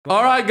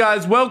All right,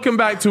 guys, welcome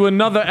back to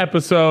another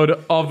episode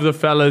of The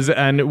Fellas,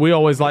 and we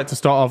always like to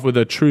start off with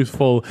a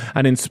truthful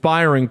and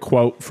inspiring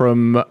quote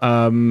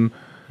from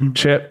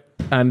Chip,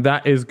 and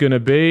that is going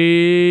to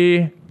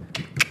be...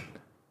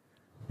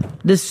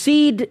 The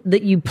seed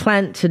that you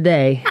plant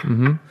today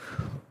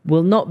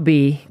will not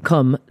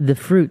become the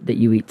fruit that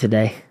you eat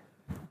today.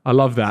 I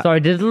love that.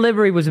 Sorry, the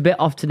delivery was a bit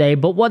off today,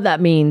 but what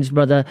that means,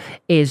 brother,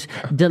 is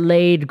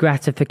delayed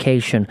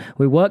gratification.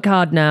 We work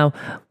hard now,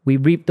 we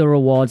reap the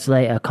rewards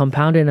later.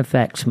 Compounding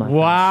effects, man.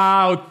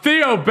 Wow.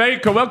 Theo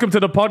Baker, welcome to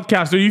the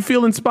podcast. Do you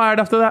feel inspired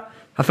after that?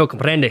 I feel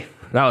comprende.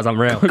 That was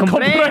unreal.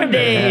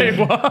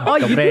 Comprende. Oh,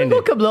 you do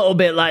look a little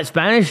bit like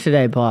Spanish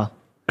today, Paul.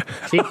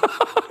 See?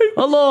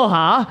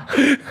 Aloha.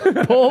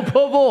 Por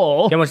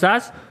favor. ¿Cómo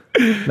estás?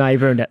 No,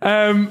 you've ruined it.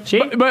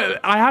 But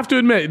I have to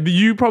admit,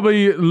 you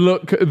probably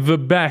look the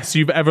best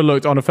you've ever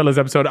looked on a Fellas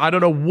episode. I don't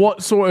know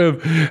what sort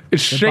of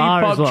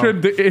shape-up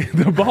trip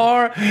the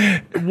bar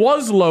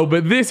was low,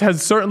 but this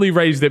has certainly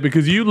raised it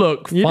because you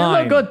look fine. You do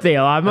look good,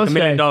 Theo, I must $1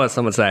 say. million,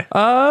 some would say.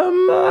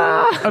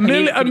 A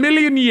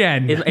million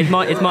yen. It's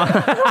my.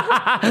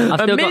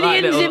 I've A still got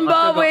that million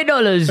Zimbabwe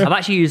dollars. I've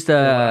actually used.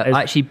 I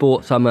actually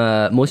bought some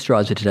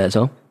moisturizer today as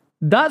well.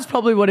 That's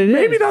probably what it is.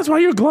 Maybe that's why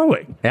you're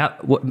glowing. Yeah.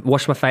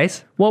 Wash my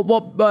face. What?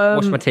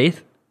 Wash my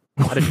teeth.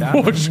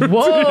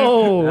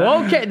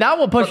 Whoa, okay, now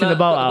we're pushing the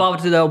boat out.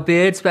 Got the little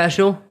beard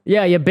special.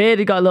 Yeah, your beard,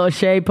 you got a little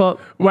shape up.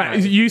 Wait,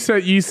 you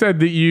said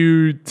that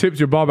you tipped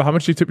your barber. How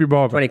much did you tip your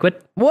barber? 20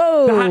 quid.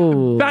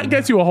 Whoa. That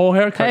gets you a whole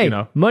haircut, Hey, you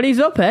know. money's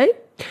up, eh?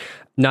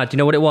 No, do you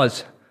know what it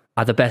was?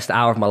 I had the best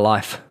hour of my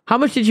life. How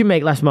much did you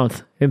make last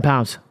month in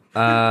pounds?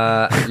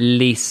 At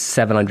least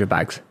 700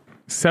 bags.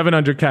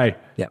 700k.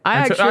 Yeah.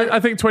 I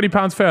think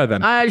 £20 fair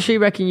then. I actually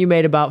reckon you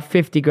made about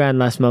 50 grand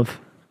last month.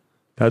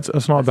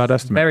 That's not a bad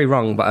estimate. Very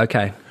wrong, but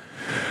okay.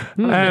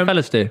 What do the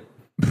fellas do?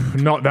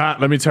 Not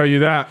that, let me tell you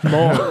that.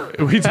 More.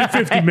 We did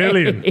 50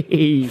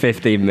 million.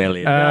 50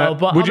 million. No,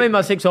 but I'm in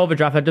my 6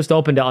 overdraft. I just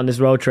opened it on this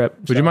road trip.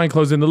 Would you mind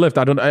closing the lift?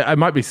 I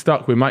might be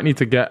stuck. We might need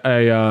to get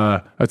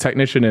a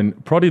technician in.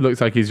 Proddy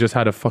looks like he's just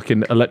had a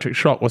fucking electric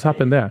shock. What's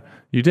happened there?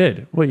 You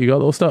did? What, you got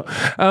a little stuck?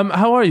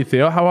 How are you,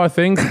 Theo? How are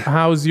things?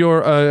 How's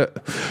your...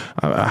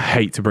 I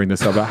hate to bring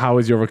this up, but how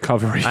is your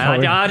recovery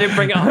going? I didn't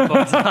bring it up,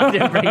 boss. I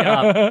didn't bring it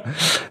up.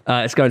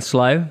 It's going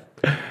slow.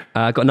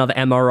 Got another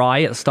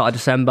MRI at the start of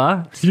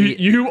December.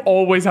 You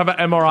always have an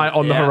MRI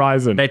on the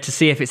horizon. To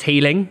see if it's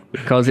healing,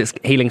 because it's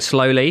healing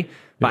slowly.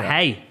 But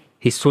hey,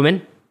 he's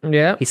swimming.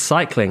 Yeah. He's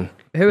cycling.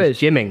 He's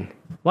gymming.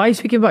 Why are you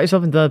speaking about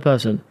yourself in third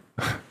person?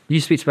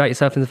 You speak about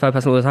yourself in the third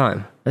person all the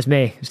time. That's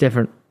me. It's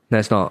different. No,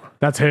 it's not.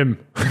 That's him.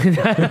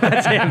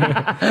 That's him.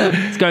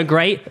 It's going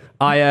great.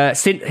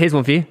 Here's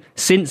one for you.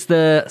 Since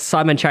the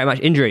Simon Charity match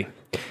injury,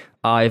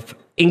 I've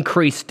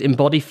increased in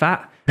body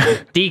fat,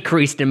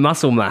 decreased in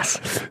muscle mass.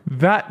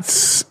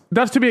 That's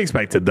to be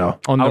expected, though,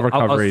 on the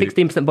recovery. I was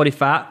 16% body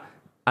fat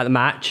at the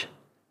match,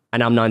 and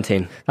now I'm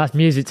 19. That's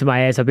music to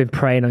my ears. I've been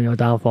praying on your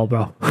downfall,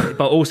 bro.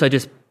 But also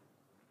just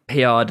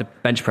PR'd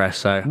bench press,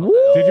 so...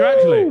 Did you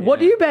actually? What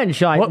do you bench?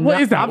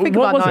 What is that? I think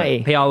What about was it?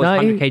 90. PR was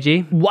 100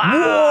 kg.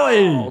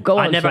 Wow. Go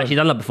on, I'd never son. actually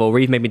done that before.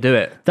 Reeve made me do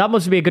it. That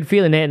must be a good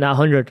feeling, hitting that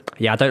 100.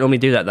 Yeah, I don't normally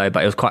do that though,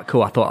 but it was quite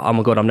cool. I thought, oh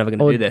my God, I'm never going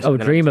to do this. I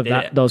would And then dream just of did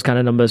that. it. Those kind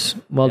of numbers.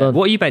 Well done.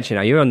 What are you benching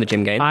now? You're on the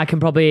gym game. I can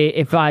probably,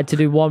 if I had to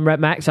do 1 rep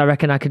max, I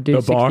reckon I could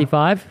do The bar?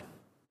 65.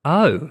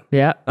 Oh,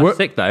 Yeah. that's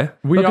sick though.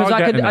 Because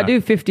I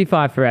do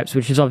 55 for reps,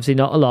 which is obviously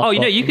not a lot. Oh, you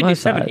know, but you could on my do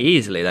 70 side.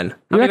 easily then. How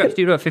many reckon? reps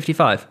do you do at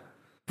 55?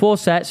 4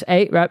 sets,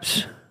 8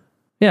 reps.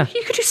 Yeah.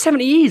 You could do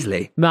 70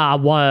 easily. Nah,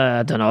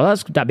 I don't know.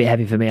 That'd be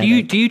heavy for me. I Do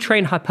think. you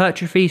train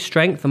hypertrophy,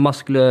 strength, and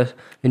muscular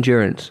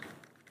endurance?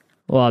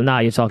 Well, now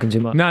you're talking too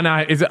much.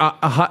 No, it's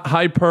a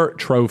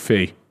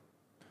hypertrophy.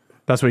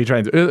 That's what he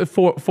trains.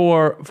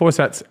 4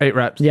 sets, 8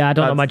 reps. Yeah, I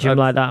don't know my gym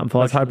like that, That's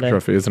unfortunately.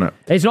 hypertrophy, isn't it?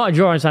 It's not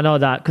endurance, I know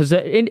that. Because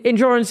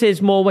endurance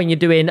is more when you're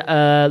doing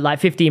like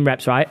 15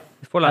 reps, right?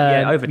 It's more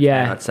like, over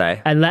 10, I'd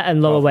say.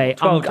 And lower weight.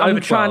 12, I'm over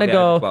trying 12, to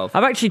go... 12.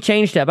 I've actually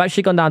changed it. I've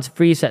actually gone down to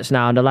 3 sets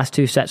now, and the last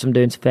 2 sets I'm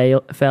doing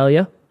to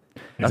failure.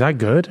 Is that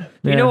good?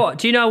 Do you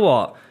know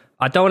what?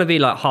 I don't want to be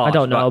like harsh. I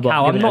don't know, but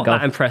Cal, give I'm it a not go.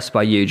 that impressed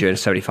by you during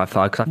 75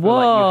 because I feel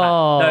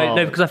Whoa. like you had,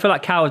 no, because I feel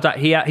like Cal is that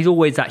he's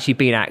always actually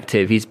been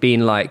active. He's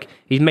been like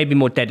he's maybe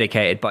more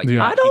dedicated, but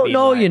Yeah. I don't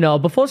know,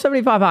 before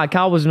 75 hard,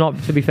 Cal was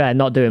not, to be fair,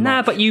 not doing Nah,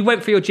 much. but you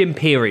went for your gym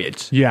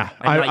periods. Yeah,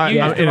 And, like,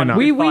 you I'm used to in run and out.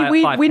 We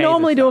 5Ks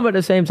normally and do them stuff. at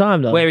the same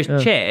time, though. Whereas Yeah.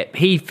 Chip,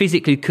 he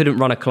physically couldn't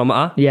run a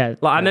kilometre. Yeah.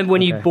 Like I remember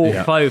when you Okay. bought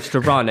Yeah. clothes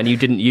to run and you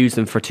didn't use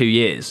them for 2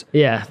 years.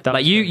 Yeah.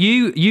 Like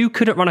you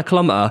couldn't run a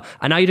kilometre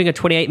and now you're doing a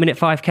 28-minute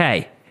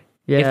 5K.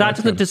 Yeah. If that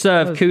doesn't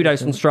deserve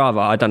kudos on Strava,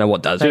 I don't know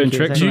what does. Thank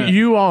you.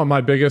 You are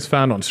my biggest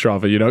fan on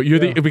Strava. You know,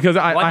 because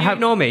Why I do you have.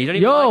 ignore me? You don't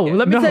even Yo, like it.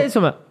 let me No. tell you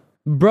something.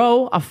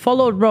 Bro, I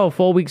followed Bro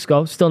 4 weeks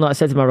ago. Still not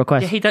accepted my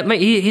request. Yeah, he don't,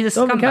 mate, he's a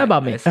Don't scumbag. care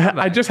about me. He's a scumbag.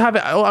 I just have.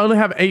 I only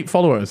have 8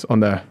 followers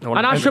on there.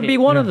 and I should be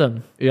one of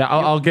them. Yeah,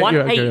 I'll get you.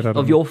 1/8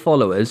 of your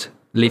followers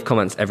leave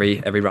comments every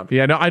run.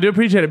 Yeah, no, I do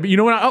appreciate it. But you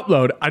know, when I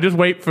upload, I just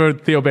wait for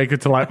Theo Baker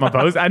to like my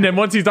post, and then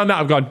once he's done that,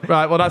 I've gone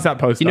right. Well, that's that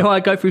post. You know, I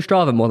go through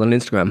Strava more than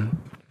Instagram.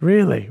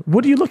 Really?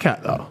 What do you look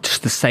at though?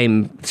 Just the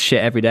same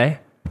shit every day.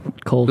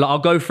 Cool. Like, I'll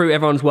go through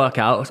everyone's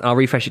workouts, and I'll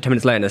refresh it 10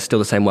 minutes later, and there's still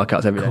the same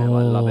workouts every day. I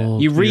love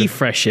it. You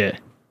refresh it.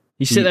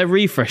 You sit there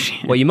refreshing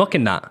it. Well, you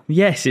mocking that?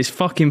 Yes, it's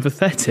fucking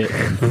pathetic.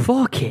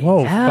 Fucking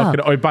Whoa, hell.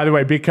 fucking, oh, by the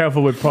way, be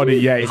careful with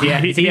Proddy. Yeah, Is he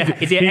an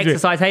he's a-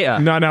 exercise hater?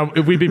 No,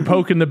 we've been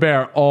poking the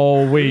bear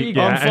all week,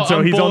 yeah, and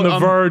so he's on the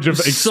verge of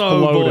so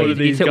bored exploding. of You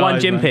these took one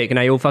guys, gym man. pick, and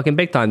now you're all fucking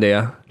big time, do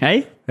you?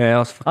 Hey?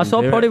 Yeah, I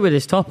saw Proddy with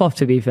his top off,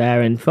 to be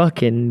fair, and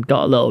fucking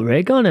got a little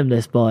rig on him,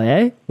 this boy,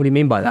 eh? What do you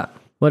mean by that?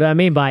 What do I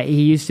mean by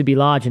he used to be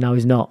large and now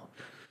he's not?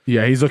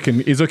 Yeah, he's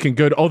looking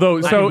good.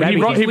 Although, so Would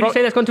you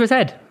say that's gone to his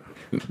head?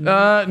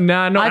 nah,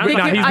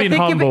 he's been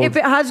humbled. If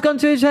it has gone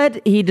to his head,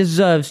 he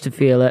deserves to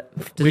feel it.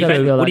 What do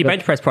you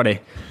bench press, Proddy?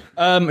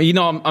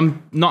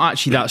 I'm not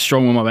actually that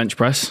strong on my bench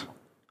press.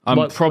 I'm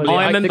What- probably.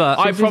 what- I remember-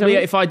 I probably,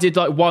 if I did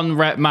like one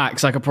rep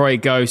max, I could probably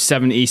go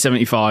 70,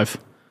 75.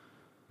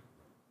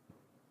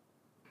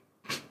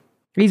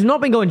 He's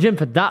not been going gym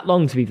for that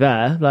long, to be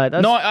fair. Like,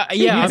 that's, No,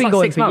 he's yeah, been it's like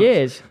going 6 for months.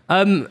 years.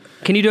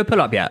 Can you do a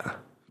pull-up yet?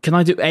 Can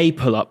I do a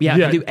pull up? Yeah, I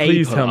Yeah, can do a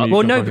please pull tell up. me.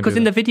 Well, can no, fucking because do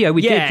in that. the video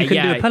we did, you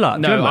couldn't do a pull-up.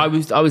 Do you No,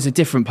 remember? I was a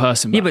different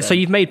person. Yeah, back but so then.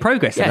 you've made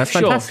progress. Then. yeah, That's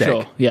fantastic.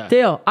 Sure, yeah.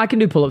 Theo, I can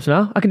do pull-ups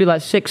now. I can do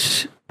like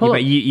 6 Yeah, pull-ups.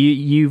 but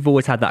you've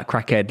always had that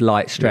crackhead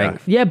light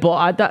strength. Yeah,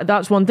 but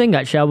that's one thing,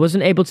 actually. I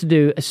wasn't able to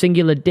do a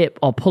singular dip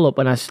or pull-up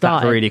when I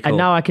started. really cool. And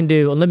now I can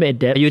do unlimited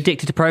dip. Are you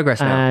addicted to progress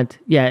now? And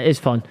yeah, it's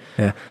fun.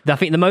 Yeah. I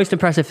think the most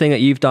impressive thing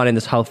that you've done in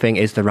this whole thing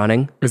is the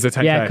running. Is the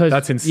 10K? Yeah, 'cause-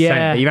 That's insane.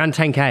 yeah. You ran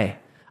 10K.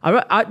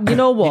 You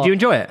know what? Did you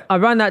enjoy it? I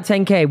ran that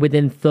 10K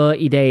within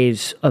 30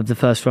 days of the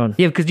first run.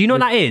 Yeah, because do you know what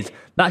that is?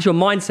 That's your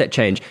mindset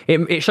change.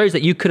 It shows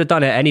that you could have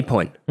done it at any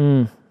point.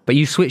 But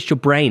you switched your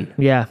brain.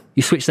 Yeah.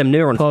 You switched them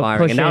neurons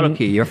firing. And now pushing-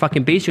 look at you. You're a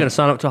fucking beast. You're going to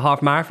sign up to a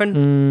half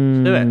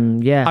marathon? Let's do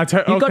it. Yeah. You've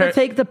got to okay.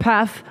 take the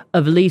path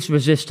of least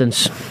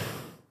resistance.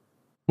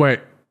 Wait,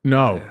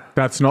 no,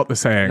 that's not the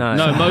saying.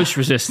 No, most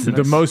resistance.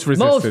 The most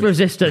resistance. Most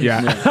resistance.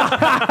 Yeah,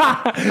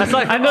 That's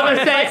like Another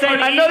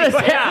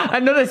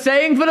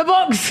saying for the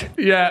box.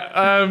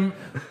 yeah.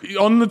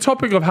 On the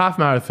topic of half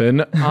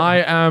marathon,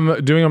 I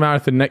am doing a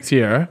marathon next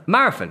year.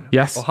 marathon?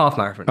 Yes. Or half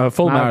marathon? A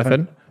full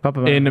Marathon.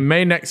 Proper marathon. in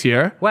May next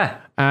year.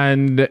 Where?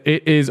 And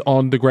it is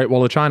on the Great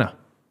Wall of China.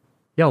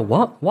 Yo,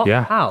 what? What?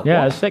 Yeah. How? Yeah,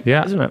 What? it's sick,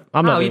 Yeah. isn't it?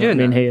 I'm How not are you doing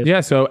I mean, that? he is.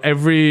 Yeah, so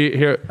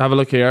have a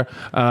look here.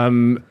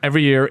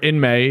 Every year in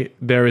May,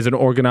 there is an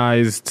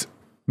organized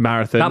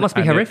marathon. That must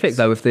be and horrific,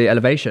 though, with the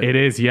elevation. It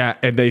is, yeah.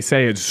 And they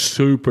say it's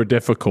super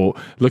difficult.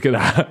 Look at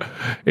that.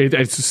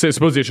 It's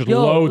supposed it's just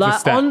loads of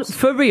steps.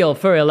 For real,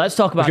 let's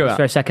talk about Look at this that.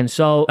 for a second.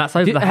 So, That's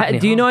over the Hackney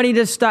do you know Half. any of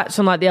the stats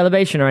on like the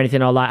elevation or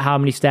anything, or like how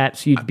many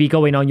steps you'd be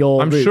going on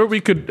your I'm route? sure we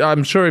could.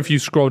 I'm sure if you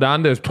scroll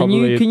down, there's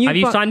probably. Have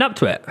you signed up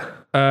to it?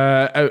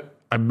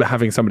 I'm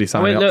having somebody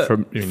sign Wait, up look,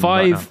 from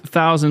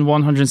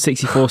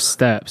 5,164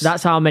 steps.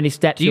 That's how many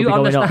steps Do you you'll be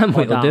going understand up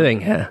what or you're down.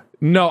 doing here?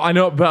 No, I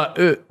know, but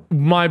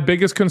my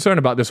biggest concern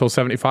about this whole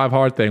 75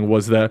 hard thing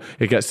was that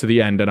it gets to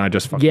the end and I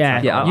just fucking Yeah,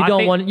 fuck Yeah, off. you I don't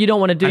think- want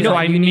to do So that.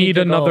 I You need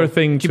to another go.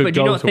 thing to But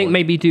do you go not think towards.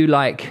 maybe do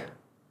like,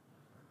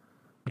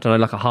 I don't know,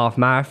 like a half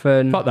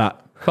marathon? Fuck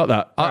that.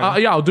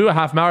 Yeah, I'll do a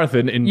half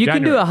marathon in You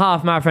January. can do a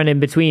half marathon in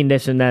between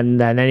this and then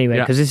anyway,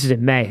 Yeah. because this is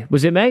in May.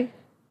 Was it May?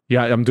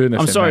 Yeah, I'm doing this.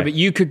 I'm in sorry, May. but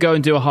you could go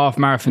and do a half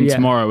marathon Yeah.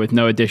 tomorrow with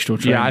no additional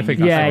training. Yeah, I think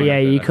that's Yeah, what yeah,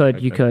 I'm you doing. could.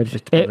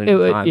 depends on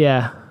your time.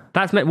 Yeah.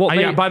 That's what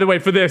Yeah, by the way,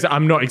 for this,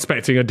 I'm not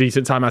expecting a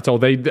decent time at all.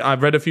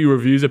 I've read a few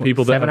reviews of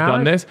people that have 7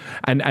 done hours? this,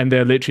 and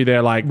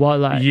they're like, What,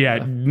 like-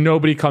 yeah,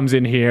 nobody comes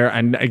in here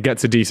and it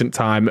gets a decent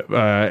time.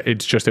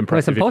 It's just Well, it's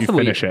impressive if you impossible.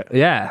 finish it.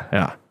 Yeah.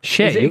 Yeah,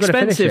 Shit, Is it you've gotta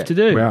finish expensive it. to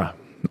do? yeah.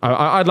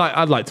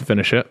 I'd like to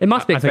finish it. It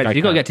must be I think I expensive.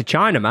 You've got to can. get to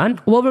China, man.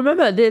 Well,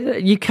 remember,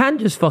 you can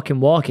just fucking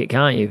walk it,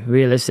 can't you?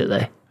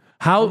 Realistically.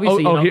 How?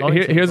 Obviously, you're not going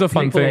to, Here's a but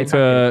fun people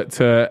thing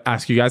to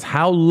ask you guys.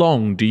 How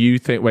long do you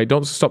think? Wait,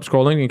 don't stop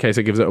scrolling in case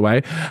it gives it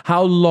away.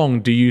 How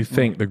long do you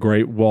think the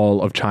Great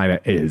Wall of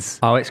China is?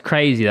 Oh, it's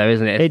crazy though,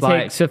 isn't it? It It's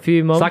like, takes a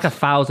few months. It's like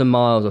 1,000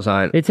 miles or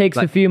something. It takes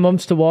a few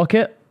months to walk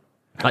it.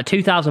 Like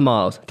 2,000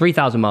 miles,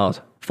 3,000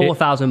 miles,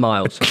 4,000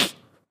 miles,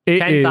 It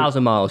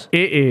 10,000 miles.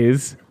 It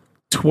is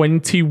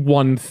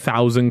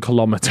 21,000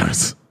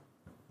 kilometers.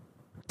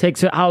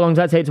 How long does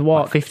that take to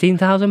walk?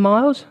 15,000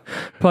 miles?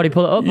 Probably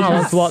pull it up. How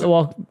long to walk the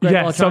walk? Great Wall Yeah,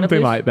 of China, something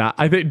please? like that.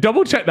 I think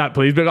double check that,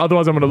 please, because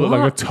otherwise I'm going to look like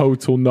a What?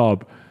 total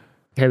knob.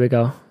 Here we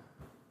go.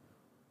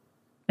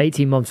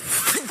 18 months.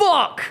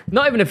 Fuck!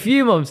 Not even a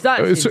few months.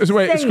 That's So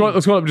wait,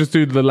 insane. scroll up. Just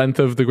do the length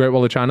of the Great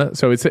Wall of China.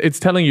 So it's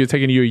telling you it's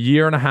taking you a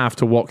year and a half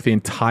to walk the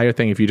entire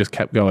thing if you just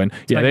kept going.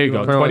 Yeah, there you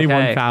go. 21.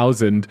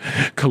 21,000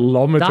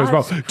 kilometers.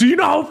 That's- Bro, do you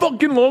know how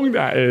fucking long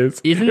that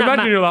is? Isn't that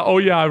Imagine ma- you're like, oh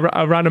yeah,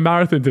 I ran a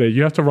marathon today.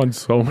 You have to run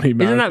so many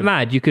marathons. Isn't that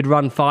mad? You could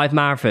run 5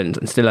 marathons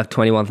and still have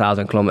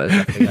 21,000 kilometers.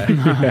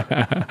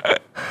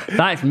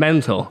 That's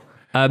mental.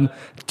 Have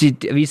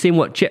you seen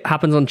what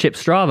happens on Chip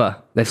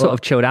Strava? They've sort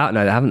of chilled out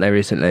now, haven't they,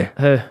 recently?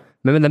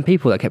 Remember them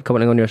people that kept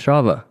commenting on your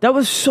Strava? That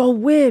was so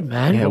weird,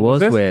 man. Yeah, it was was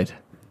this? weird.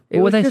 It What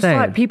were was they just saying?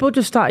 like people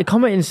just started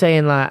commenting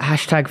saying like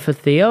hashtag for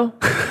Theo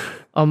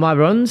on my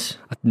runs.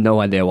 No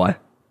idea why.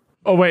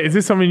 Oh wait, is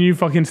this something you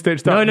fucking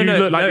stitched up? No, You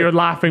look like you're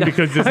laughing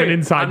because it's an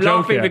inside I'm joke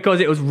laughing here. because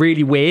it was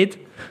really weird.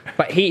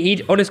 But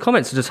he on his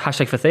comments just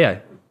hashtag for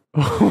Theo.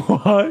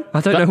 What?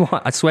 I don't know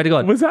why. I swear to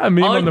God. Was that a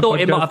meme I on the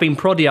thought it podcast? might have been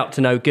Proddy up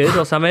to no good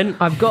or something.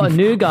 I've got a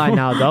new guy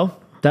now, though,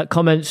 that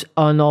comments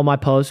on all my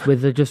posts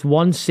with just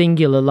one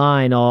singular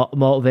line or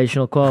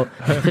motivational quote.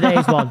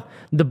 Today's one: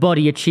 "The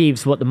body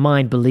achieves what the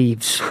mind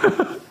believes."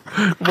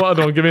 Well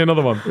done. Give me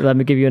another one. Let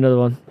me give you another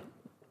one.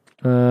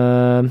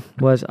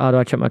 How do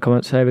I check my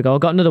comments? Here we go.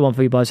 I've got another one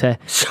for you boys here.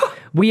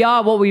 We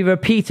are what we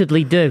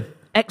repeatedly do.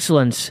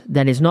 Excellence,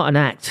 then, is not an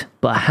act,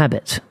 but a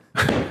habit.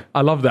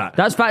 I love that.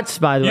 That's facts,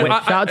 by the way.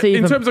 Shout out to in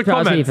Ethan. terms of Shout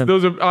out to comments,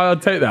 Ethan. I'll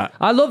take that.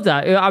 I love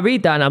that. I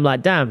read that and I'm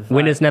like, damn.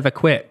 Winners never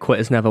quit.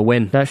 Quitters never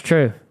win. That's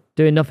true.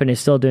 Doing nothing is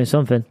still doing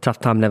something. Tough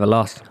time never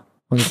lasts.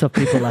 Only tough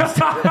people last.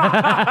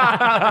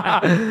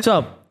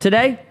 So,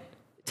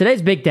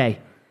 today's big day.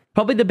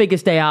 Probably the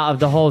biggest day out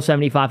of the whole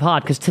 75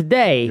 hard, because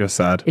today You're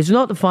sad. is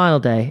not the final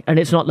day and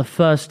it's not the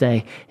first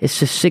day. It's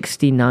the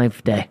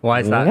 69th day. Why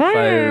is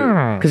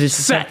that? Because it's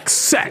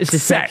Sex. It's a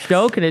sex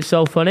joke and it's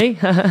so funny.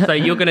 So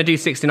you're going to do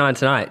 69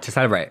 tonight to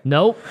celebrate?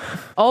 Nope.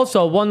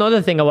 Also, one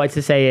other thing I wanted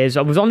to say is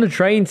I was on the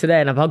train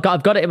today and I've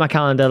got it in my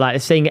calendar. Like,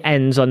 this thing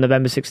ends on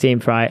November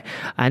 16th, right?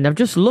 And I'm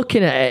just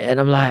looking at it and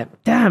I'm like,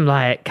 damn,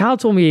 like, Carl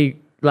told me,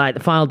 like,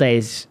 the final day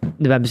is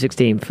November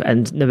 16th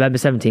and November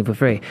 17th for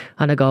free.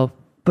 And I go,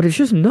 but it's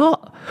just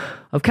not.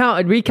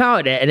 I've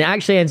recounted it, and it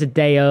actually ends a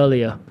day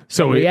earlier.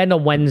 So we end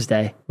on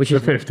Wednesday, which is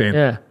the 15th.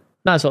 Yeah,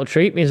 nice little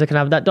treat. Means I can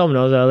have that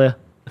Domino's earlier.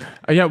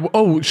 Yeah.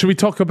 Oh, should we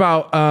talk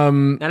about?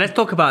 Now let's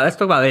talk about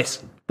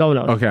this.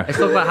 Domino's. Okay. Let's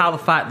talk about how the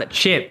fact that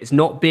Chip is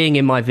not being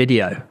in my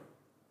video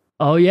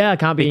Oh yeah, I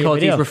can't be because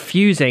in your he's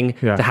refusing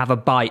Yeah. to have a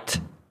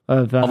bite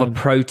video of a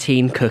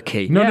protein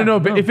cookie. No, Yeah,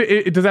 But no. if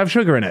it does have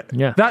sugar in it,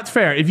 Yeah. that's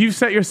fair. If you've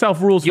set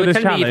yourself rules for You're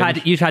this telling me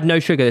challenge, you've had no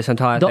sugar this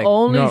entire The thing.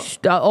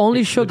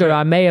 only sugar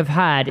I may have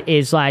had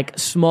is like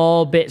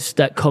small bits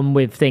that come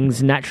with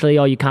things naturally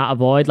or you can't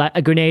avoid. Like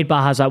a grenade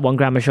bar has like 1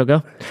 gram of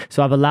sugar,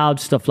 so I've allowed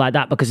stuff like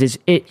that because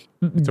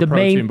the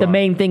protein bar.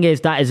 main thing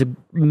is that is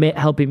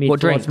helping me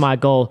What towards drinks? my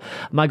goal.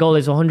 My goal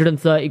is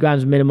 130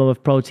 grams minimum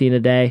of protein a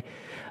day.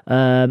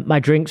 My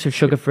drinks are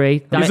sugar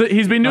free.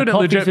 He's been doing it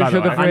legit, by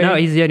the way. I know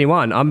he's the only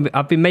one. I'm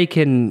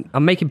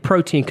making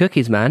protein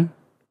cookies, man.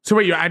 So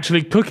wait, you're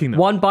actually cooking them?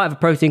 One bite of a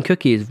protein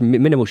cookie is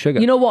minimal sugar.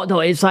 You know what though?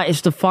 It's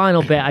the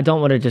final bit. I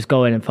don't want to just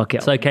go in and fuck it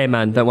It's up. okay,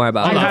 man. Don't worry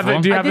about Do you it. have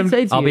it? Do you I have did them?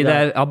 say to I'll you be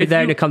that. there. I'll be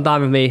there to come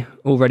down with me,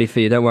 all ready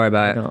for you. Don't worry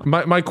about it.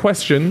 My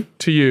question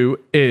to you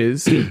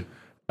is,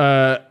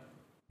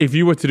 if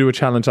you were to do a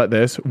challenge like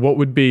this, what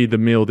would be the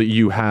meal that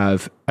you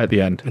have at the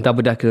end?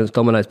 Double deckers,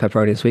 Domino's,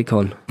 pepperoni, and sweet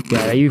corn.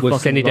 Yeah, you With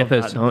fucking Cindy love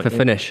Dippers that, don't for you?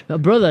 finish.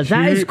 Brother,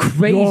 that is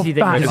crazy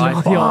that fat you're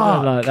as doing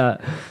fuck. like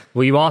that.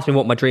 Well, you asked me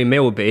what my dream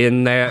meal would be,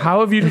 and How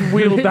have you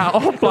wheeled that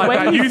up like way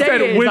that? you You say said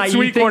it is with like you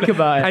sweet think corn,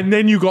 about it. and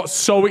then you got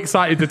so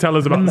excited to tell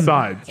us about the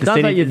sides. the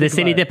Sounds like you Cindy, the think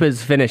Cindy about it.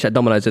 Dippers finish at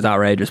Domino's is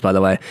outrageous, by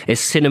the way.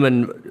 It's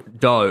cinnamon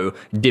dough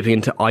dipping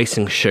into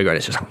icing sugar, and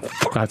it's just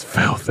That's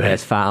filthy.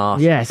 it's fat ass.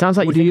 Yeah, it sounds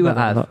like What you do think you about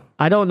have? that.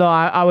 I don't know.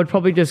 I would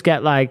probably just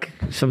get like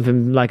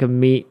something like a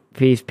meat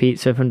feast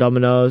pizza from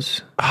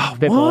Domino's. A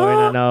bit boring,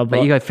 I know, But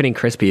but you go thinning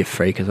crispy, you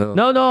freak as well.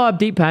 no, I'm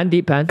deep pan.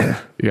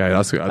 Yeah,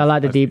 that's good. I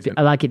like the deep.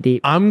 I like it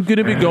deep. I'm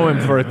gonna be going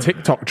for a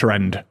TikTok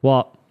trend.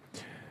 What?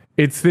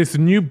 It's this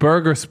new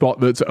burger spot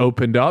that's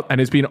opened up, and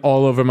it's been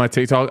all over my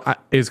TikTok.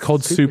 It's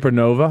called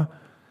Supernova,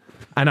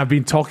 and I've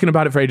been talking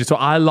about it for ages. So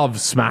I love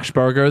smash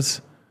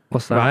burgers,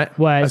 What's that? right?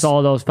 Where it's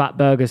all those fat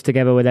burgers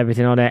together with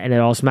everything on it, and it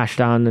all smashed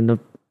down. And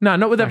No,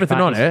 not with everything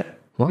on patties. it.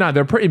 No,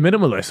 they're pretty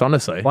minimalist,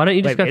 honestly. Why don't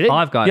you just Wait, go really?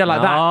 Five Guys? Yeah,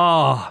 like that.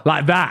 Oh,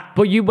 Like that.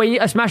 but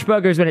a smash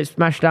burger is when it's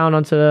smashed down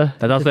onto the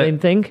does same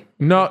it. thing.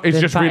 No, it's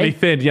The just patty? really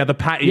thin. Yeah, the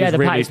patty Yeah, is the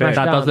really patty's thin. smashed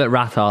that down. does look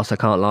rat ass. I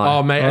can't lie.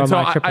 Oh, mate. Or And so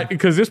am I tripping?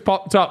 because this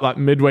popped up like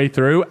midway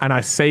through, and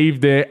I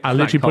saved it. I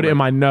literally put it in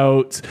my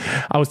notes.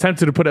 I was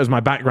tempted to put it as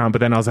my background, but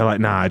then I was like,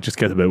 nah, it just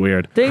gets a bit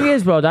weird. Thing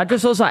is, bro, that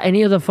just looks like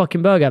any other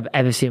fucking burger I've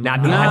ever seen. Now,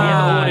 have you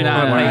ever ordered no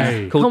from a way.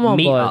 place called Come on,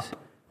 Meat boys. Up?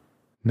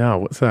 No,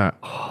 what's that?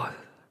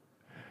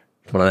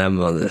 It's one of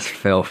them on this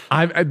filth.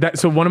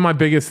 So one of my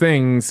biggest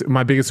things,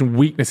 my biggest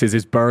weaknesses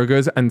is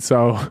burgers, and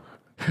so.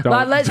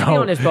 Like, let's be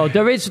honest, bro.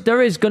 There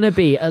is going to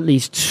be at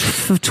least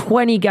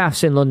 20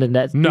 gaffs in London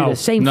that do the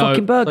same No.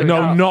 fucking burger.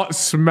 No, not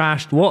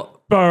smashed What?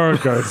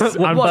 burgers.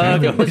 I'm What,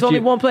 telling you. there's only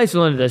one place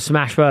in London that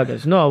smash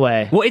burgers. No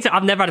way. What is it?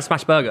 I've never had a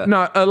smash burger.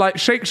 No, like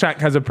Shake Shack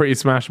has a pretty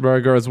smash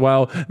burger as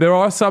well. There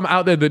are some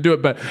out there that do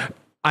it, but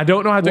I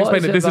don't know how to What explain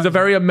is it. it This is a about-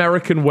 very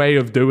American way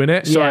of doing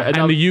it. Yeah,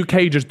 and the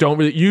UK just don't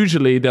really.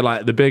 Usually they're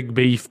like the big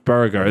beef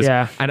burgers.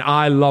 Yeah. And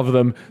I love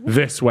them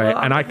this way,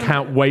 and I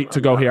can't wait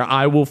to go here.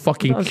 I will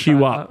fucking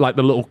queue up like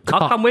the little I'll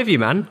cup. come with you,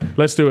 man.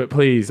 Let's do it,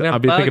 please. We have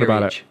I've been thinking burger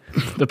about each.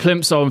 it. The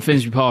Plimsoll in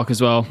Finsbury Park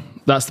as well.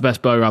 That's the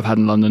best burger I've had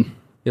in London.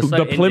 You're so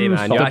The indie, Plimsoll.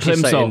 man. You're The actually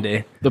so Plimsoll.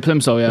 indie. The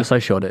Plimsoll, yeah. You're so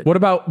shorted. What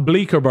about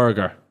Bleecker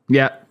Burger?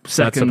 Yeah,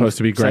 second. supposed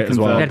to be great second, as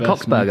well. third You had best,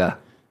 Cox man. Burger?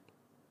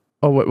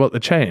 Oh, what the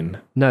chain?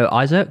 No,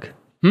 Isaac?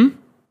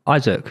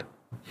 Isaac.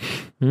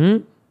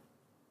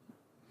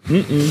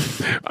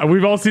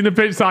 We've all seen the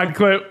pitch side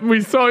clip.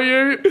 We saw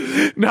you.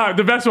 No,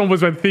 the best one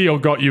was when Theo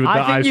got you with the I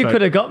think ice you rink.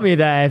 could have got me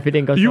there if it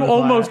didn't go. You so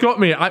almost quiet. got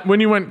me. When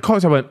you went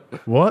Cox, I went,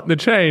 what? The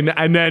chain?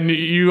 And then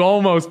you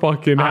almost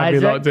fucking had me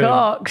Isaac locked in.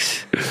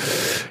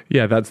 Cox.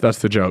 Yeah, that's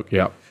the joke.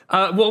 Yeah.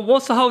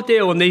 What's the whole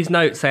deal on these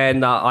notes saying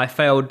that I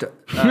failed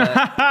 75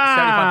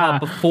 hard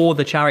before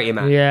the charity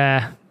match?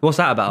 Yeah, What's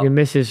that about? your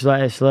missus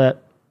let it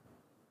slip.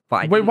 But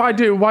I Wait,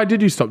 didn't- why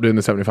did you stop doing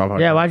the 75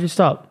 hard? Yeah, why'd you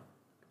stop?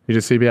 You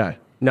just CBA?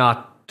 No,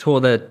 I tore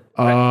the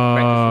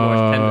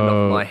rectus tendon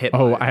off my hip.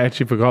 Oh, I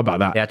actually forgot about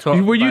that. Yeah, I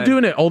tore Were you bone.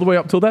 doing it all the way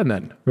up till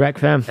then? Rec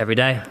fam. Every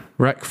day.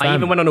 Rec I fam.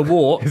 even went on a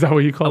walk. Is that what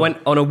you call I it? went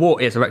on a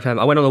walk. It's a rec fam.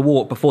 I went on a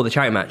walk before the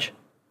charity match.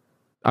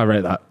 I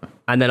rate that.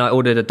 And then I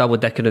ordered a double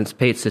decadence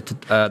pizza to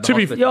the To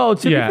be- hospital. Yo,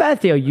 to Yeah. be fair,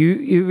 Theo,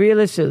 you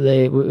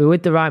realistically,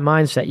 with the right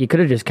mindset, you could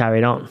have just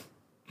carried on.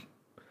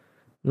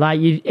 Like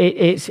you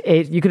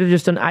could have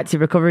just done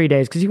active recovery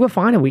days because you were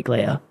fine a week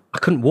later. I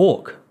couldn't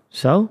walk.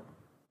 So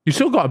You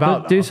still got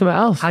about do something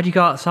else, How do you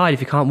go outside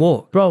if you can't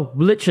walk? bro.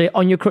 Literally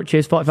on your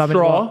crutches, 45 minutes.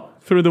 straw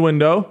walk. through the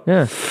window.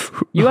 Yeah,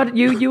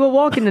 you were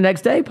walking the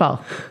next day,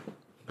 pal.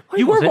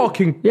 You were wasn't.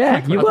 walking.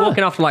 Yeah, you I was were.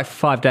 walking after like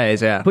 5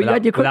 days, yeah. But you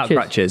had your without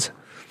crutches. crutches.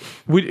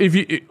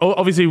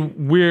 Obviously,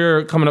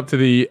 we're coming up to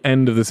the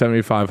end of the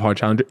 75 hard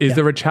challenge. Is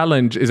there a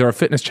challenge? Is there a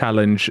fitness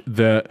challenge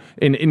that,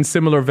 in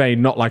similar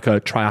vein, not like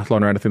a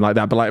triathlon or anything like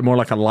that, but like more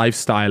like a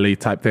lifestyle-y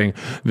type thing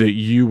that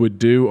you would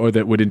do or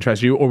that would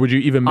interest you, or would you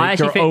even make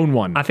your own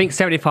one? I think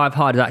 75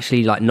 hard is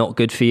actually like not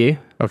good for you.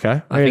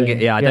 Okay. I think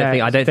it, yeah, I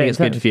don't think it's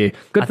good for you.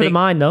 Good I for the think,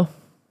 mind though.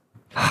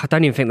 I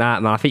don't even think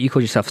that, man. I think you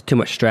cause yourself too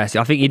much stress.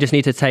 I think you just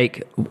need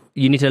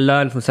to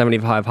learn from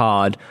 75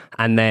 hard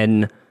and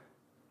then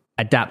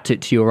adapt it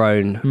to your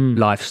own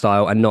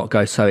lifestyle and not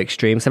go so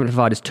extreme.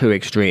 75 is too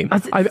extreme. I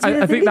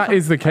think that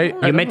is the case.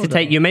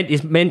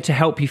 It's meant to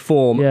help you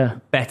form Yeah.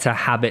 better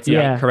habits,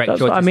 Yeah, make correct that's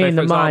choices. what I mean,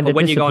 So, for the mind, example, the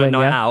when you go on a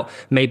discipline, night yeah. out,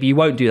 maybe you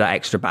won't do that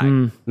extra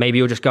bag. Maybe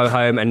you'll just go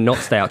home and not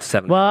stay out to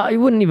 7. Well, you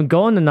wouldn't even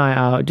go on the night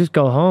out. Just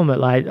go home at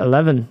like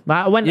 11.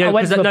 Like, I went to the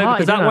party,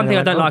 because that didn't one thing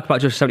I don't Like, like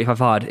about just 75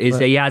 hard is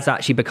that he has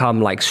actually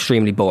become like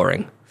extremely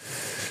boring.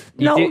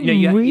 no,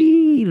 You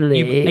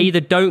really.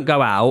 either don't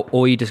go out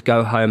or you just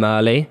go home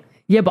early,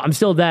 Yeah, but I'm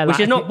still there. which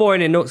like, is not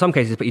boring in some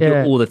cases, but you do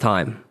Yeah. it all the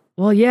time.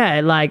 Well,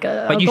 yeah, like.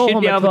 But you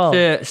should be able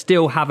to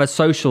still have a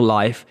social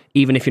life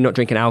even if you're not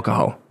drinking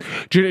alcohol.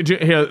 Here,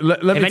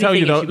 let me If tell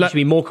you anything, though. you should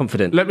be more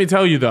confident. Let me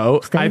tell you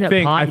though, Staying I at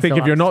think parties if till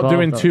you're like not 12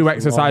 doing though, 2 it's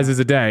exercises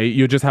a day,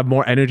 you'll just have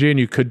more energy and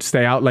you could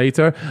stay out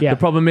later. Yeah. The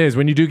problem is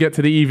when you do get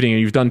to the evening and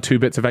you've done 2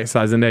 bits of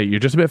exercise a day, you're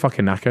just a bit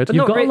fucking knackered.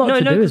 You've got a lot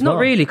to do as not well.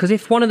 really, because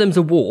if one of them's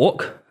a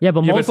walk, Yeah,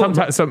 but Yeah, but most,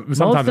 sometimes most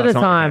of that's the not the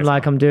time, case,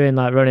 like I'm doing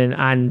like running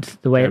and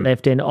the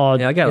weightlifting or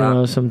Yeah, I get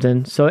that.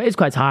 something. So it's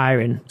quite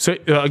tiring. So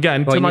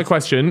again, Well, to you my need-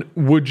 question,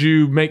 would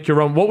you make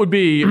your own? What would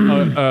be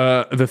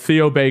the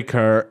Theo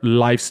Baker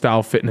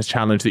lifestyle fitness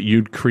challenge that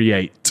you'd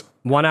create?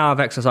 1 hour of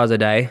exercise a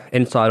day,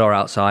 inside or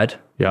outside.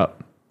 Yeah.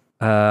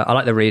 I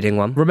like the reading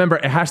one. Remember,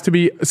 it has to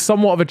be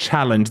somewhat of a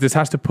challenge. This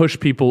has to push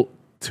people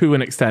to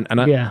an extent.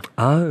 And Yeah.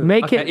 Oh,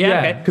 Make okay, it. yeah, yeah,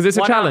 okay. 'cause it's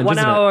a 1 challenge, Hour, 1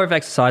 isn't it? hour of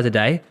exercise a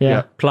day,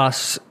 Yeah.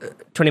 plus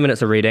 20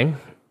 minutes of reading,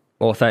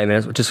 or 30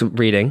 minutes, just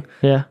reading.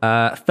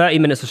 Yeah. 30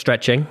 minutes of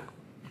stretching.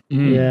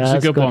 Yeah.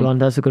 That's a good one.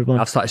 That's a good one.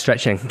 I've started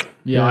stretching.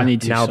 Yeah, I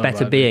need to. Now so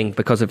better bad. being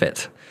because of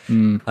it.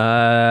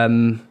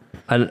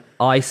 An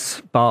ice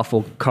bath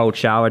or cold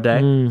shower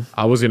day.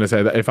 I was going to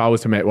say that if I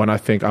was to make one, I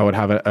think I would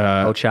have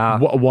a Cold shower.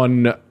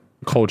 one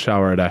cold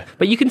shower a day.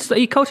 But you can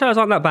cold showers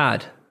aren't that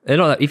bad. They're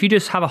not that, if you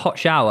just have a hot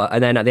shower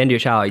and then at the end of your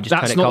shower you just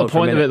That's turn it not cold the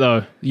point for a of it,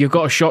 minute. though. You've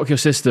got to shock your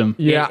system.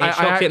 Yeah, It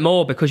shocks it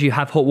more because you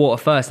have hot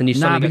water first and you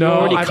suddenly but go, you're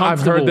already I've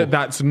comfortable. heard that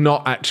that's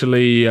not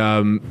actually.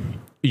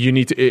 You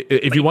need to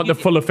if you want the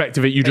full effect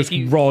of it, you just if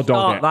you raw dog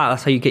start it.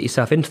 that's how you get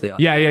yourself into the ice.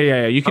 Yeah.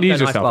 You can I'm ease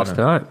going ice yourself. baths in it.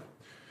 tonight.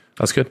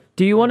 That's good.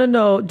 Do you want to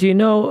know? Do you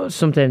know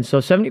something? So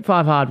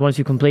 75 hard. Once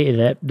you completed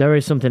it, there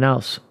is something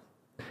else,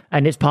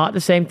 and it's part of the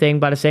same thing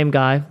by the same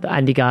guy, the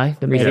Andy guy.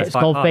 That made it. It's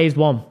 75 called hard. Phase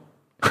 1.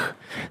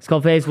 It's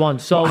called Phase 1.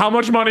 So How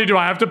much money do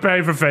I have to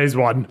pay for phase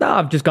 1? no,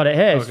 I've just got it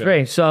here. It's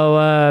free.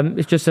 So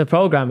it's just a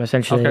program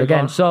essentially. Okay, go Again,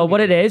 on. so what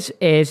it is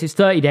it's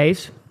 30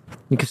 days.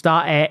 You can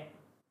start it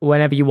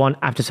whenever you want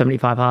after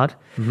 75 hard.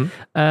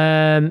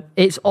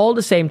 It's all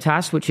the same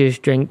task, which is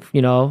drink,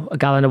 a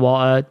gallon of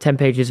water, 10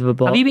 pages of a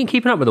book. Have you been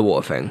keeping up with the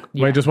water thing?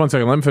 Wait, just 1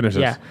 second. Let me finish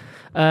this.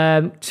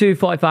 Yeah. 2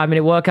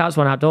 45-minute workouts,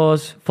 1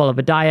 outdoors, follow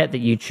a diet that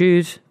you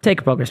choose,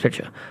 take a progress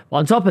picture. But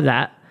on top of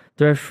that,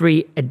 there are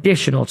 3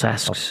 additional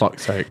tasks.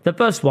 Fuck's sake. The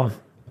first one,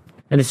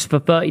 and this is for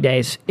 30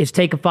 days, is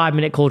take a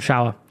 5-minute cold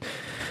shower.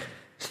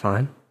 It's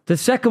fine. The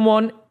second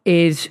one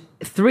is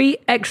 3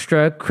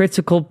 extra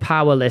critical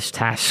power list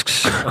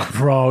tasks.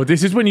 Bro,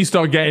 this is when you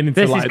start getting into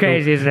This is like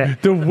crazy, isn't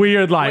it? the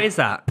weird like What is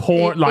that?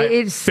 porn,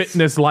 It's-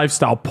 fitness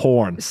lifestyle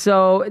porn.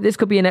 So this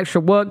could be an extra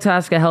work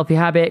task, a healthy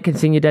habit,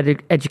 continued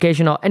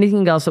education, or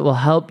anything else that will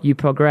help you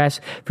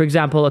progress. For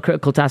example, a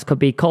critical task could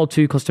be call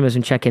 2 customers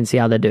and check in, see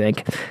how they're doing.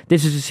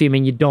 This is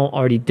assuming you don't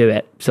already do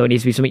it. So it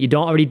needs to be something you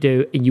don't already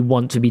do and you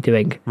want to be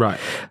doing. Right.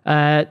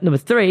 Number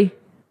 3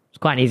 It's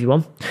quite an easy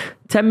one.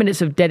 10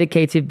 minutes of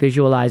dedicated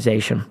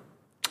visualization.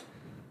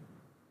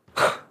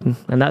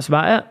 And that's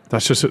about it.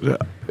 That's just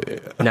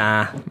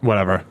Nah.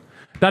 whatever.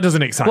 That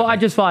doesn't excite Well, me. I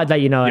just thought I'd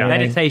let you know. Yeah. Anyway.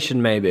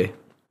 Meditation, maybe.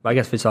 But I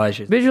guess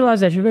visualization.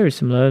 Visualization, very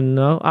similar.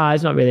 No,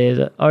 it's not really, is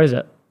it? Or is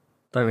it?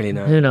 Don't really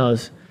know. Who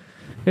knows?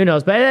 Who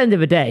knows? But at the end of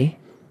the day,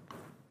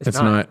 It's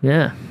not.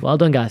 yeah. Well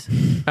done, guys.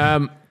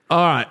 All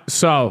right.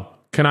 So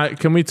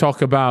can we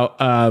talk about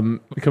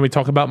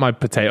my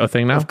potato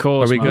thing now? Of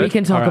course, Are we man. good? We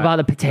can talk All right. about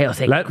the potato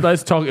thing.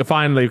 Let's talk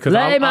finally because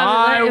Let him have it,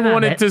 I let him have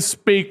wanted it. to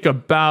speak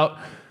about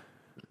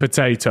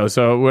potato.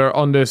 So we're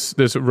on this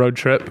road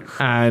trip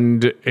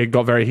and it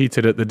got very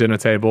heated at the dinner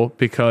table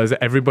because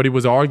everybody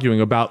was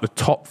arguing about the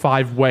top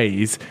 5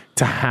 ways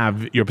to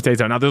have your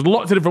potato. Now there's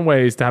lots of different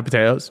ways to have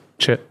potatoes.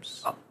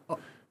 Chips.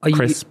 Are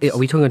crisps.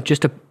 we talking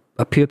just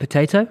a pure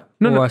potato?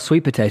 No, or no. a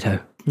sweet potato?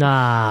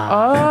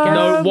 Nah.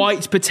 No,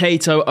 white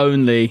potato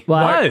only.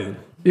 Well, No.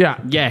 Yeah.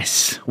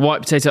 Yes, white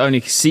potato only.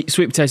 Sweet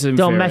potatoes inferior.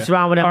 don't mess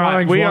around with them All right,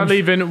 orange we ones.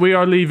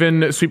 are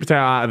leaving sweet potato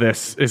out of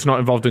this. It's not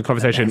involved in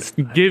conversation.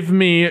 Give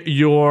me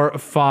your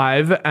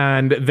 5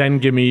 and then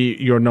give me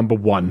your number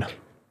 1.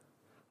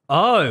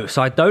 Oh,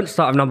 so I don't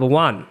start with number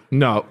 1.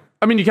 No.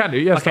 I mean, you can do.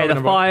 Yeah. Okay,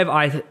 the 5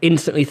 I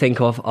instantly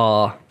think of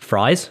are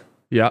fries.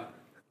 Yeah.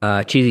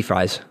 Cheesy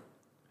fries.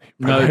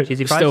 No,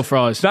 Cheesy fries? still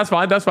fries. That's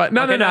fine. That's fine.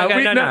 No, Okay,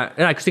 no. no,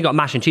 because you got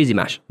mash and cheesy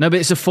mash. No, but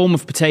it's a form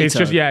of potato. It's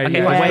just, yeah. Okay,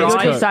 yeah. wait, Yeah,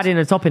 Fries. you're just adding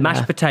a topping Mashed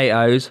there.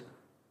 potatoes.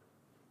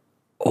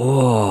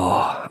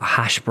 Oh, a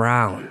hash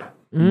brown.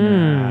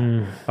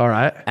 All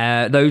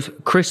right. Those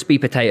crispy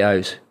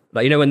potatoes.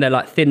 Like, you know, when they're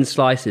like thin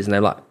slices and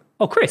they're like,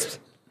 oh, crisps.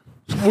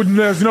 Well,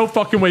 there's no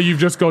fucking way you've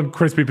just gone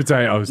crispy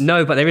potatoes.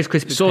 No, but there is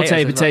crispy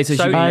Sauté potatoes. potatoes,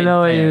 you mean. I know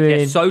what you Yeah,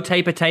 mean.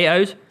 sauté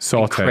potatoes.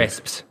 Sauté. And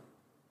crisps.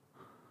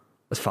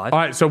 That's 5. All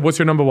right. So what's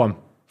your number 1?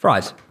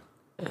 Fries.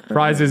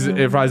 Fries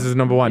is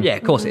number 1. Yeah,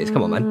 of course it is.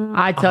 Come on, man.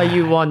 I tell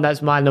you one,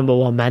 that's my number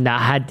 1, man, that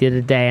I had the other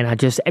day, and I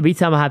just, every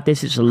time I have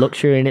this, it's a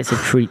luxury and it's a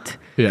treat.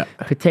 Yeah.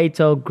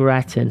 Potato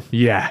gratin.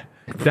 Yeah.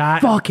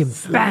 That Fucking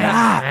bang,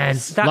 man.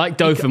 That- Like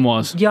Dauphin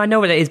was. Yeah, I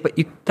know what it is, but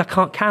that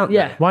can't count.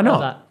 Yeah. Why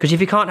not? Because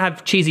if you can't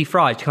have cheesy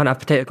fries, you can't have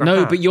potato gratin.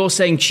 No, but you're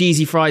saying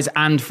cheesy fries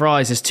and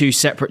fries as 2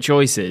 separate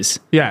choices.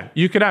 Yeah.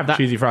 You could have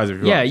cheesy fries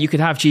if you Yeah, want. you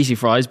could have cheesy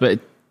fries, but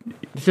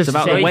It's just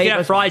about the the same. you way- can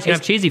have fries, you can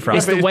have cheesy fries.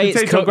 it's the way it's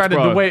potato cooked, gratin,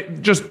 bro. the way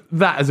just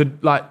that as a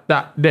like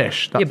that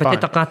dish. That's Yeah,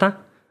 potato fine. gratin.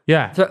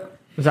 Yeah. So,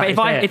 that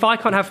but is it? if I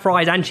can't have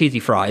fries and cheesy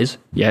fries,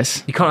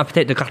 yes. you can't have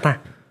potato gratin.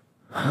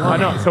 I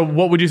know. So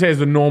what would you say is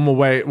the normal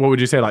way? What would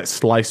you say, like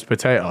sliced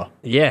potato?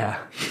 Yeah,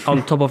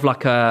 on top of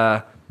like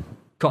a.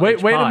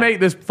 cottage Way to pie. make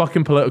this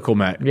fucking political,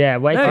 mate. Yeah,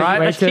 wait, No, wait,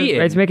 that's to, cheating.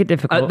 wait to make it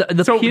difficult.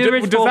 The So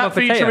purest does form that of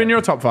feature potato. in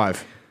your top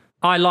 5?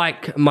 I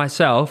like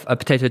myself a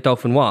potato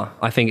dauphinoise.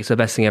 I think it's the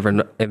best thing ever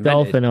invented.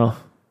 Dolphino.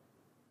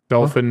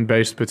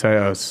 Dolphin-based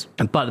potatoes.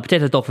 But the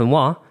potato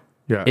dauphinoise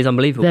Yeah. is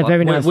unbelievable. They're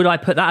very But nice. Would I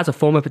put that as a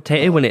form of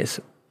potato when it's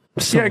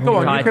Yeah, go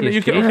on. Right,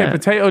 You can yeah. okay,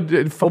 potato.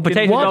 Fucking,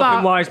 potato What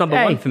about- dauphinoise is number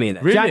hey, 1 for me?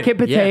 Then. Really? Jacket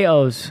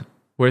potatoes.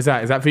 Where's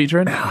that? Is that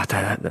featuring? I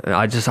don't know.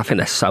 I think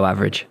they're so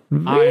average.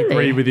 I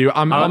agree with you.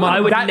 I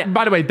would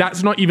By the way,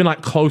 that's not even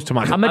like close to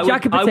my. I'm a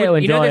jacket I potato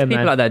would, you know, there's enjoyer, people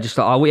man. like that just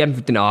like, oh, we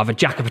have dinner. I have a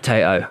jacket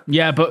potato.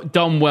 Yeah, but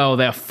done well,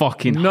 they're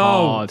fucking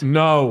hard.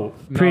 No.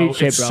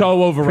 Preach it, It's bro.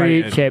 so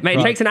overrated. Preach it, Mate,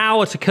 bro. it takes an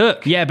hour to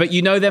cook. Yeah, but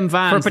you know them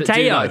vans For a that do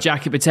potato. like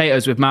jacket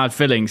potatoes with mad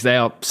fillings, they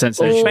are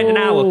sensational. Spend an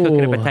hour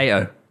cooking a Ooh.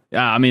 potato.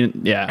 I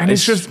mean, yeah. And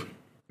it's just.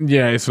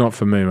 Yeah, it's not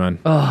for me, man.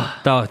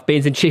 Oh,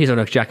 beans and cheese on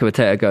a jacket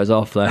potato goes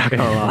off there. I can't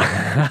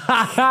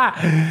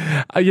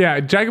lie.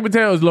 Yeah, jacket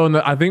potato is low.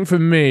 I think for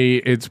me,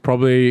 it's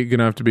probably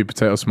gonna have to be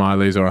potato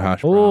smileys or a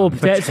hash brown. Oh,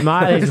 potato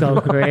smileys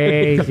go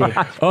crazy.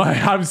 Oh,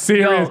 I'm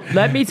serious. Yo,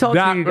 let me talk to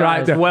That you guys.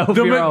 right there. 12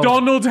 The year old.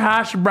 McDonald's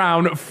hash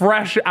brown,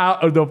 fresh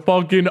out of the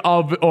fucking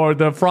oven or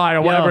the fry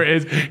or whatever it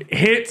is,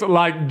 hits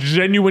like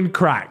genuine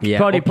crack. Yeah.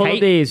 Brody, Or pull up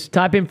cake. these.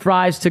 Type in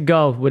fries to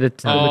go with a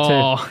with a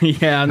Oh,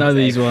 yeah, I know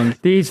these ones.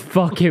 These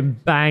fucking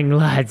bang,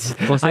 lads.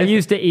 What's I this?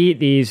 used to eat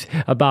these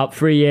about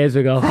 3 years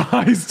ago.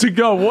 Fries to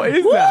go. What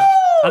is that?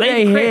 Are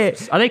they hit.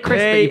 crisps? Are they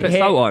crisps that you put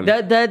salt on?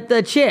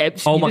 The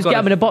chips, Oh you my just God, get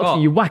them in I a box forgot.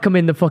 and you whack them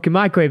in the fucking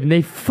microwave and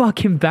they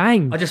fucking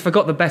bang. I just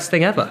forgot the best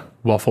thing ever.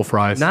 Waffle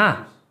fries. Nah.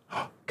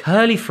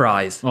 Curly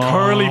fries.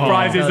 Curly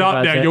fries is Curly up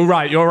fries, there. yeah. You're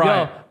right. You're Yo,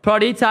 right.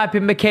 Prodi, type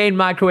in McCain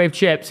microwave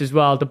chips as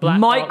well. The black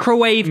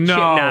Microwave chip. No.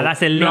 Nah,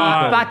 that's illegal.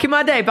 No. Back in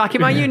my day, back in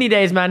my uni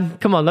days, man.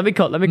 Come on, let me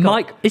cut.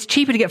 It's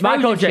cheaper to get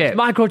frozen Micro chips, chips.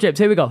 micro chips.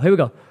 Here we go.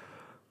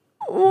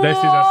 This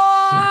is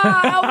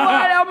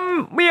a.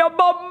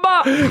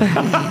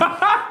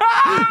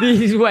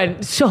 These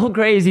went so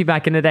crazy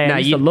back in the day. I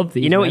used to love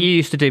these. You know what man. you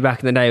used to do back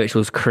in the day, which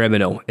was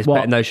criminal? Is What?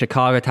 putting those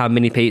Chicago Town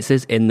mini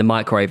pizzas in the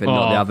microwave and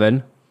not the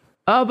oven.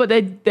 Oh, but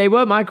they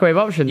were microwave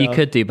option. You though.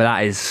 could do, but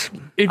that is.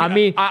 I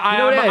mean, I you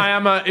know what it is?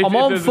 am a. I'm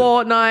on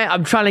Fortnite.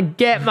 I'm trying to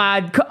get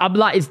my. I'm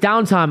like, it's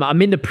downtime.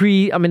 I'm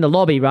in the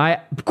lobby, right?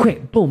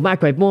 Quick, boom,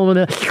 microwave, boom.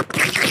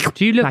 Do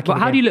Do you look? Back in the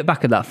How do you game. look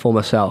back at that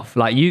former self?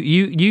 Like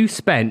you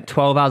spent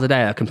 12 hours a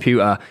day at a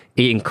computer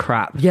eating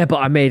crap. Yeah, but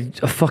I made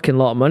a fucking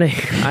lot of money,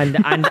 and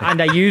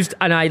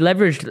I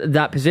leveraged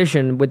that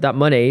position with that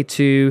money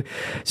to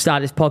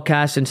start this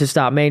podcast and to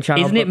start main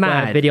channel. Isn't it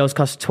mad? Videos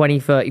cost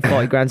 20, 30,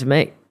 40 grand to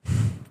make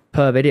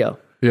per video.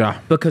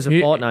 Yeah, Because of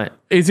Fortnite.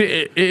 It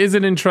is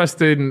an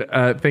interesting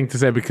thing to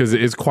say because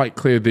it is quite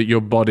clear that your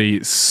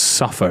body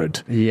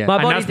suffered. Yeah. My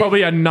And body that's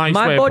probably a nice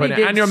my way of body putting it.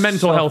 did And your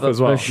mental health suffer as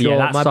well. for Sure. Yeah,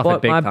 that my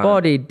suffered big my time.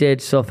 body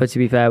did suffer. To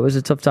be fair, it was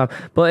a tough time.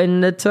 But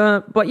in the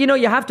term, but you know,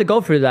 you have to go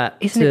through that.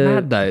 Isn't to it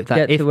mad though that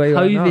get if to where you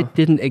are now. COVID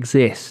didn't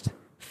exist,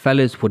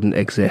 fellas wouldn't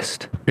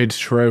exist. It's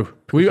true.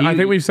 I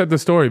think we've said the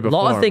story A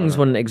before. lot of things about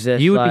wouldn't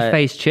exist. You would like, be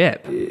face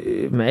chip.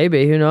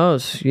 Maybe. Who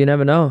knows? You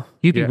never know.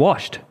 You'd be Yeah.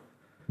 washed.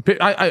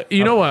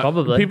 you know what?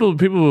 Probably.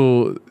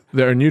 People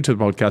that are new to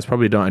the podcast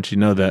probably don't actually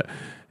know that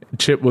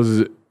Chip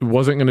wasn't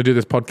going to do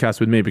this podcast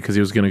with me because he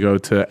was going to go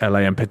to LA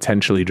and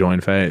potentially join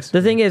FaZe.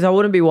 The thing is, I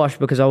wouldn't be washed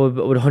because I would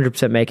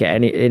 100% make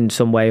it in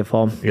some way or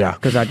form. Yeah.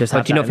 Because I just have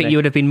But do you not think you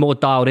would have been more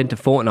dialed into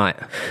Fortnite?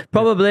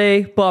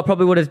 Probably, but I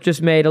probably would have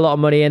just made a lot of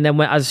money, and then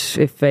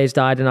if FaZe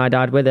died and I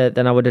died with it,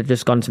 then I would have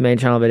just gone to main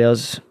channel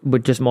videos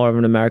with just more of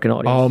an American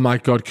audience. Oh my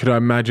god! Could I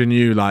imagine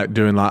you like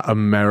doing like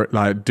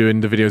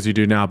doing the videos you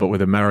do now, but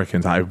with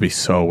Americans? That would be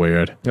so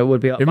weird. It would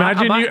be.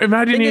 Imagine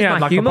thing you is, had my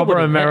like a humor proper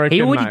would- American.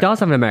 He already like- does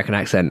have an American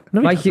accent.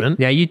 No, he My hu- doesn't.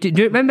 Yeah, you do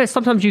you remember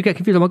sometimes you get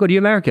confused. Oh my god, are you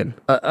American?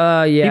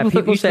 Yeah, People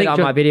people used say to think that on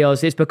John- my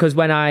videos. It's because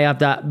when I have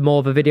that more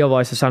of a video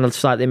voice, I sound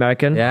slightly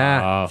American.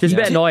 Yeah. It's just a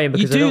bit annoying You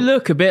because I do don't-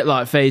 look a bit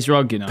like FaZe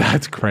Rug, you know.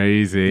 That's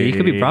crazy. You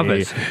could be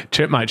brothers.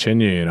 Chip might chin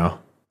you, you know.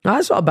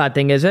 That's not a bad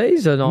thing, is it?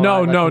 He's an No,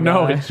 alright no, looking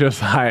no. guy. It's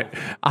just like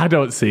I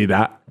don't see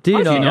that. Do you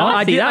I know? see that.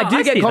 I see I that. do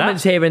I get see that.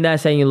 comments here and there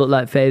saying you look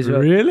like FaZe.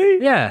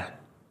 Really? Yeah.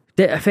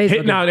 FaZe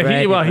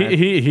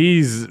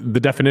He's the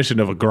definition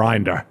of a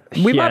grinder.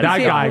 We might that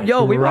be guy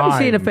seeing, we might be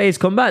seeing a grinds. FaZe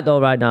come back though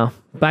right now.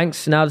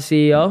 Banks now the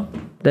CEO.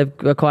 They've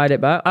acquired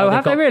it back. Oh, They've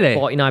have they got really?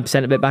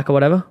 49% of it back or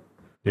whatever.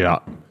 Yeah.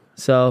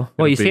 So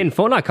Well, you be- seeing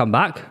Fortnite come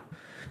back?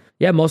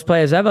 yeah, most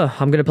players ever.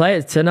 I'm gonna play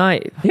it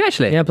tonight. You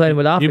actually? Yeah, playing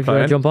with Alf You if you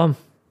want to playing? jump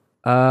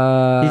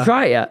on. Did you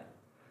try it yet?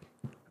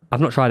 I've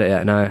not tried it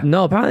yet. No.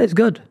 No, apparently it's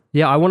good.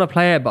 Yeah, I want to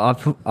play it, but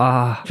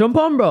I've. Jump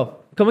on, bro.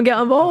 Come and get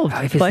involved.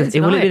 If Play it's the,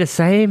 will it be tonight. the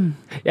same?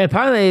 Yeah,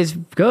 apparently it's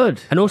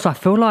good. And also, I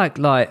feel like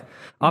I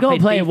gotta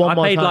play it one I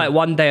more played time. like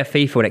one day of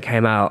FIFA when it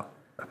came out,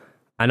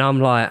 and I'm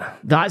like,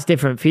 That's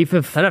different.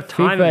 FIFA. don't have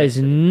time.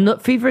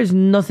 FIFA is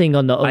nothing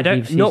on the. I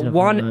don't. season Not of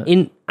one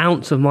Fortnite.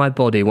 ounce of my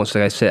body wants to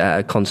go sit at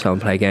a console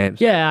and play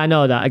games. Yeah, I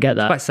know that. I get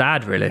that. Quite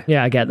sad, really.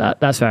 Yeah, I get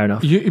that. That's fair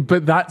enough.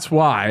 But that's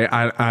why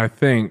I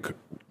think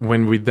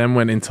when we then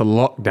went into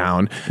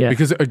lockdown, Yeah.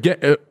 because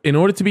again, in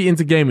order to be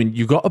into gaming,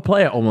 you got to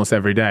play it almost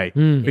every day.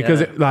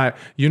 Because like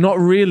you're not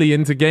really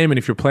into gaming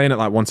if you're playing it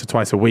like once or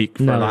twice a week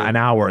for like an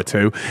hour or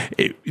two.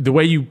 The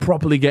way you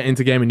properly get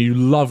into gaming, you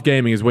love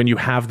gaming, is when you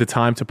have the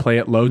time to play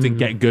it loads and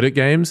get good at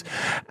games.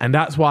 And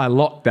that's why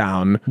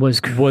lockdown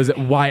Was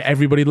why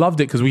everybody loved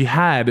it, because we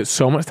had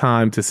so much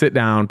time to sit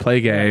down,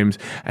 play games,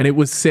 and it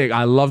was sick.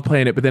 I loved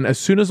playing it. But then as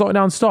soon as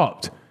lockdown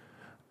stopped,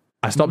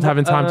 I stopped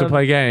having time to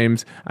play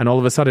games, and all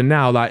of a sudden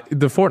now, like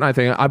the Fortnite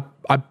thing,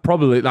 I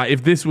probably like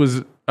if this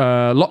was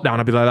lockdown,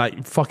 I'd be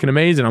like fucking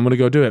amazing. I'm gonna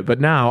go do it. But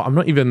now I'm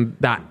not even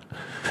that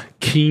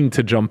keen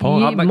to jump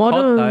on. like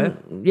COD,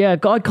 yeah,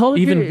 God, Call of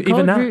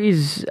Even now.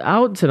 Duty's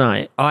out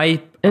tonight.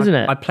 Isn't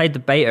it? I played the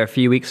beta a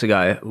few weeks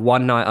ago,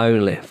 one night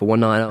only, for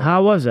one night only.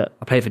 How was it?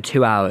 I played for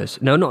 2 hours.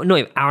 No, not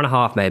even hour and a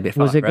half, maybe. It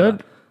felt Was like it forever.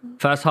 good?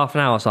 First half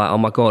an hour, I was like, oh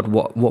my god,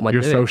 what am I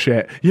You're doing? so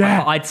shit.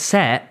 Yeah.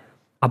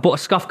 I bought a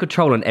scuff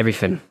controller and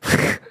everything,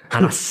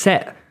 and I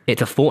set it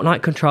to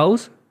Fortnite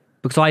controls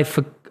because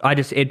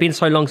it'd been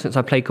so long since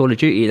I played Call of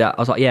Duty that I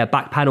was like, yeah,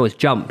 back panel is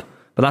jump,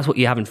 but that's what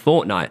you have in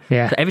Fortnite.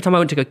 Yeah. So every time I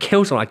went to go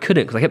kill someone, I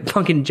couldn't because I kept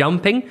fucking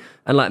jumping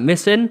and like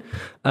missing,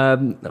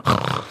 and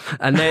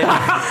then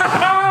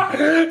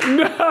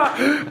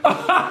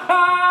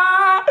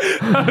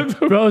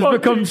Bro's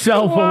become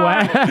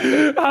self-aware.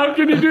 How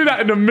can you do that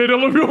in the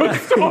middle of your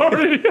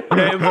story?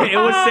 it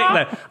was sick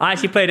though. I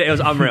actually played it; it was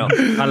unreal.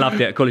 I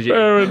loved it. Call of Duty.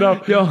 Fair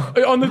enough.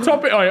 On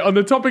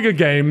the topic of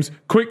games,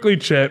 quickly,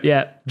 Chip.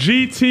 Yeah.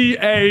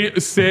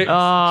 GTA 6 trailer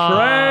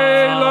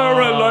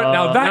alert.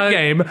 Now that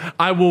game,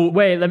 I will.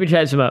 Wait, let me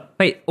check some up.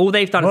 Wait, all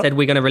they've done is said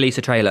we're going to release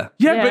a trailer.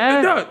 Yeah, Yeah.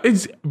 but no,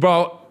 it's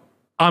bro.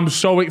 I'm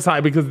so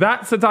excited because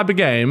that's the type of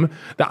game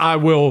that I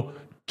will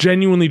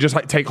genuinely just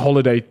like take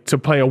holiday to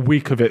play a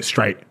week of it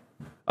straight.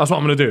 That's what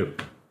I'm gonna do.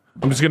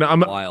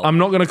 Wild. I'm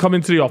not gonna come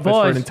into the office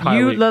for an Boys,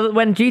 entire week.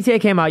 when GTA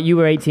came out, you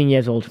were 18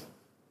 years old.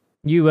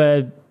 You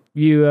were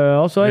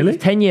also Really?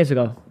 10 years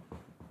ago.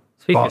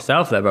 Speak for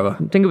yourself, there, brother.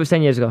 I think it was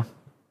 10 years ago.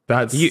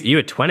 That's You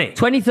were 20.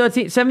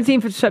 2013,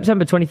 17th of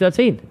September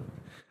 2013.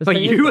 That's But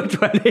 10 years you ago.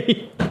 were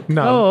 20.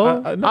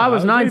 no. Oh, no, I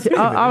was 19. 18.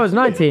 I was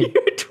 19. You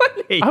were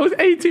 20. I was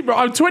 18, bro.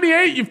 I'm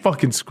 28. You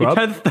fucking scrub.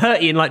 Turned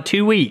 30 in like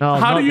 2 weeks. Oh,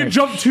 How not do you the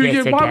jump 2 shit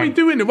years? Why are we again.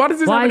 doing it? Why does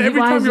this Why happen is- every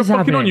why time is you're this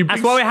fucking on? You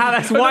That's why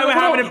we're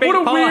having a big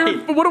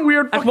party. What a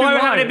weird That's fucking why we're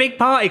lie. having a big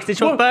party, because it's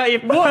your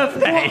 30th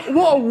birthday.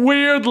 What a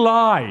weird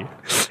lie.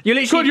 You're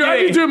literally God, you're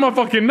only doing my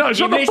fucking nuts.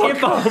 Shut the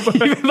fuck up.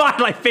 You've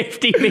invited like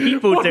 50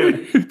 people What to are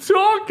it. you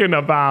talking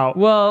about?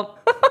 Well,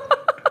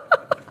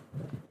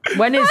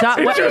 when it's out,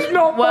 It's just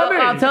not funny.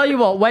 I'll tell you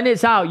what. When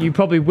it's out, you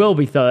probably will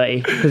be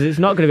 30 because it's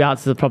not going to be out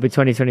till probably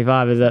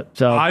 2025, is it?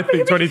 So I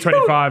think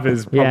 2025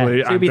 is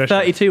probably So you'll be ambitious.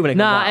 32 when it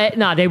comes out.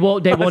 nah, they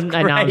won't. They won't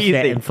announce it,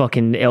 crazy. and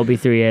fucking it'll be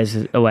 3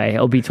 years away.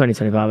 It'll be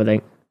 2025, I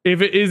think.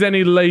 If it is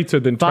any later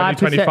than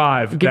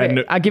 2025,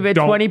 then I give it a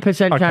don't-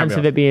 20% I can't chance be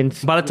of it being.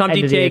 By the time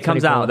end of the year GTA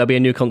comes 24. out, there'll be a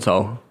new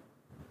console.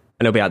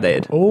 And it'll be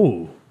outdated.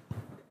 Oh.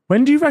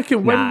 When do you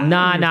reckon? When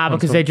Nah,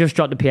 because they just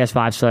dropped the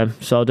PS5 Slim,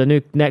 so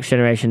the next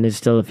generation is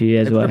still a few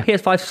years The away.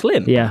 PS5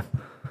 Slim. Yeah,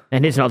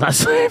 and it's not that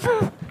slim.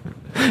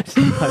 It's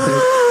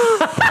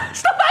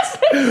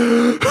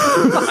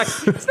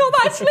not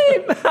that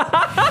slim.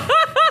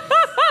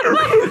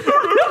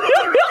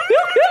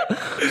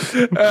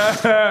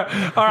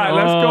 All right,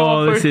 let's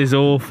go. Off is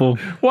awful.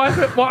 Why is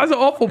it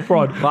awful,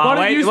 Prod? Why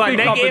don't you speak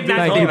up and do negative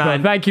something?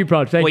 man. Thank you,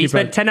 Prod. Thank Well, you, you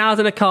spent Prod. 10 hours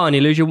in a car and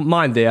you lose your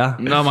mind, do you?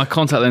 No, my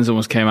contact lens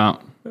almost came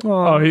out.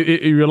 Oh,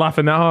 you're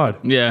laughing that hard.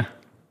 Yeah.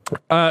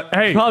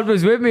 Hey, Prod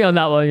was with me on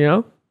that one, you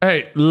know.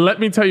 hey, let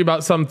me tell you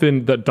about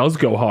something that does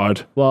go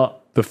hard. What?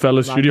 The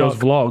Fella Studios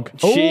vlog.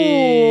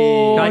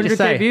 Oh, Can I just 100K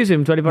say- views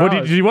in 24 What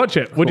hours. did you watch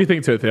it? What do you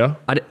think to it, Theo?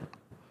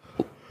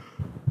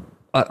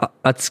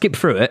 I'd skip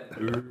through it,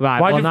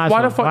 Right, Why, well, nice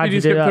why the one. fuck Why'd did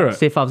you do skip that? through it?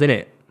 see if I was in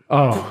it.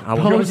 Oh,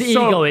 Bro's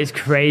You're ego is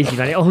crazy,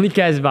 man. He only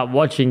cares about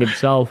watching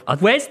himself.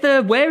 Where is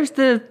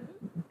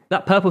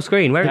that purple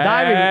screen? Where is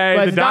Diary room. Hey,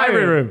 Where's the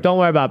diary room. Don't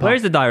worry about it. Where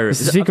is the diary room? It's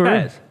the secret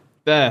room.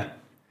 There.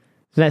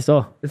 It's next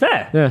door. It's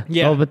there. Yeah.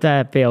 Yeah. Over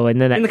there, Theo, in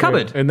the next In the room.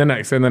 cupboard. in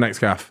the next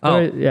gaff. Oh,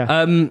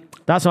 Yeah.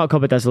 That's not a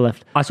cupboard, that's a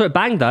lift. I saw it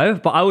bang though,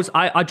 but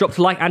I dropped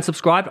a like and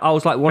subscribed. I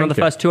was like one of Thank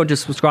the you. first 200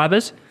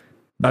 subscribers,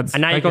 That's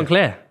and now you've thank gone you.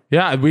 clear.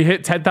 Yeah, we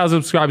hit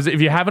 10,000 subscribers.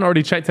 If you haven't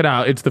already checked it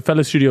out, it's the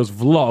Fella Studios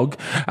vlog,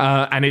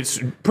 and it's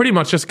pretty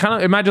much just kind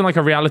of imagine like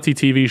a reality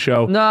TV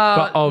show.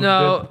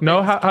 No.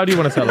 No. How do you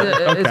want to tell it?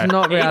 Okay. It's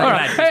not All reality.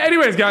 right. Hey,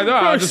 anyways, guys, all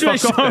right, I'll just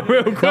fuck off.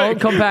 real quick. Don't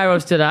compare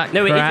us to that.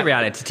 No, it is crap. a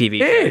reality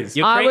TV. It is.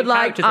 You're I creating would like.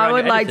 characters I around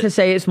would your like to editors.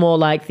 say it's more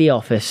like The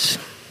Office.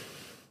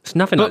 It's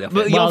nothing like But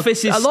that. The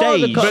Office is a lot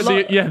of the staged.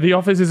 co- But the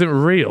Office isn't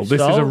real.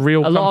 This is a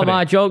real A lot of company.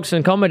 my jokes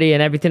and comedy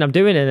and everything I'm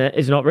doing in it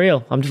is not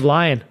real. I'm just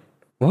lying.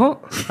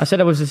 What? I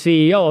said I was the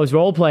CEO. I was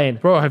role playing.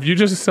 Bro, have you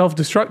just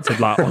self-destructed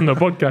like on the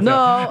podcast?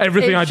 No,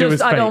 Everything I it's do just,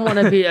 is fake. I don't want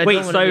to be. I Wait,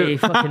 don't wanna so- be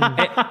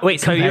fucking.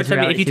 Wait, so you're Compared to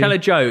telling me if you reality. tell a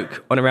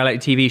joke on a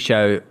reality TV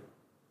show,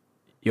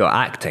 you're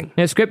acting?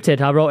 It's scripted.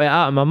 I wrote it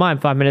out in my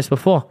mind 5 minutes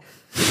before.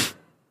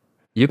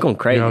 You've gone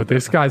crazy. Yo,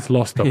 this guy's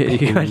lost a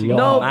You actually-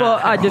 No, wow.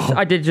 but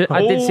I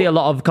did see a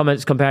lot of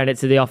comments comparing it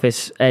to The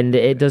Office, and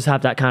it does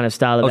have that kind of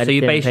style of Oh, so you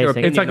editing base and your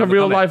pacing. It's like a on the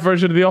real comment. life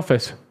version of The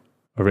Office.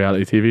 A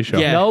reality TV show.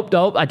 Yeah.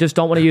 Nope. I just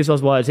don't want to use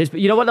those words.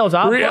 You know what those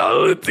are?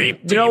 Reality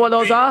You know what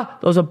those are?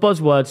 Those are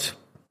buzzwords.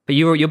 But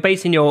you're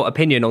basing your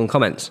opinion on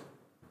comments.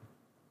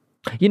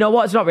 You know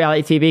what? It's not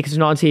reality TV because it's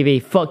not on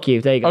TV. Fuck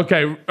you. There you go.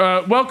 Okay,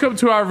 welcome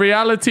to our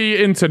reality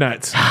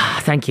internet.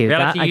 Thank you.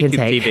 Reality That I can YouTube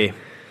take. TV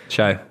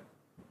show.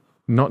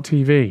 Not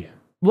TV.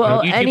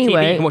 Well, YouTube TV,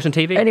 anyway, you can watch on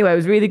TV? Anyway, it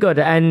was really good.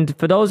 And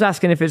for those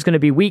asking if it's going to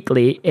be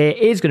weekly, it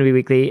is going to be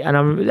weekly, and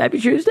I'm every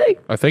Tuesday.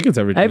 I think it's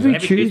every Every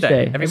Tuesday. Tuesday.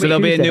 Tuesday. Every So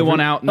there'll be a new one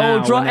out now.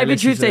 Oh, drop when they every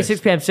listen to Tuesday, this.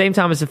 6 p.m. Same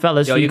time as the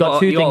fellas. So you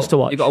got two things to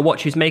watch. You got to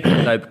watch who's making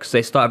it though, because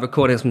they started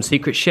recording some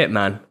secret shit,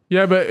 man.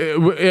 Yeah, but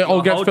it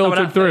all gets Hold some of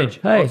filtered that through.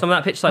 footage. Hey. Hold some of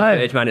that pitch side Hey.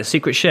 footage, man. It's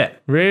secret shit.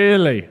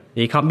 Really?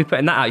 You can't be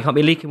putting that out. You can't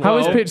be leaking. How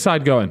is Whoa. pitch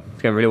side going?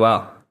 It's going really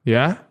well.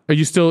 Yeah? Are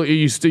you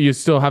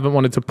still haven't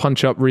wanted to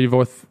punch up Reeve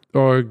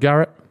or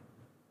Garrett?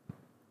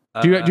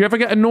 Do you ever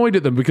get annoyed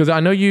at them? Because I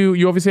know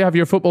you obviously have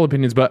your football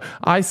opinions, but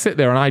I sit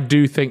there and I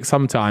do think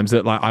sometimes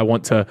that like I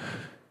want to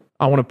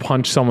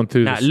punch someone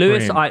through Now, the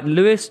screen.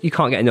 Lewis, you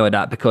can't get annoyed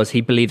at because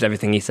he believes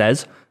everything he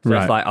says. So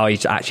Right. it's like, oh,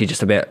 he's actually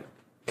just a bit.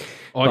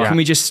 Or can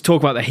we just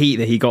talk about the heat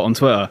that he got on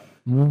Twitter?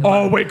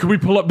 Oh wait, can we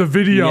pull up the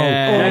video?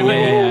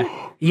 Yeah.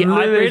 Yeah,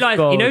 I Lewis realised,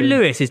 Golden.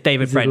 Lewis is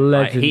David He's a Brent.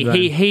 Right? legend, man.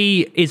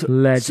 He is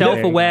Legend.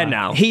 self-aware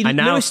now. And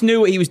now, Lewis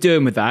knew what he was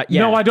doing with that.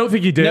 Yeah. No, I don't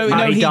think he did.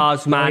 No, he, he-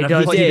 does, man. he does,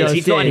 Of course he does,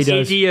 He's not an he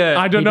does. idiot.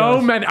 I don't He know,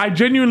 does. man. I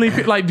genuinely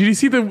feel like. Did you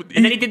see the?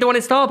 And then he did the one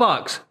in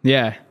Starbucks.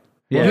 Yeah.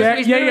 yeah,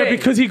 he's yeah, doing.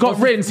 because he got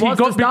rinsed. He what's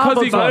got the because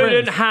he Starbucks got one? Foden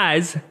rinsed.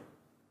 has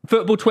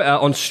football Twitter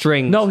on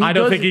strings. No, I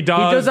don't think he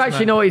does, He does actually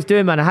man. know what he's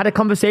doing, man. I had a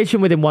conversation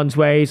with him once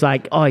where he's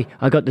like, "Oi,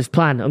 I got this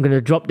plan. I'm going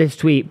to drop this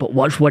tweet, but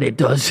watch what it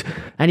does."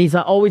 And he's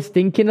like always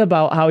thinking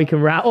about how he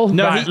can rattle.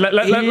 No, Right,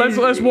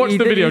 let's watch the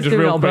video just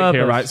real quick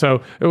here, right?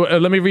 So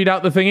let me read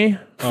out the thingy.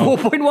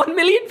 4.1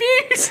 million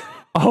views.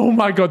 Oh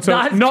my god! So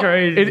That's not,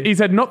 crazy. he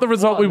said not the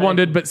result we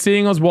wanted, but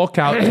seeing us walk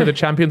out to the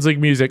Champions League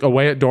music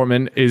away at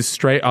Dortmund is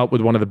straight up with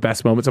one of the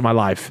best moments of my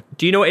life.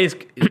 Do you know what is?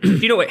 Do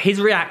you know what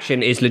his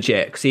reaction is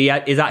legit? Because he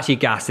is actually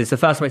gassed. It's the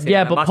first time I see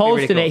Yeah, it. but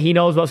posting it, he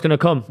knows what's going to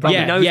come. He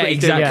Yeah, knows what he's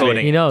doing. exactly.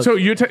 Recording. He knows. So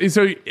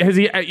so has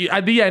he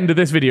at the end of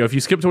this video? If you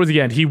skip towards the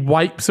end, he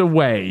wipes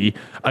away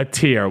a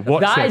tear.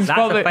 Watch That this. is That's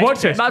probably, a fake- Watch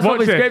this. That's watch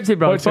probably this. scripted,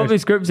 bro. Watch It's probably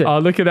this. scripted. Oh,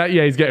 look at that.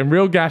 Yeah, he's getting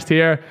real gassed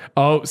here.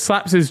 Oh,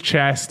 slaps his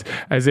chest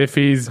as if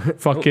he's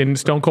fucking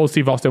Stone Cold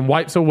Steve Austin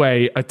wipes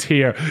away a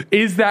tear.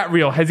 Is that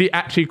real? Has he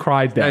actually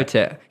cried there? No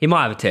tear. He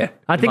might have a tear.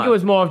 I think it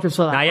was more of just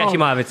like. No, he actually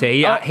might have a tear.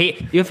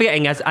 You're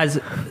forgetting, as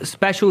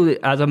special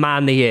as a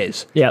man he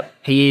is, Yep.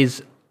 he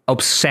is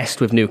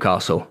obsessed with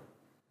Newcastle.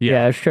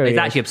 Yeah, it's true. He's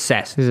actually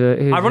obsessed. He's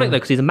Ironic though,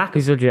 because he's a Mac.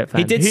 He's a legit fan.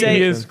 He did say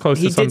he is close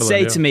to he did Sunderland,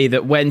 say yeah. to me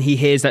that when he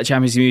hears that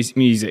Champions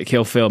music,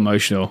 he'll feel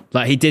emotional.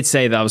 Like he did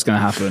say that was going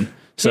to happen.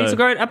 So He's a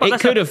great, but it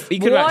that's could a- have. He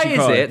could have Why actually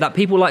is cried. it that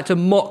people like to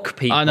mock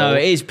people? I know,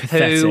 it is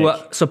pathetic. Who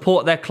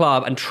support their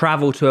club and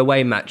travel to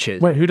away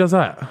matches. Wait, who does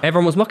that?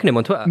 Everyone was mocking him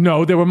on Twitter.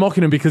 No, they were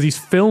mocking him because he's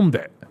filmed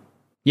it.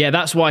 Yeah,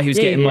 that's why he was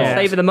Yeah, getting yeah. mocked.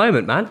 Savor the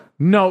moment, man.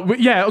 No, but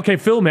yeah, okay,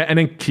 film it and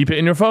then keep it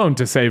in your phone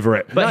to savor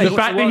it. But No, the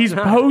fact that he's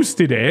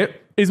posted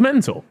it is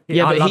mental.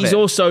 Yeah, I but love he's it.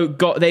 also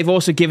got. They've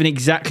also given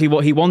exactly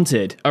what he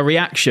wanted: a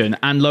reaction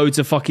and loads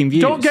of fucking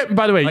views. Don't get.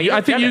 By the way, you're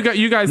I think jealous.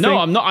 you guys. No,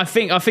 think, I'm not. I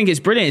think it's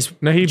brilliant. It's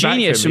No, he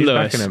genius backs him. from He's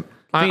Lewis. backing him.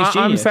 I think it's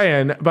I'm genius.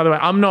 saying, by the way,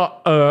 I'm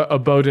not a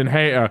Bowden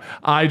hater.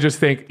 I just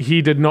think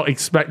he did not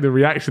expect the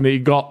reaction that he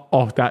got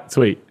off that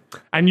tweet.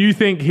 And you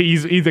think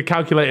he's a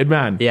calculated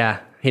man? Yeah,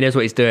 he knows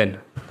what he's doing.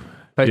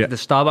 Posted Yeah. the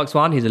Starbucks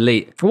one. He's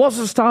elite. What's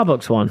the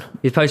Starbucks one?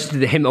 He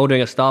posted him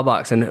ordering a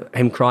Starbucks and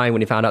him crying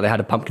when he found out they had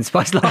a pumpkin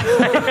spice latte.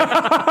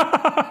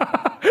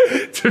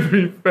 To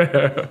be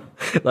fair.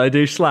 They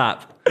do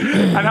slap.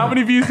 And how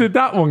many views did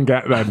that one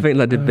get I then? think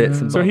they did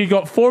bits. And So he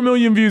got 4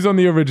 million views on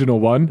the original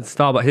one.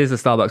 Starbucks. Here's the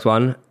Starbucks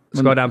one.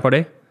 Scroll down,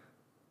 Proddy.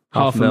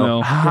 Half a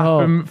mil.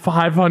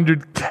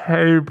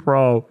 500k,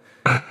 bro.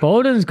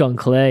 Bowden's gone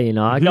clear, you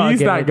know. I gotta He's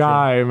give that it to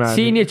guy, him. man.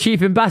 Senior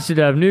chief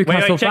ambassador of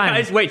Newcastle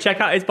fans.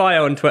 check out his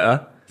bio on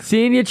Twitter.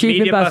 Senior chief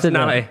Media ambassador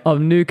personality. of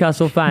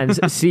Newcastle fans,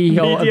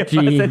 CEO Media of G.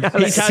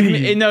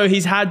 personality.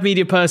 He's had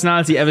media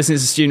personality ever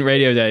since the student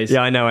radio days.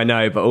 Yeah, I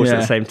know, but also at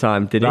Yeah. the same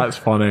time, did he? That's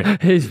funny.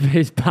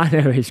 His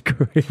banner is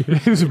great.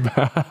 It's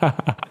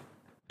bad.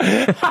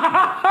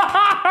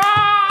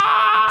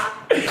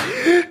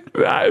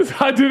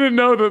 I didn't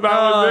know that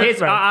was it.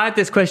 man. I had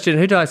this question.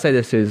 Who did I say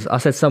this is? I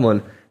said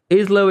someone.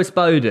 Is Lewis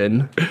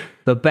Bowden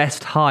the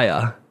best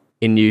hire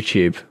in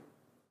YouTube?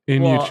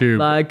 In What? YouTube.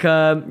 Like,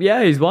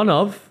 yeah, he's one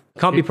of.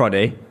 Can't be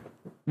Proddy.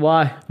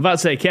 Why? I'm about to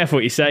say, careful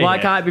what you say. Why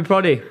here. can't it be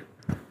Proddy?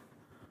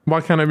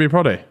 Why can't it be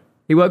Proddy?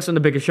 He works on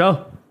the bigger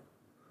show.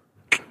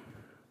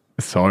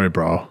 Sorry,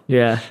 bro.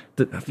 Yeah.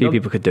 A few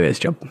people could do his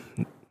job.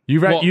 You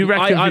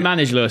reckon? I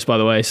manage Lewis, by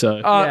the way, so.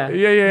 Yeah.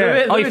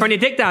 Lewis- Oh, you're throwing your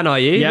dick down, are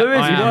you? Yeah.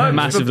 I am, works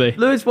massively. For,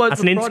 Lewis works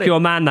That's an for insecure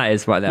Proddy. man, that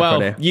is, right there, Well,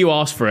 Proddy. you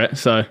asked for it,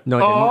 so. No,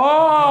 I didn't.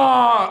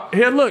 Oh,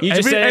 here, look. You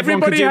just said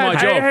everyone could do my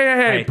hey, job.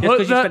 Hey, Hey, just 'cause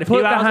you spent a few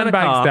put the hours in a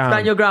handbags car. down.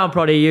 Stand your ground,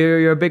 Proddy.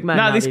 You're a big man.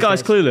 Nah, now this these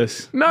guy's days.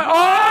 clueless. No,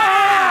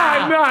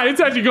 no,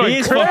 it's actually going He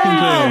is crazy.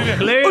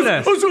 fucking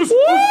clueless. Clueless.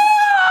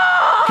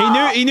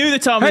 He knew the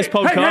time of this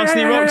podcast and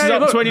he rocks us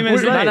up 20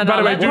 minutes Wait, late. no, By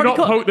the way, let do Proddy not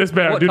go- poke this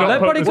bear. Do not Let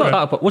poke Proddy this go.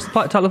 bear. What's the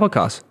title of the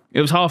podcast?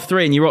 It was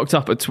 3:30 and you rocked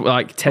up at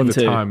like 10 The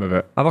to. time of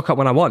it. I rock up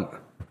when I want.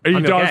 He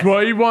does guess.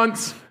 what he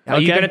wants. Are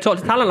you Okay. going to talk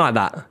to talent like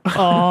that?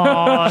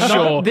 Oh,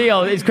 Sure.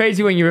 Theo, it's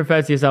crazy when you refer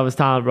to yourself as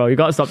talent, bro. You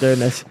got to stop doing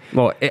this.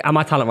 Well, am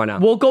I talent right now?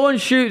 We'll go on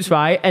shoots,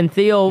 right? And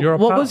Theo, You're a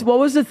what pal.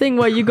 was the thing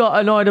where you got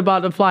annoyed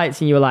about the flights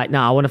and you were like,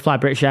 "Nah, I want to fly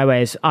British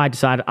Airways." I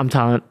decided I'm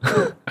talent.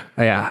 Oh,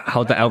 yeah,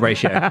 hold the L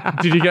ratio.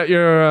 Did you get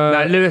your?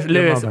 No,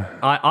 Lewis, mother?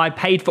 I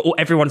paid for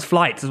everyone's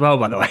flights as well,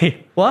 by the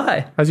way.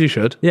 Why? As you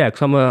should. Yeah,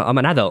 because I'm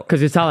an adult. Because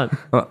you're talent.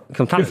 'Cause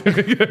I'm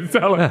talent.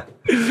 Tell him.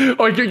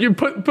 Or you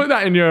put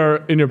that in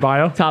your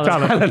bio.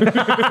 Talent.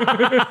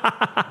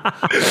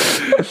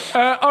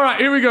 All right,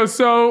 here we go.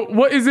 So,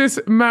 what is this?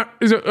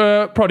 Is it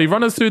Proddy?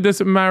 Run us through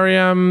this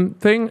Mariam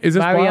thing. Is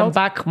this Mariam wild?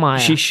 Bachmeier.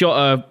 She shot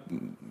a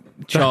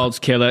child's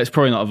killer. It's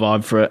probably not a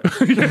vibe for it.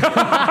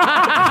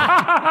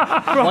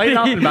 Why are you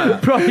laughing about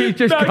that? Probably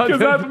just got Because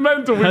that's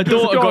mental. We Her just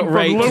daughter gone got from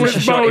raped and Lewis she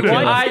shot Bowden. it.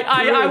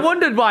 I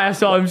wondered why I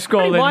saw him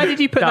scrolling. Why did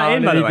you put that down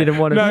in, by and the he way? didn't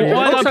want to No, see it.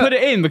 Why did Also- I put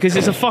it in? Because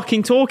it's a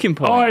fucking talking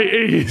point.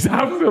 Oh, he's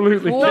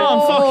absolutely. No,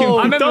 I'm fucking I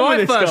remember done my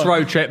with this first stuff.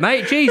 road trip,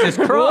 mate. Jesus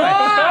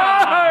Christ.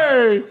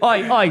 Hey!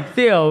 Oi,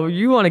 Theo,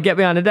 you want to get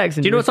behind the decks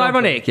and Do you know what's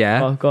ironic,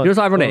 yeah? Oh, go on. You know what's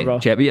ironic, Go on, bro.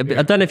 Jeb?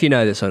 I don't know if you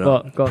know this or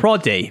not. Go on.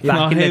 Proddy, back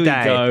Oh, in here the we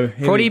day. go, here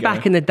we Proddy go.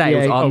 back in the day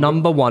was Yeah, our oh.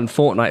 number one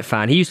Fortnite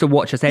fan. He used to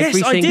watch us every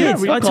Yes, I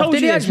single did. I told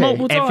Did you he this actually?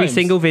 multiple times. every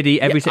single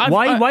video. Every Yeah,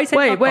 why? I- Why? Say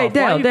wait, fuck wait, off?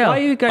 Dale, Why Dale. are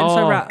you going so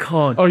Oh, rat?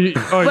 God. Oh, wait, Wait,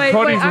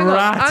 Proddy's hang on a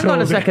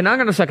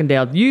rattled. second,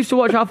 Dale. You used to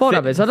watch our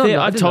Fortnite vids. I don't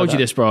know. I didn't told know you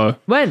that. this, bro.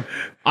 When?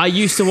 I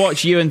used to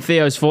watch you and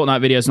Theo's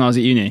Fortnite videos when I was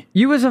at uni.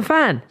 You was a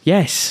fan?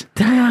 Yes.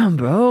 Damn,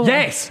 bro.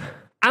 Yes.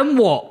 And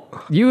what?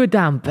 You were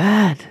damn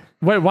bad.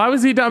 Wait, why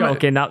was he down?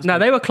 Okay, that's No,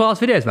 they were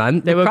class videos, man.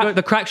 They were were good.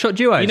 the crack shot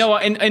duos. You know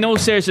what? In all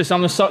seriousness, I'm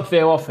going to suck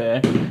Theo off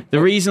here. The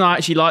reason I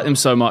actually liked them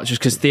so much is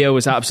because Theo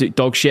was absolute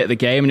dog shit at the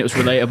game and it was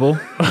relatable.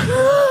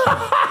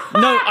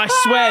 No, I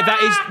swear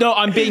that is... No,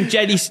 I'm being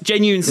genuine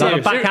Like a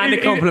serious.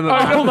 backhanded compliment.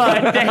 Oh,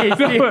 man. my days,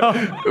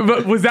 Theo.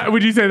 But was that?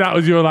 Would you say that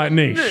was your like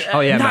niche? Oh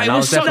yeah, No, man. it That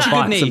was was there such for a good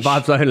vibes and niche.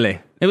 vibes only.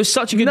 It was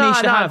such a good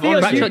niche to have, Theo,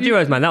 Crack honestly. shot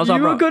duos, man. That was our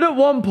You were bro. good at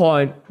one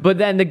point, but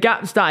then the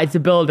gap started to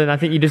build, and I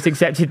think you just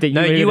accepted that.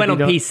 No, you went on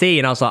PC,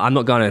 and I was like, I'm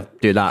not going to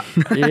do that.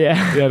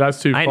 Yeah, Yeah,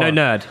 that's too I far. ain't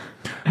no nerd.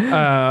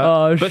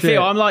 oh But shit.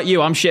 Theo, I'm like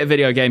you. I'm shit at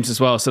video games as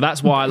well, so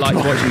that's why I like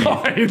watching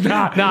you.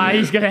 Nah,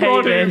 he's gonna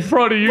hate this.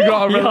 Prodi, you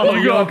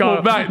gotta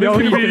pull back. Yo,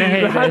 This he's could be- gonna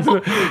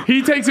hate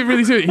he takes it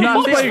really seriously.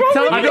 He's playing.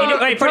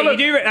 Wait, Freddie, you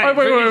do it.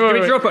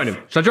 Wait. Drop on him.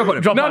 Should I drop on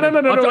him? No.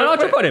 I'll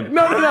drop on him.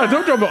 No,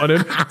 don't drop it on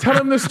him. Tell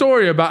him the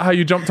story about how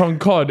you jumped on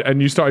COD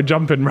and you started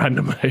jumping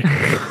randomly.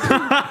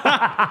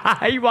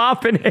 You are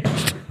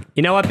finished.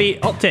 You know, I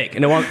beat Optic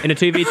in a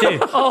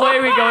 2v2. Oh,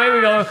 here we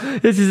go.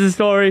 This is the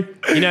story.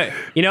 You know,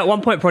 at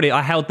one point, Proddy,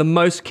 I held the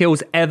most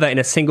kills ever in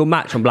a single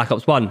match on Black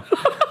Ops 1.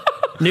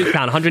 Nuketown,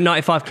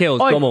 195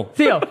 kills, Oi, normal.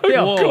 Theo,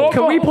 Whoa.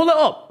 can we pull it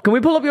up? Can we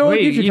pull up your old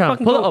Wait, YouTube you channel?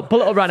 fucking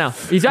Pull it up right now.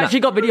 He's actually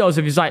got videos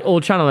of his like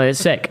old channel, and it's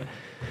sick.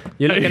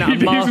 You're looking at a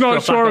He's master not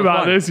of sure Black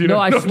Ops about 1. this. You No, know,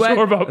 I not swear.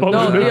 sure about No,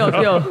 posting this.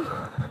 Theo.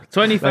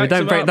 20 facts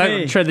Don't about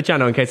me. shred the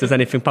channel in case there's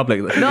anything public.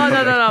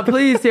 No,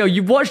 please, Theo.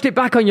 You watched it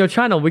back on your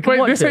channel. We can Wait,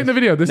 watch this ain't the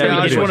video. This No, ain't I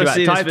the just video. wanna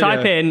see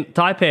this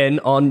Type in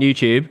on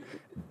YouTube.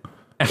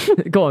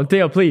 Go on,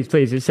 Theo, please.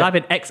 It's Type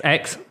in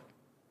XX.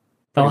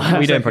 Oh, What are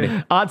you doing,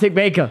 Proddy? Arctic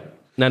Baker.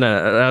 No.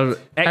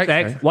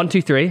 XX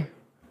 123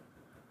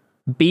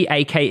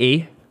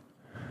 BAKE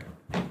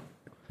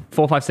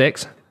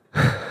 456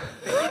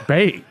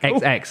 Bait.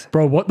 XX.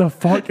 Bro, what the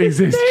fuck is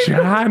this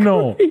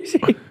channel?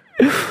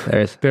 There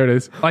it is. There it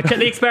is. I checked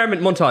the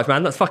experiment montage,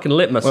 man. That's fucking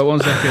litmus. Wait, 1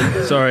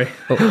 second. Sorry.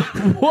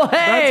 What?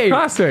 Hey!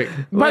 Classic.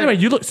 By the way,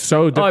 you look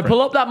so All different. right,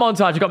 pull up that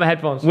montage. I got my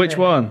headphones. Which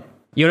one?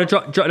 You want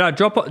to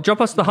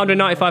drop us the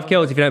 195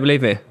 kills if you don't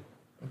believe me.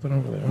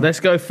 Let's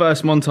go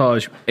first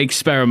montage.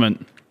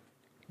 Experiment.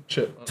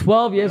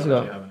 12 years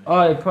ago.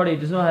 Oh, probably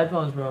there's no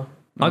headphones, bro.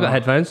 I got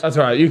headphones. That's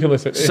all right. You can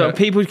listen. So Yeah.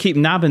 people keep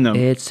nabbing them.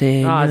 It's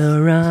in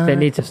They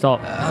need to stop.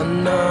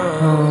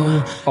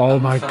 Oh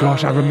my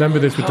gosh, I remember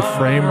this with the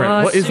frame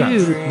rate. What is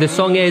that? The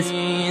song is.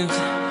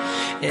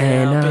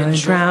 And I'm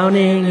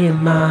drowning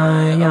in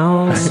my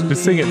own.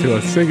 Just sing it to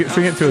us. Sing it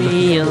to us.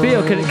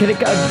 Theo, can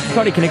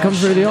it come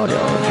through the audio?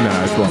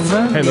 No, it's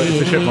one. Hey, look,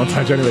 it's a shit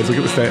montage anyways. Look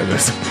at the state of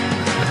this.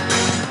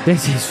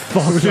 This is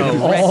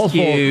fucking awful.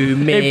 Rescue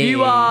me. If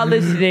you are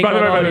listening on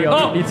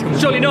audio, you need to Oh,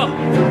 surely not.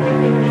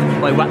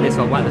 Wait, whack this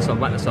on.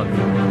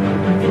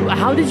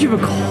 How did you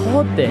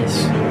record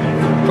this?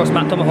 Cross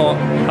map tomahawk,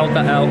 hold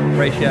that L,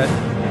 ratio.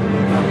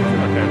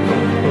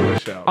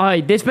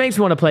 Alright, this makes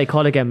me want to play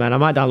COD again, man. I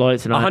might download it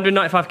tonight.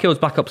 195 kills,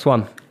 Black Ops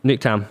 1,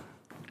 Nuketown.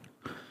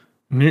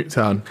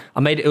 Nuketown. I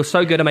made it was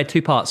so good I made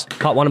 2 parts,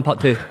 part 1 and part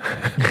 2.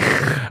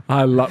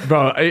 I love,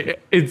 bro.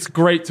 It's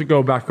great to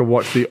go back and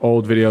watch the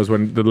old videos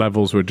when the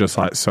levels were just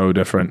like so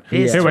different.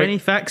 Here's Hey, 20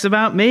 facts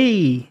about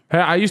me. Hey,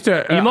 I used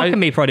to. You're mocking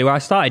me, Proddy, where I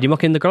started. You're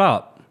mocking the glow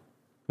up.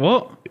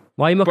 What?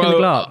 Why are you mocking the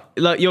glow up?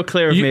 Look, you're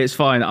clear of me. It's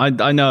fine.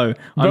 I know.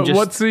 But just,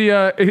 what's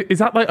the? Is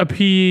that like a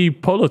PE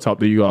polo top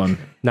that you got on?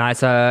 Nah,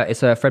 it's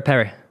a Fred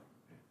Perry.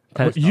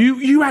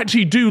 You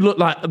actually do look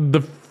like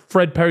the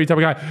Fred Perry type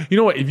of guy. You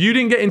know what? If you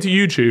didn't get into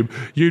YouTube,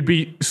 you'd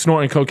be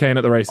snorting cocaine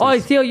at the races. Oh,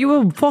 Theo, you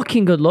were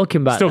fucking good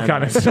looking back still then.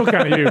 kind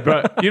of you,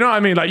 but you know what I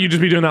mean. Like you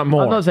just be doing that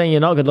more. I'm not saying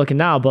you're not good looking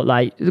now, but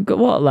like,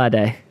 what a lad,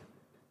 eh?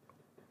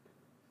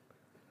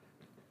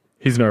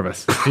 He's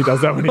nervous. He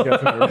does that when he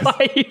gets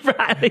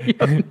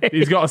nervous.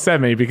 He's got a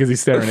semi because he's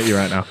staring at you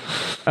right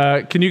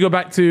now. Can you go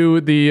back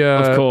to the?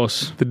 of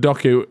course. The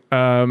docu.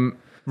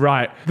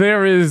 Right.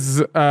 There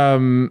is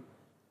a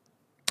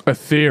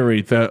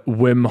theory that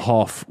Wim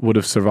Hof would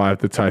have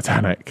survived the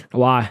Titanic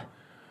Why?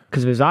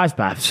 Because of his ice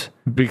baths.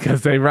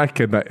 because they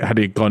reckon that had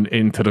he gone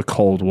into the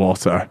cold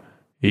water,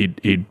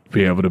 he'd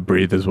be able to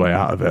breathe his way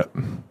out of it.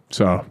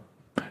 So,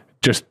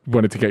 just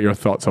wanted to get your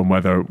thoughts on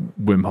whether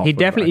Wim Hof. He would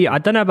definitely. have- I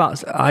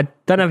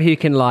don't know if he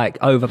can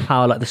like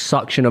overpower like the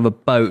suction of a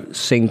boat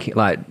sinking,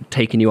 like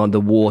taking you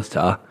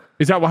underwater.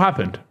 Is that what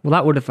happened? Well,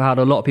 that would have had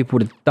a lot of people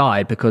would have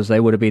died because they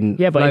would have been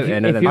Yeah, but if floating. you-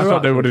 and if then you're I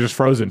thought they would have just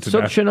frozen to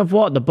death. Suction of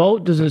what? The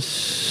boat doesn't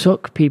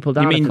suck people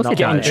down. You mean It's not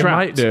getting like- It trapped?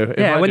 might do. It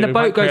yeah, might when do. the It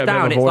might boat goes create a bit of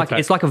down, a it's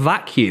vortex. like a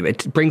vacuum.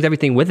 It brings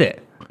everything with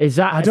it. Is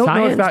that I don't know if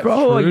science, that's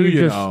bro? Or true, you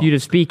just know. you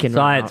just speaking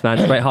Science, right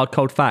man, straight hard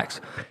cold facts.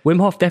 Wim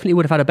Hof definitely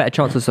would have had a better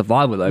chance of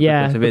survival though.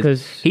 Yeah, because of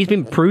because- he's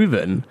been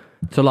proven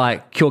to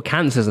like cure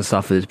cancers and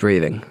stuff with his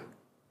breathing.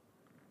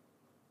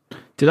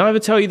 Did I ever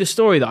tell you the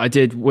story that I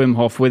did Wim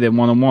Hof with him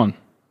one-on-one?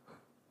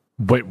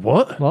 Wait,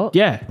 what? What?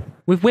 Yeah.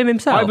 With Wim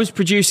himself. I was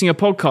producing a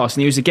podcast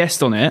and he was a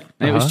guest on it.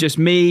 And it was just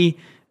me,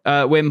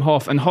 Wim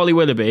Hof, and Holly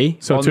Willoughby.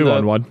 So on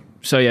 2-on-1.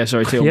 So yeah,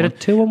 sorry, 2 You on had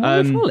a 1.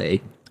 2-on-1 with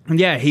Holly? And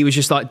yeah, he was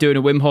just like doing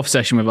a Wim Hof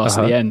session with us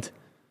at the end.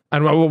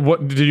 And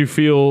what did you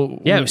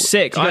feel? Yeah, it was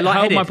sick. you I get held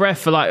lightheaded? my breath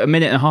for like a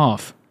minute and a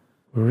half.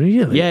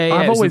 Really? Yeah, yeah,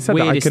 I've it was always the said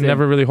that I weirdest can thing.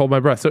 never really hold my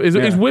breath. So is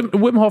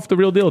Wim Hof the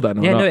real deal then?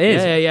 Or Yeah, not? no, it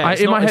is. Yeah.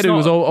 In my head, it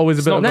was always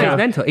a bit of No, a- it's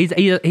mental.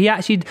 He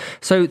actually.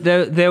 So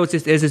there's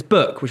this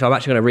book which I'm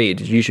actually going to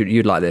read.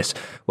 You'd like this,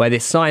 where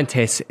this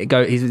scientist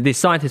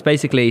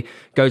basically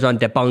goes on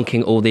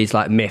debunking all these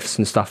like myths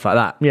and stuff like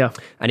that. Yeah.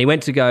 And he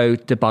went to go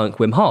debunk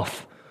Wim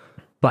Hof,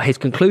 but his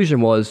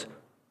conclusion was,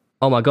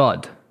 "Oh my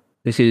god,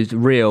 This is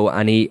real,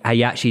 and he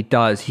actually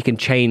does. He can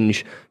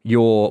change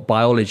your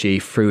biology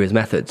through his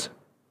methods.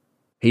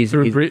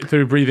 Through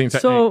breathing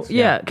techniques. So,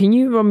 can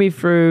you run me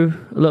through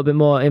a little bit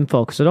more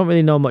info? Because I don't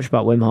really know much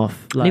about Wim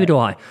Hof. Neither do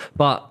I.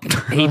 But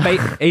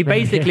he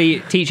basically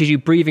teaches you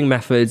breathing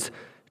methods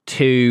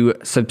to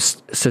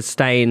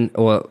sustain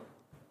or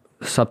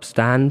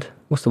substand.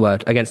 What's the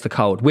word? Against the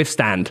cold.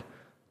 Withstand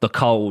the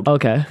cold.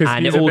 Okay.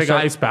 And he's it a also, big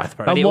ice bath,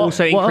 bro. and it what-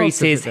 also what else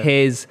increases does it do?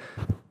 his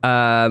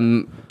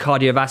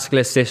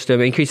cardiovascular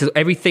system, increases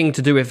everything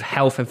to do with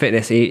health and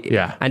fitness.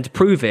 And to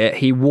prove it,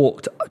 he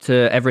walked to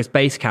Everest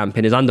Base Camp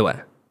in his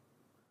underwear.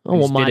 I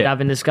won't did mind it.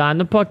 having this guy on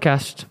the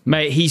podcast.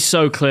 Mate, he's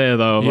so clear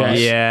though. Of us.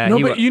 Yeah. No,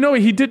 he but wa- you know,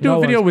 he did do No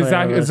a video one's with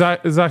clear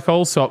of Zach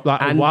Alsop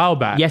like a and while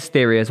back. Yes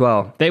Theory as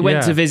well. They went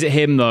Yeah. to visit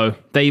him though.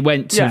 They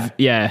went to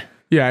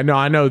Yeah, no,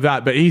 I know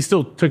that, but he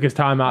still took his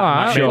time out. All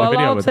and right, made a well,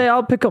 video with him.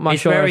 I'll pick up my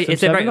It's short very.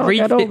 It's a very.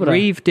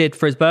 Reeve did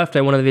for his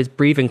birthday one of his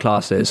breathing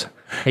classes.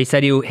 He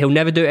said he'll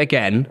never do it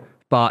again,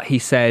 but he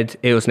said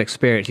it was an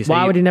experience. He said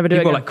Why would he never do it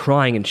people again? like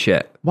crying and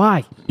shit.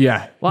 Why?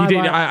 Yeah, Why- he did.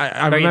 why-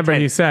 I Very remember he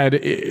intense. said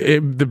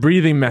the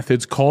breathing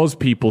methods cause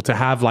people to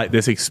have like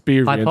this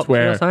experience Hypoxia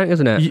where or something,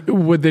 isn't it?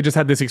 where they just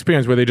had this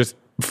experience where they just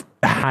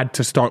had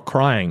to start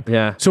crying.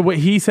 Yeah. So what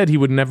he said he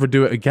would never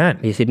do it again,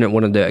 He said he didn't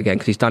want to do it again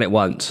because he's done it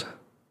once.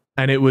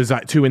 and it was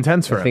like too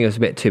intense for I think him. it was a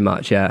bit too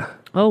much. Yeah.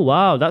 Oh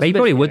wow, that's But he a bit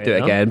probably would do scary, it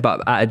though. again,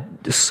 but at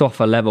a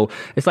softer level.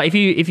 It's like if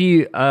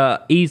you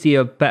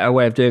easier, better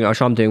way of doing it,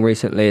 which I'm doing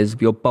recently, is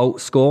your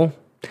Bolt score.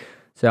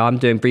 So I'm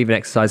doing breathing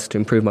exercises to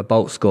improve my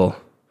Bolt score.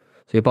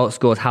 So your Bolt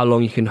score is how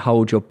long you can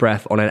hold your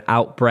breath on an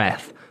out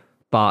breath,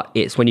 but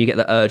it's when you get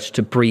the urge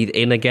to breathe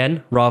in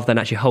again rather than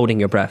actually holding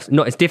your breath.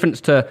 No, it's different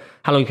to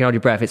how long you can hold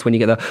your breath. It's when you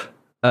get the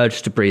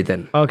urge to breathe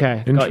in. Okay,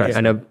 got you. Interesting.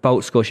 And a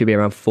Bolt score should be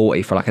around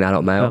 40 for like an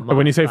adult male. But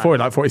when you say forward,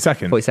 like 40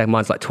 seconds. 40 seconds,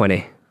 mine's like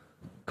 20.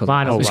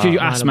 Mine will It's be because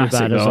you're mine will be asthmatic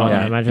bad as though. well, I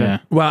aren't you? imagine. Yeah.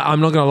 Well,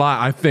 I'm not gonna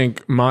lie. I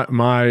think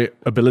my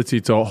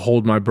ability to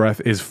hold my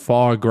breath is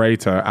far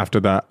greater after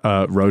that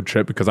road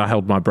trip because I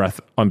held my breath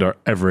under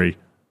every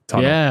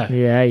tunnel. Yeah.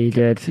 Yeah, you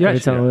did. Every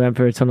time we went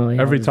through a tunnel.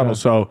 Every tunnel.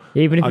 So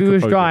Even if I he could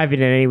was probably-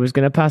 driving and he was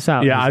going to pass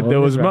out. yeah, as well, there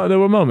was right? there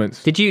were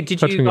moments. Did you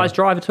Touching guys it.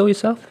 drive at all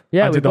yourself?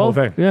 Yeah, I we did the whole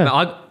both- thing. Yeah,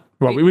 No,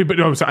 Well,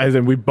 no, sorry, as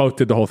in we both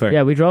did the whole thing.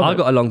 yeah, we drove. I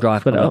got a long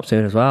drive Split coming it up up.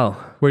 soon as well.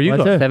 Where you Where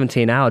go? to?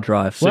 17-hour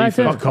drive. Where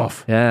to? Fuck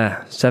off.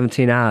 Yeah,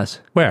 17 hours.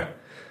 Where?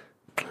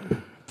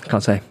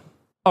 Can't say.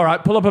 All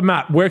right, pull up a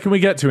map. Where can we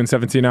get to in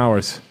 17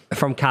 hours?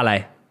 From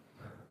Calais.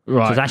 So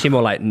Right. it's actually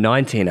more like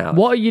 19 hours.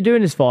 What are you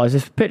doing this for? Is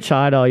this pitch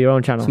side or your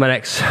own channel? It's my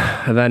next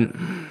event.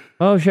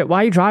 Oh shit!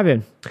 Why are you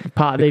driving?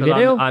 Part of the Because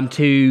video. I'm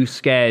too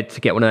scared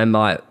to get one of them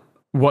like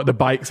What, the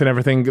bikes and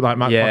everything like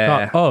might Yeah.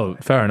 fuck up? Oh,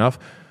 fair enough.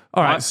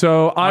 All right,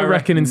 so I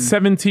reckon in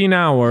 17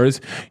 hours,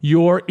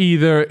 you're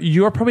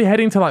probably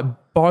heading to like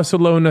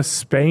Barcelona,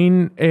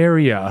 Spain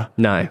area.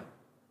 no.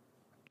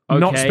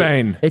 Not Okay.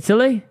 Spain.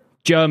 Italy.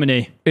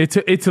 Germany.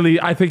 Italy,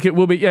 I think it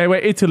will be. Yeah,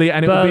 wait, Italy,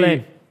 and it will Berlin.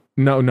 be.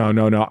 No.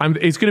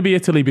 It's going to be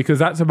Italy because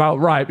that's about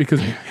right.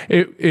 Because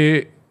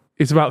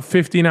it's about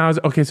 15 hours.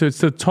 Okay, so it's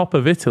the top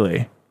of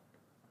Italy.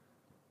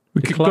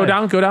 Go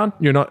down.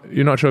 You're not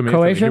showing me. Italy.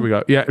 Croatia? Here we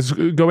go. Yeah,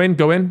 go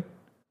in.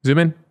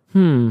 Zoom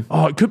in.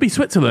 Oh, it could be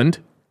Switzerland.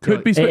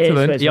 Could be is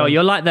Switzerland. Switzerland. Yo,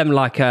 you're like them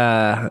like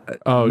map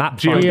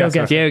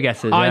GeoGuessr.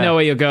 GeoGuessers. I yeah. know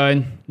where you're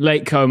going.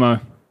 Lake Como.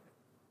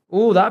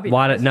 Oh, that'd be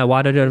Why don't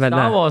I do an event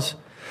Star there? Wars.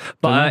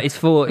 But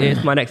it's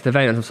my next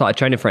event. I've started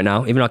training for it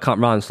now. Even though I can't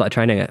run, I started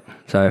training it.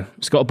 So,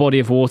 It's got a body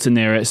of water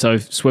near it, so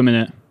swim in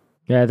it.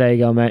 Yeah, there you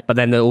go, mate. but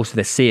then also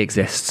the sea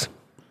exists.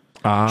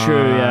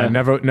 True, yeah.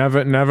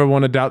 Never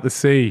want to doubt the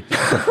sea.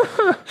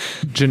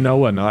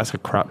 Genoa. No, that's a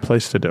crap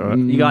place to do it.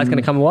 You guys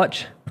gonna come and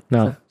watch?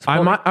 No,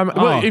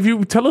 Well, if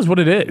you tell us what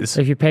it is,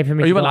 if you pay for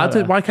me, are you go allowed out to?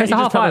 there. Why can't It's you a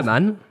just half tell hour, us?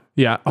 man.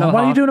 Yeah. No, Why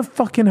are you half. doing a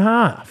fucking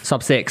half?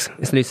 Sub 6.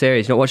 It's a new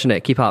series. You're not watching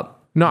it. Keep up.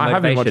 No, I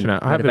have been watching Motivation.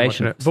 it. I have been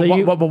watching Motivation.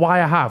 it. So But why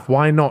a half?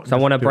 Why not? So I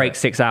want to just do break it?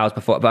 6 hours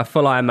before, but a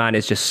full Ironman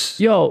is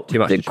just Yo, too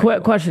much. to train quick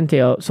for. question,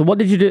 Theo. So what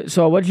did you do?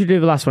 So what did you do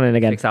the last one in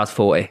again? 6 hours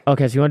 40.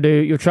 Okay, so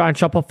you'll try and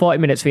chop off 40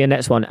 minutes for your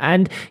next one.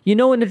 And in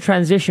the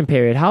transition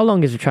period, how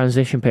long is the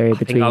transition period I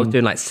think between? I was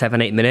doing like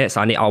 7-8 minutes.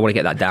 I want to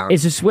get that down.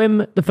 Is the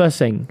swim the first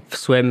thing?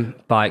 Swim,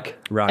 bike,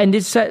 run. And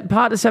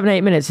part of the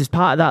 7-8 minutes is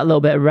part of that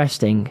little bit of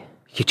resting.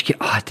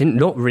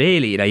 Not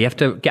really. You have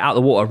to get out of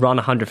the water, run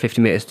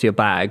 150 meters to your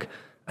bag,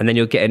 and then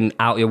you're getting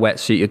out your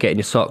wetsuit, you're getting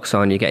your socks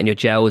on, you're getting your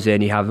gels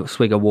in, you have a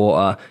swig of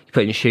water, you're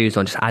putting your shoes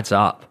on, just adds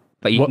up.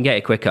 But you can get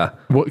it quicker.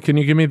 What can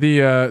you give me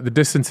the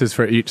distances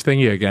for each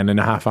thingy again in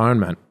a half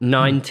Ironman?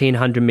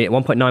 1900 meter,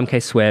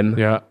 1.9k swim,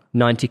 Yeah,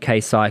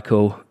 90k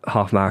cycle,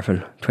 half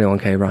marathon,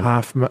 21k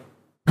run.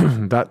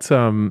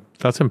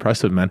 that's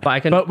impressive, man.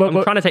 But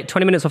I'm trying to take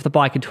 20 minutes off the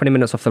bike and 20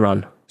 minutes off the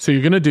run. So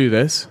you're gonna do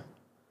this.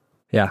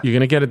 Yeah. You're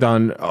gonna get it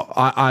done.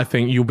 I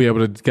think you'll be able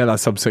to get that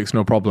sub 6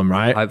 no problem,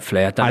 right?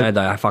 Hopefully. I don't know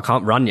though if I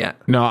can't run yet.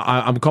 No,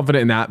 I'm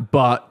confident in that.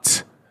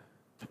 But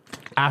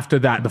after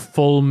that, the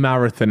full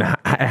marathon it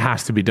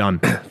has to be done.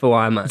 For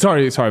Ironman.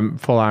 Sorry,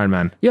 full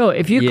Ironman. Yo,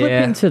 if you clip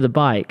Yeah. into the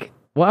bike,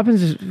 what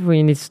happens when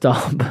you need to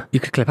stop? You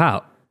could clip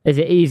out. Is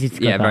it easy to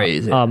clip Yeah, very out?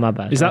 easy. Oh, my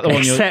bad. Is that the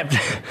one you're... Except, do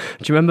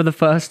you remember the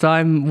first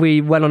time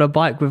we went on a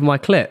bike with my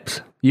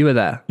clips? You were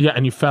there. Yeah,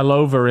 and you fell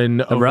over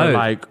over road.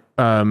 like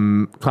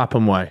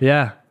Clapham Way.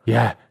 Yeah.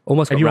 Yeah.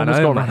 Almost And got you ran almost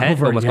over. got My ran head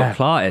over, almost yeah. got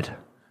clarted.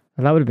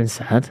 That would have been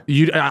sad.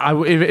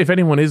 If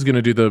anyone is going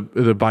to do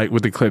the bike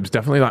with the clips,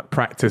 definitely like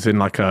practice in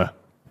like a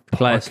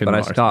Place, parking but I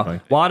lot or start.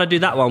 something. Why'd I do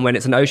that one when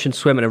it's an ocean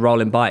swim and a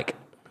rolling bike?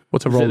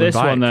 What's a Is it rolling this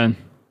bike? one then?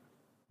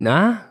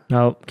 Nah?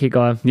 No, keep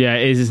going. Yeah,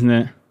 it is, isn't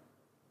it?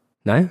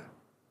 No?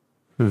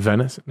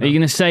 Venice? Are you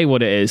going to say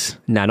what it is?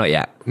 Nah, not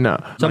yet. No.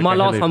 So Like my a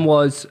last hilly- one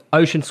was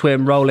ocean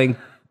swim, rolling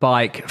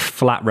bike,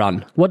 flat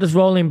run. What does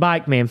rolling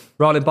bike mean?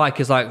 Rolling bike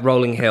is like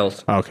rolling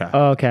hills. Okay.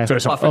 Oh, okay. So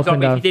it's But not for Up and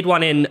example, if down. you did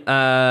one in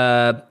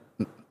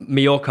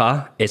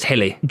Mallorca, it's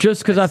hilly.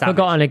 Just because I've Savage.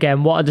 forgotten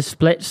again, what are the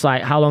splits?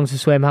 Like, how long's the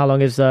swim? How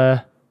long is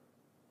the...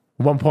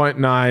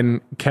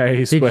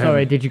 1.9k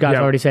swim. Did you guys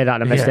Yeah. already say that?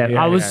 And I missed Yeah, it.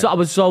 yeah, I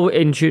was so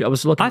in tune. I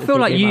was looking. I at the feel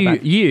like TV, my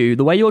bad.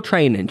 the way you're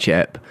training,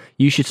 Chip,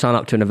 you should sign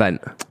up to an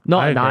event.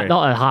 Not I a, agree.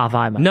 not a half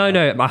Ironman. No,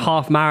 a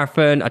half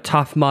marathon, a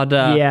tough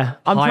mudder. Yeah,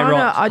 I'm high trying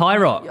rocks, to. high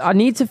rocks. I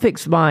need to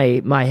fix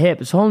my hip.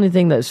 It's the only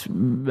thing that's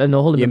holding You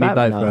me and me back.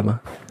 both, now.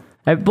 Roma.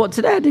 But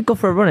today I did go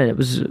for a run and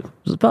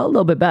it felt a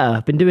little bit better.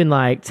 I've been doing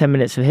like 10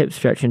 minutes of hip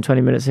stretching, 20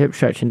 minutes of hip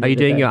stretching. Are you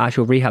doing today. your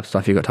actual rehab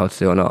stuff you got told to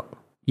do or not?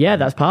 Yeah,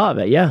 that's part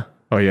of it. Yeah,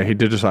 Oh yeah, he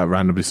did just like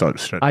randomly start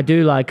stretching. I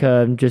do like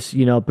just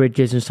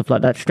bridges and stuff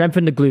like that.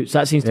 Strengthen the glutes.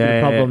 That seems to be Yeah, the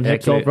yeah, problem. yeah,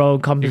 Hips glute. overall You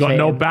got compensating.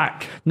 no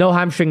back. No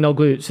hamstring, no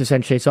glutes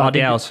essentially. So I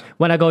think RDLs.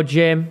 when I go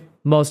gym,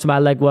 most of my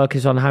leg work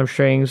is on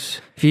hamstrings.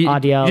 If you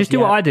RDLs. just do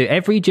yeah. what I do.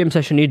 Every gym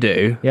session you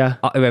do, Yeah.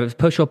 whether it's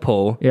push or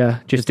pull, Yeah,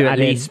 just do at add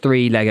in. least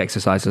 3 leg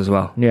exercises as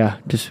well. Yeah,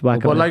 just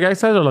whack What, on like I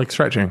said, or like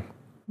stretching?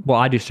 Well,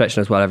 I do stretching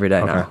as well every day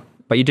Okay. now.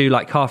 But you do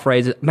like calf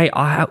raises. Mate,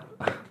 I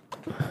don't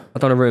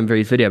want to ruin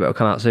Bree's video, but it'll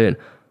come out soon.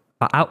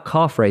 I out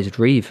calf raised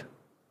Reeve.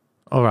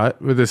 All right,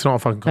 but it's not a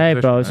fucking Hey,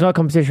 competition. bro, it's not a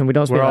competition. We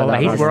don't speak We're all,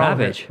 like that. He's man. a we're all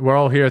savage. here. We're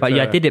all here. But to,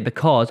 yeah, I did it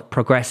because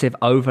progressive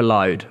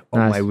overload on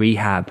Nice. my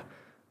rehab.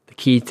 The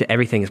key to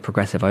everything is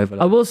progressive I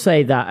overload. will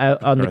say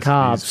that on the rest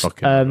of these carbs,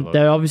 fucking overload.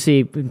 they're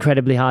obviously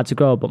incredibly hard to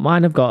grow, but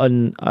mine have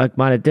gotten,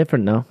 mine are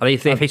different now. I mean,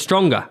 if he's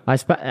stronger.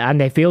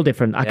 And they feel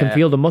different. I can Yeah.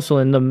 feel the muscle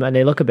in them and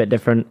they look a bit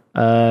different.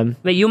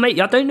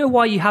 Mate, I don't know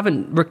why you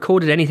haven't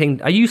recorded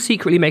anything. Are you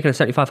secretly making a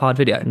 75 hard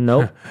video?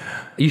 No,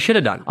 You should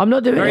have done. I'm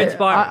not doing Very it.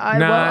 inspiring.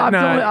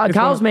 Nah,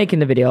 Carl's making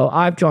the video.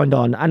 I've joined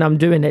on and I'm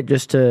doing it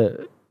just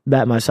to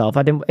better myself.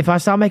 If I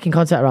start making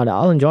content around it,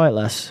 I'll enjoy it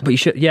less. But you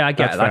should. Yeah, I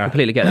get That's it. I fair.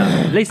 completely get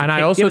that. At least And I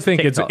give also us a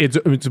think it's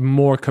TikTok.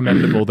 more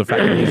commendable the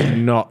fact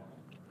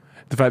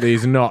that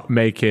he's not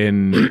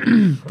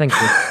making. Thank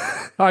you.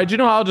 All right, do you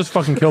know what? I'll just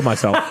fucking kill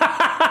myself.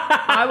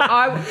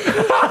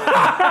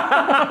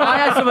 I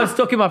had someone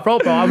stuck in my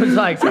throat, bro. I was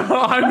like,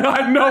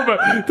 I know,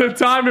 but the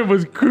timing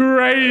was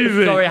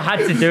crazy. sorry, I had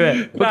to do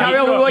it. But carry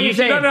on with what you're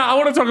saying. No, I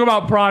want to talk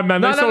about Prime,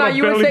 man. No, They no, sold a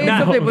you were billion- saying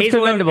something was Here's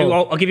one- commendable.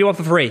 I'll give you one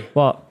for free.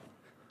 What?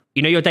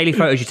 You know your daily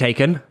photos you've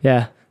taken?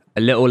 Yeah.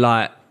 A little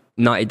like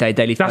 90-day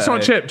daily That's photo.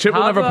 not Chip. Chip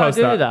will How never do I post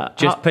do that. that?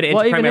 Just How- put it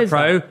what into even Premiere is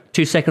Pro. that?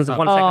 2 seconds, 1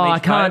 second Oh, each I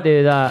can't time.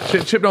 do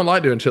that. Chip don't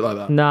like doing shit like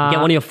that. Nah. Get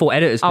one of your 4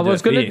 editors. To I do was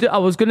it for gonna you. do. I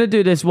was gonna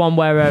do this one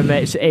where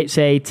it's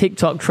a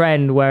TikTok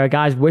trend where a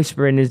guy's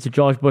whispering into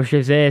George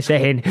Bush's ear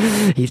saying,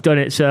 "He's done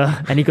it, sir,"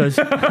 and he goes,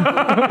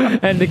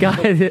 and the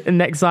guy at the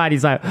next slide,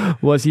 he's like,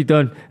 "What's he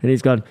done?" And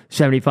he's gone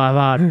 75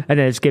 hard, and then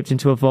it skips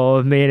into a photo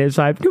of me, and it's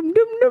like, dum,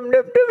 dum, dum,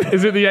 dum, dum.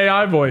 Is it the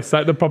AI voice,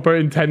 like the proper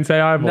intense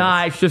AI voice?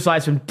 Nah, it's just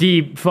like some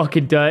deep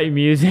fucking dirty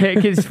music.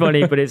 It's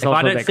funny, but it's If also I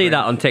a don't bit see cringe.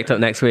 that on TikTok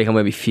next week, I'm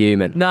going to be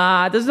fuming.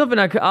 Nah, there's nothing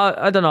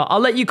I don't know. I'll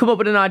let you come up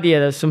with an idea.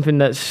 There's something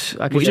that's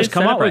I can We just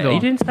come up with. Are you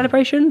doing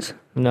celebrations?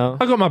 No.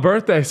 I got my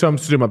birthday, so I'm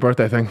to do my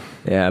birthday thing.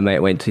 Yeah, mate.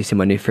 Wait until you see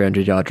my new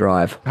 300-yard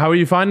drive. How are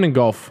you finding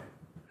golf?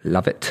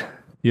 Love it.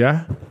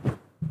 Yeah,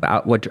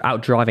 We're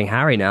out driving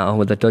Harry now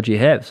with a dodgy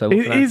hip. So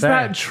what can I is say?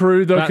 that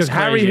true though? That's Because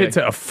Harry crazy. hits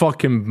it a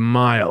fucking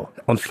mile.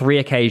 on 3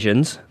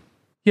 occasions?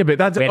 Yeah, but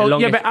that's We had the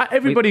longest-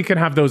 everybody can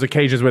have those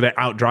occasions where they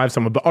outdrive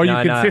someone. But are you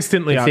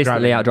consistently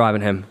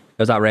outdriving him?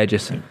 It was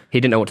outrageous. He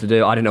didn't know what to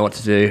do. I didn't know what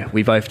to do.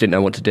 We both didn't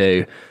know what to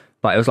do.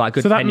 But it was like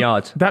a good So 10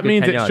 yards. That Good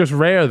means 10 it's yards. just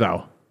rare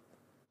though.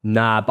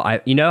 Nah,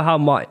 but you know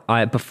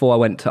how before I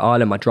went to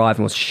Ireland, my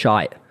driving was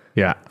shite.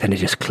 Yeah. Then it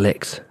just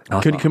clicks. I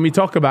was like, Can we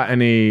talk about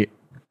any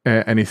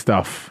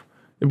stuff?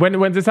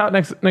 When's this out?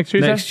 Next Tuesday?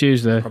 Next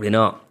Tuesday. probably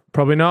not.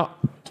 Probably not.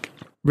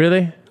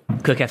 Really?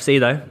 Cook FC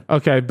though.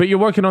 Okay, but you're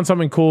working on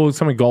something cool,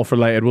 something golf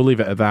related. We'll leave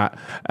it at that.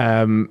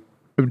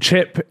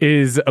 Chip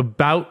is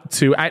about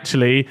to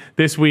actually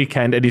this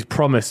weekend, and he's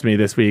promised me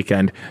this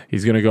weekend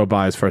he's going to go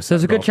buy his first.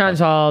 There's a good golf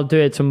chance I'll do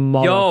it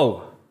tomorrow.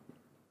 Yo,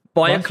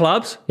 buy your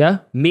clubs. Yeah?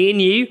 Me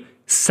and you,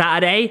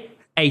 Saturday,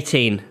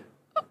 18.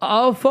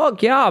 Oh,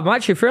 fuck, yeah. I'm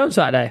actually free on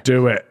Saturday.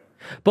 Do it.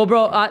 But,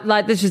 bro,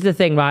 this is the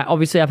thing, right?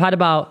 Obviously, I've had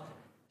about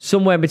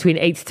somewhere between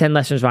 8 to 10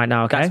 lessons right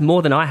now, okay? That's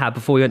more than I had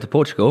before we went to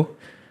Portugal.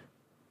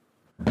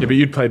 Yeah, but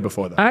you'd played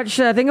before that.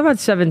 Actually, I think I've had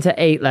 7 to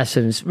 8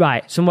 lessons.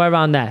 Right, somewhere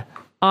around there.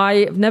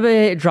 I've never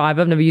hit a driver.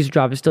 I've never used a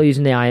driver. Still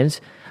using the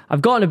irons.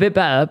 I've gotten a bit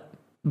better.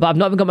 but I've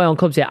not even got my own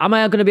clubs yet. Am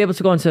I going to be able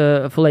to go into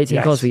a full 18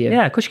 Yes. course with you?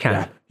 Yeah, of course you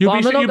can. You'll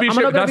But be, I'm not- you'll be I'm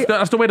shit. not gonna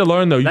That's the way to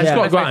learn, though. You just Yeah,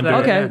 got to go out and do it.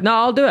 Okay, no,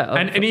 I'll do it.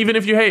 And even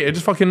if you hate it,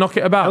 just fucking knock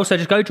it about. Also,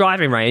 just go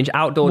driving range,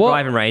 outdoor What-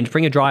 driving range,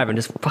 bring a driver and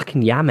just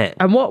fucking yam it.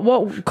 And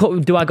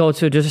do I go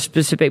to just a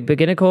specific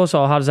beginner course,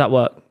 or how does that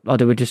work? Or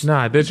do we just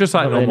Nah, there's just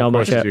like Don't really normal know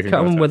much courses yet. you can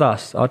Come go on to. with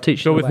us. I'll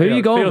teach Go you. with who are you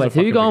Theo. going Theo's a with? Who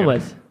are you fucking going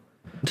beginner.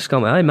 with? Just go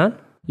on my own, man.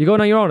 You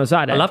going on your own on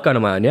Saturday? I love going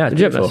on my own. Yeah, it's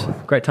Legit, beautiful.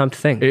 Great time to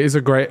think. It is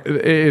a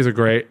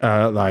great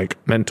like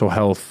mental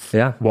health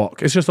Yeah.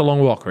 walk. It's just a long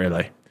walk,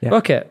 really. Yeah.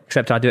 Okay.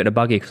 Except I do it in a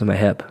buggy because of my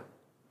hip.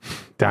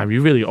 Damn,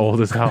 you're really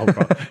old as hell,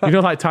 bro. You know,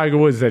 like Tiger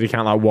Woods said, he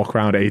can't like walk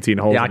around 18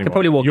 holes. Yeah, I anymore. could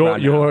probably walk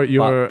around.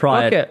 You're but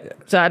prior, Okay.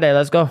 Saturday,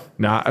 let's go.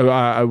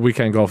 nah.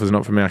 Weekend golf is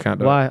not for me. I can't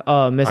do it. Why?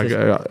 Oh, missus.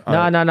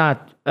 Nah.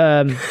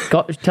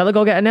 Tell her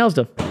go get her nails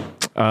done.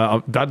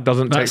 That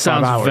doesn't take That 5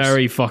 sounds hours.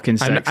 very fucking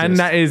sexist. and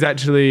that is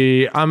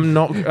actually. I'm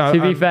not. To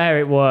be fair,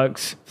 it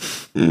works.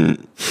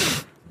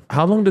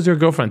 How long does your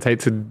girlfriend take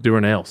to do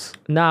her nails?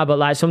 Nah, but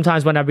like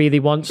sometimes when I really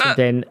want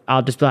something,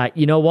 I'll just be like,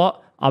 you know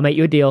what? I'll make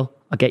you a deal.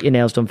 I'll get your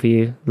nails done for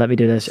you. Let me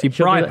do this. You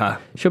She'll be bribe like- her?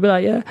 She'll be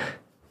like, yeah.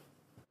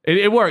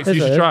 It works. Is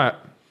You should it? try it.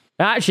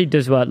 It actually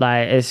does work.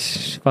 Like,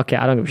 it's fuck it.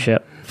 I don't give a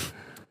shit.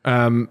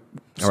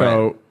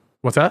 So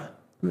what's that?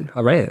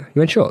 I rate it.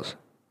 You in shorts?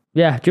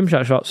 Yeah, gym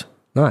shot shots.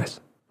 Nice.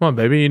 Come on,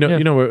 baby. You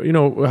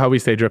know how we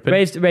stay dripping.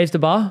 Raise the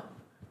bar.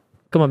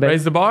 Come on, babe.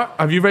 Raise the bar.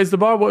 Have you raised the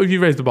bar? What have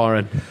you raised the bar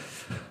in?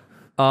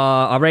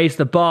 I raised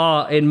the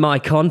bar in my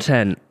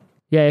content.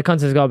 Yeah, your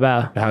content's got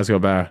better. It has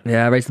got better.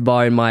 Yeah, I raised the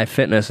bar in my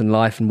fitness and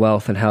life and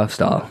wealth and health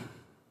style.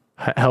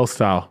 Health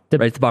style.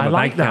 Raised the bar I in my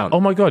like bank that. account. Oh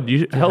my god,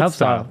 you health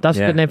style. That's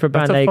Yeah. a good name for a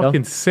brand. That's There a you go.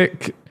 fucking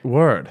sick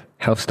word.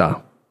 Health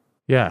style.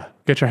 Yeah,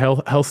 get your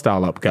health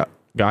style up, guy.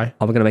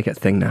 I'm going to make it a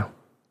thing now.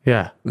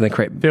 Yeah, And then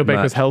create Theo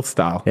Baker's merch. health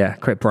style. Yeah,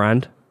 create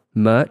brand,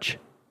 merch.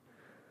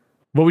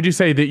 What would you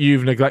say that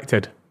you've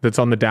neglected that's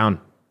on the down?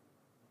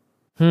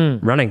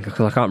 Running, because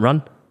I can't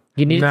run.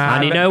 You need Nah.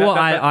 And you know what?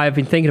 I've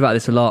been thinking about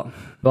this a lot.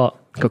 what?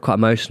 Got quite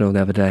emotional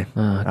the other day.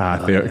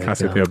 Theo,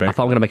 classic Theo I Baker.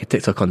 thought I'm going to make a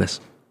TikTok on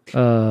this.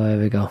 Oh, here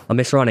we go. I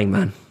miss running,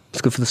 man.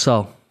 It's good for the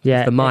soul. Yeah,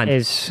 Good for the mind. it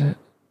is.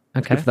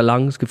 Okay. Good for the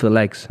lungs, good for the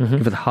legs,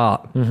 good for the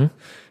heart, good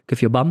for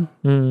your bum.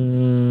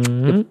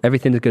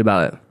 Everything's good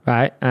about it.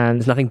 Right, and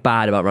There's nothing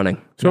bad about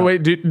running. So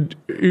wait,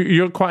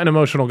 you're quite an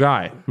emotional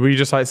guy. Were you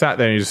just like sat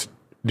there and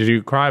did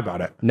you cry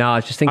about it? No, I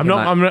was just thinking.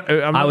 I'm not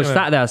I was gonna-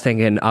 sat there. I was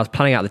thinking. I was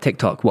planning out the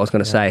TikTok. What I was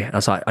going to say. And I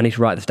was like, I need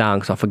to write this down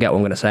because I forget what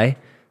I'm going to say.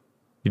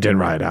 You didn't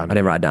write it down. I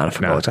didn't write it down. I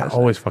forgot No, what I it's was going to say.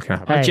 always fucking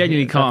happens. I Hey,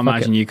 genuinely can't fuck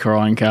imagine you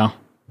crying, Cal.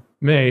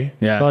 Me?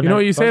 Yeah. God, You know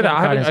what you say God, that?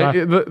 I God,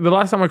 haven't, the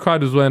last time I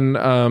cried was when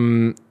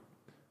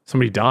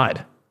somebody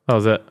died. That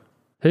was it.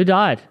 who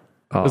died?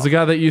 There's a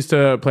guy that used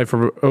to play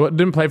for,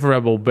 didn't play for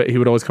Rebel, but he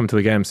would always come to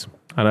the games.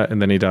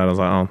 And then he died. I was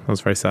like, oh,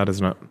 that's very sad,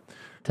 isn't it?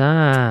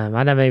 Damn,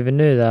 I never even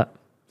knew that.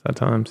 Sad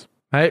times.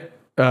 Hey,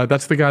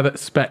 that's the guy that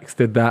Specs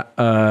did that.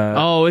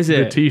 Oh, is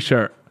The it?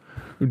 T-shirt.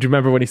 Do you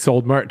remember when he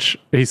sold merch?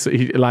 He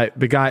like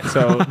the guy.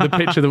 So the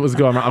picture that was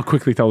going around. I'll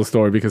quickly tell the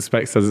story because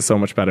Specs says it so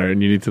much better,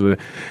 and you need to.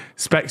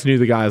 Specs knew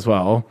the guy as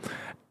well.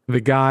 The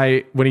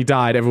guy when he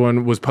died,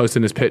 everyone was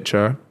posting this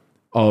picture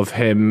of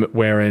him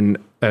wearing.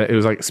 It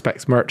was like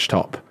Specs merch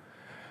top.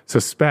 So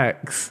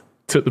Specs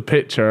took the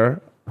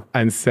picture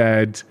and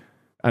said,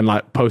 and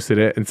like posted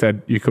it and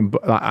said, you can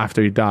like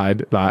after he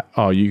died, like,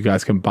 oh, you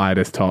guys can buy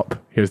this top.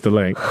 Here's the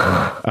link.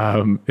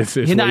 It's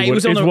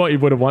what he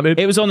would have wanted.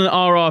 It was on an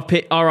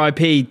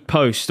RIP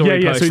post,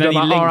 story post. So he and done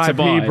then he like linked to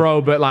buy. RIP,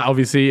 bro. But like,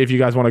 obviously, if you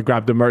guys want to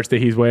grab the merch that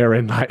he's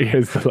wearing, like,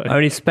 here's the link.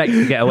 Only Spec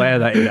to get away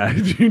with that, you know.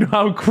 Do you know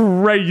how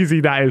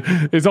crazy that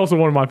is? It's also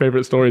one of my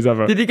favorite stories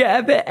ever. Did you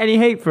get any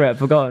hate for it?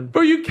 Forgotten.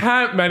 Bro, you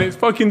can't, man. It's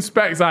fucking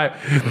Specs. Like,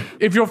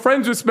 if you're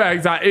friends with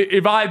Specs, like,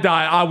 if I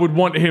die, I would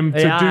want him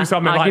to do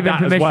something like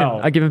that as well.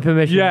 I give him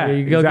permission. Yeah,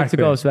 you go exactly. good to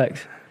go,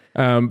 Specs.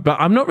 But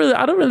I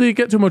don't really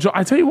get too much.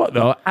 I tell you what,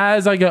 though,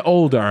 as I get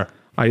older,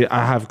 I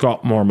have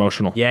got more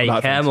emotional. Yeah, you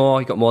about care things.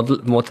 more. You got more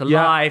to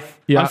Yeah. life.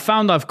 Yeah. I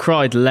found I've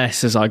cried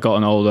less as I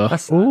gotten older.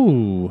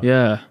 Ooh.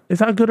 Yeah. Is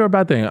that a good or a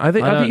bad thing? I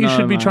think don't you should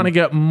know, be man. trying to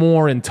get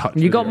more in touch.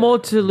 You got more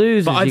to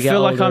lose. But as I you get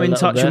feel like older I'm a in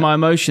little touch bit. with my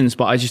emotions,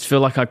 but I just feel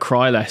like I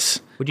cry less.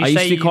 Would you I used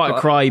say to be you've quite a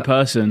got cry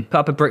person. Put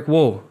up a brick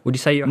wall. Would you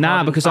say you're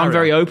Nah, because I'm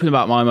very open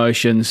about my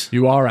emotions.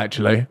 You are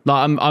actually.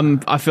 Like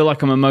I feel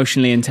like I'm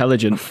emotionally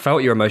intelligent.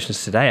 Felt your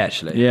emotions today,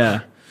 actually.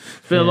 Yeah.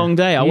 It's been a long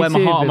day. I You wear my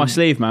too, heart on my been-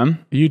 sleeve, man.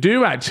 You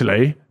do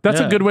actually. That's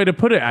a Yeah. good way to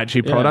put it,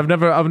 actually, Prod. Yeah.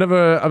 I've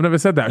never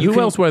said that. Who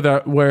else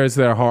wears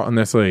their heart on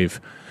their sleeve?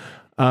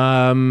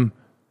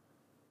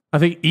 I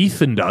think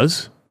Ethan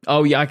does.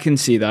 Oh yeah, I can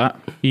see that.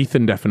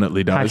 Ethan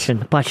definitely does.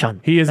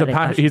 Passion. He is Very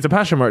passion. he's a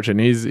passion merchant.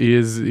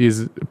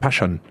 He's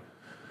passion.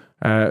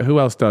 Who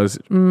else does?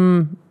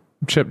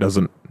 Chip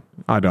doesn't.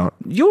 I don't.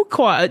 You're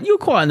quite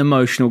an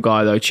emotional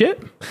guy though,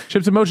 Chip.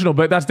 Chip's emotional,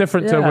 but that's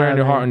different to Yeah, wearing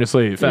your man. heart on your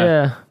sleeve.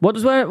 Yeah. What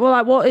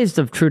is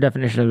the true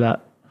definition of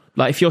that?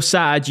 Like if you're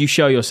sad, you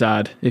show you're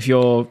sad. If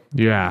you're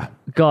Yeah.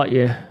 Got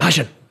you.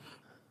 Passion.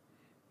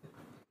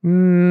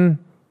 Well,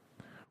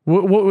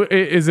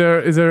 Is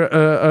there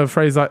a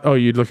phrase like, oh,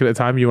 you'd look at the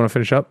time, you want to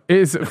finish up? It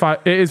is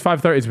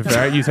 5:30 to be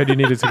fair. You said you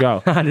needed to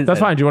go. That's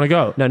fine. Do you want to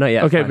go? No, not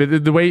yet. Okay,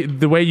 but the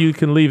way you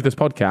can leave this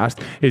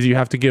podcast is you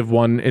have to give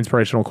one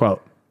inspirational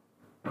quote.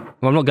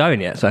 Well, I'm not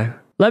going yet, so.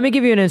 Let me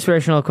give you an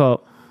inspirational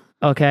quote.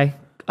 Okay.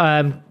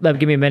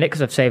 Give me a minute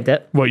because I've saved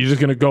it. Well, you're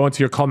just going to go into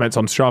your comments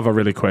on Strava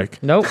really quick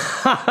Nope.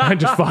 and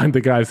just find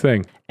the guy's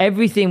thing.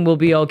 Everything will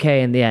be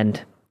okay in the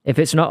end. If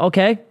it's not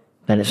okay,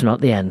 then it's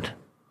not the end.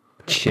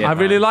 Shit, I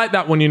really like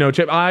that one,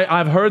 Chip.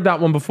 I've heard that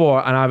one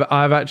before, and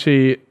I've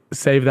actually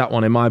saved that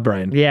one in my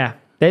brain. Yeah.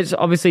 There's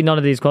obviously none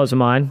of these quotes are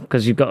mine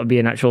because you've got to be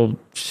an actual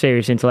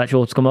serious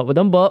intellectual to come up with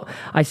them, but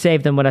I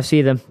save them when I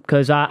see them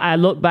because I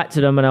look back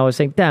to them and I always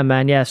think, damn,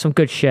 man, yeah, some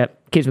good shit.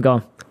 Keeps me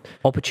going.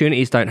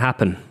 Opportunities don't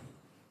happen.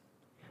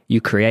 You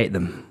create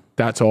them.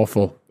 That's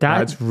awful.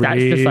 That's just like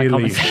really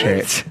common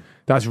shit. sense.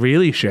 That's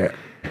really shit.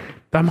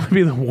 That might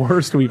be the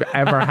worst we've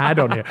ever had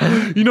on here.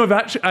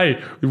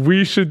 Hey,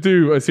 we should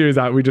do a series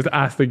that we just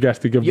ask the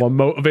guest to give one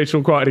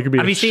motivational quote and it could be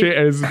Have you shit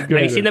as good.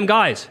 Have you seen them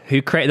guys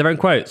who created their own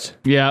quotes?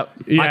 Yeah.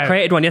 I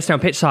created one yesterday on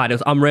pitch side. It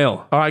was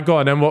unreal. All right, go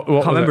on. Then what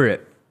Can't remember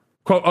it.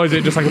 Quote? Oh, is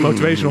it just like a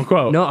motivational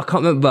quote? No, I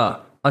can't remember.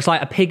 It's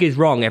like a pig is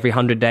wrong every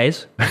 100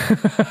 days. What?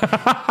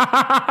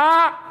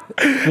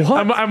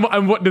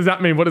 And what does that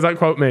mean? What does that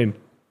quote mean?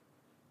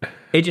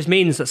 It just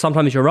means that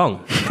sometimes you're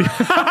wrong.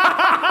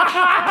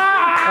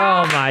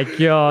 Oh my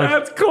God.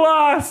 That's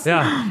class.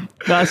 Yeah.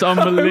 That's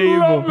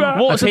unbelievable. I love that.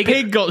 What's a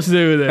pig got to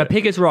do with A it?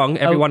 pig is wrong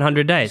every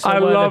 100 days. I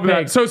word love of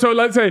pig. that. So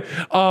let's say,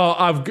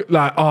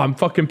 I'm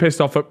fucking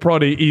pissed off at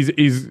Proddy.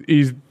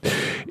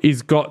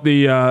 He's got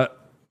the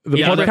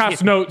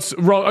podcast notes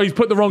wrong. Oh, he's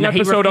put the wrong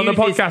episode on the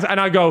podcast, and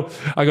I go,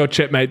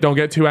 Chip, mate, don't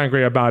get too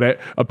angry about it.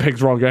 A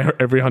pig's wrong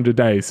every 100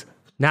 days.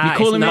 Nah, You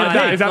call him like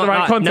that? Is that the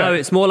right concept? No,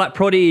 it's more like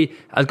Proddy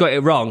has got it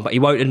wrong, but he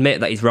won't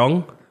admit that he's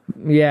wrong.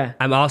 Yeah.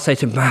 And I'll say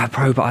to him,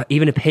 bro, but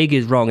even a pig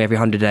is wrong every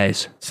 100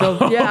 days. So,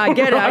 yeah, I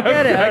get it. I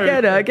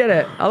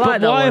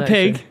like that Why one, a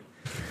pig? actually.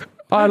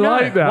 I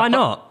like that. Why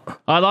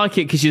not? I like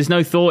it because there's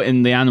no thought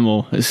in the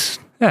animal.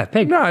 Yeah,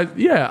 pig. No,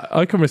 yeah,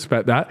 I can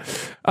respect that.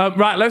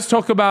 Right, let's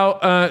talk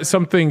about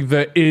something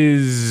that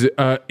is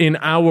in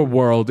our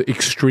world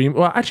extreme.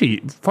 Well,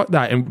 actually, fuck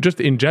that. And just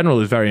in general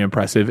is very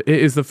impressive. It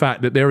is the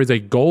fact that there is a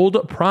gold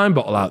Prime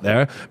bottle out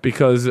there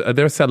because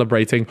they're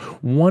celebrating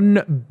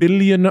 1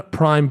 billion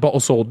Prime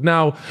bottles sold.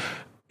 Now,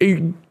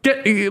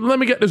 let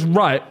me get this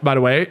right, by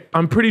the way.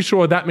 I'm pretty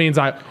sure that means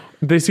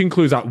this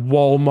includes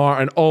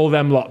Walmart and all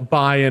them lot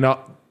buying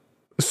up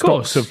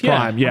stocks of yeah.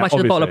 Prime. Yeah, How much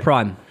is a bottle of obviously.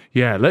 Prime?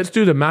 Yeah, let's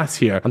do the maths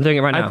here. I'm doing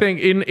it right now. I think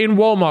in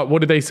Walmart, what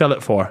did they sell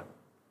it for?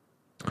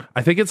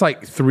 I think it's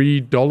like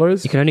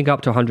 $3. You can only go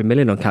up to 100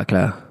 million on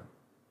calculator.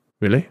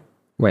 Really?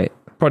 Wait.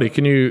 Probably.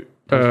 Can you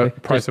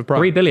price of Prime?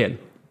 3 billion.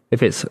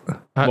 If it's...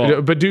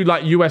 But do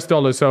like US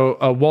dollars. So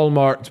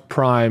Walmart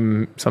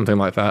Prime, something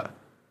like that.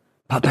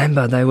 But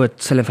remember, they were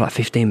selling for like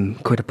 15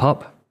 quid a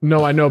pop.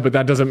 No, I know, but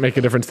that doesn't make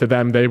a difference to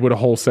them. They would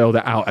have wholesaled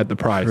it out at the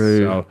price.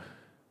 So.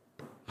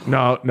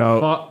 No.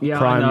 Yeah,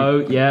 Prime I know.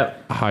 Yeah.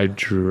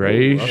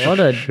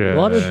 hydration.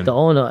 What a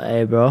donut,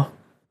 eh, bro?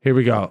 Here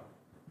we go.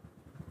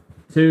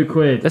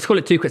 £2. Let's call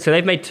it 2 quid. So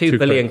they've made 2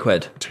 billion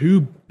quid.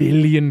 £2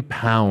 billion.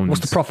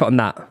 What's the profit on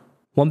that?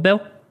 1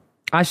 bill?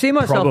 I see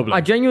myself. Probably.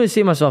 I genuinely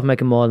see myself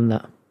making more than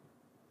that.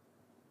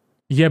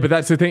 Yeah, but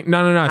that's the thing.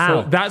 No.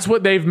 How? So that's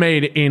what they've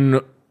made in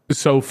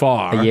so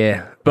far.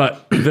 Yeah.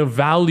 But the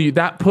value,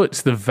 that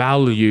puts the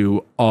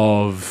value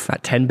of...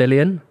 At 10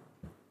 billion?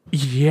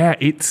 Yeah,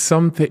 it's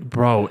something,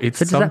 bro. It's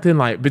So does something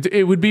like... But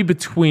it would be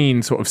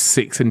between sort of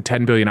 6 and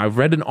 10 billion. I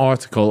read an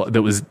article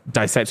that was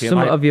dissecting... Some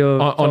it, like, of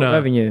your on a-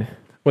 revenue.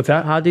 What's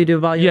that? How do you do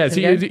value? Yeah, so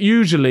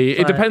usually,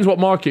 it depends what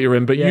market you're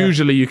in, but Yeah.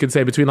 usually you can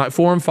say between like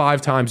 4 and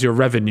 5 times your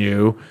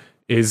revenue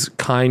is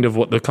kind of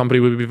what the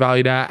company would be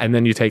valued at, and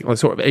then you take like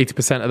sort of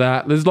 80% of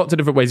that. There's lots of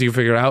different ways you can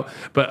figure it out,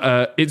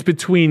 but it's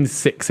between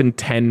 6 and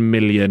 10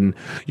 million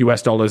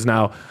US dollars.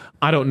 Now,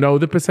 I don't know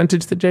the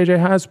percentage that JJ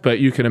has, but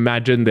you can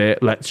imagine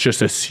that, let's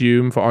just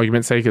assume for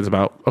argument's sake, it's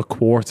about a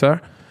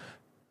quarter.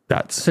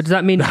 So does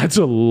that mean... That's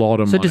a lot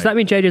of money. So does that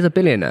mean JJ's a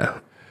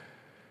billionaire?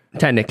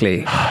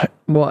 Technically.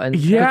 What?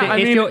 Yeah,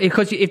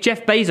 Because if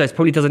Jeff Bezos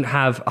probably doesn't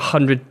have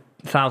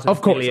 100,000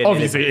 of course, billion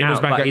obviously, in his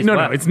bank account.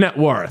 No, it's net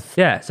worth.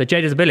 Yeah, so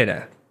JJ's a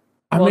billionaire.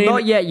 Well,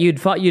 not yet.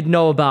 You'd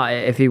know about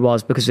it if he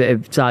was because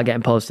it started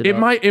getting posted. It up.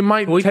 might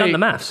Well, we've take... done the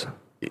maths.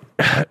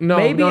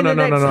 Maybe in the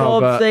next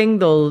Forbes but- thing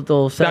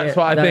they'll say. That's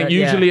what I think.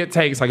 Usually it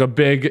takes like a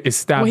big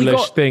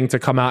established thing to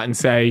come out and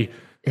say,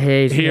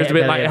 here's a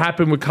bit like it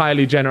happened with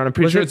Kylie Jenner. And I'm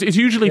pretty sure it's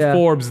usually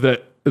Forbes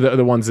that are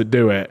the ones that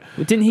do it.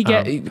 Didn't he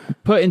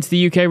get put into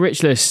the UK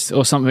rich list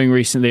or something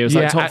recently? It was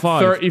like top at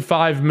 5.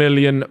 £35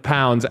 million.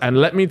 And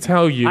let me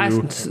tell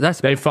you,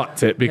 That's they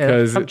fucked it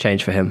because,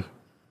 change for him.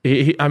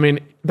 I mean,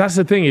 that's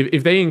the thing.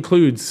 If they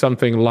include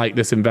something like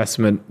this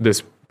investment,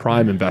 this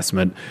Prime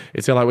investment.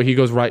 It's like well, he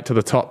goes right to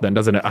the top then,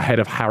 doesn't it? Ahead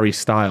of Harry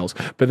Styles.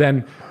 But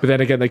then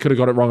again, they could have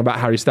got it wrong about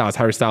Harry Styles.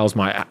 Harry Styles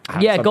might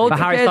have go But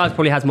to Harry Styles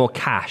probably has more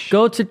cash.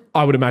 Go to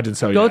I would imagine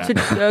so. Go yeah.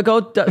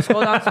 to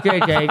scroll down to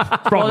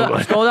JJ.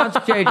 Probably. Scroll down to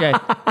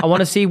JJ. I want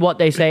to see what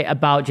they say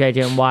about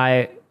JJ and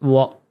why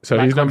what. So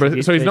like, he's number.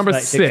 contributes So he's to number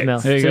his 6. mil.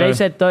 There you So go. they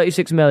said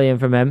 36 million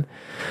from him.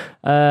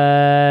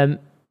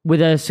 With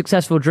a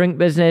successful drink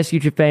business,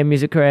 YouTube fame,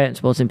 music career, and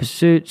sporting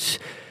pursuits.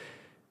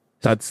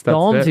 That's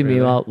Stormzy it, really.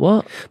 meanwhile.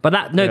 What? But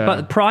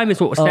but Prime is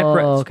what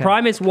separates. okay.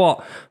 Prime is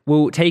what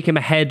will take him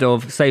ahead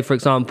of, say, for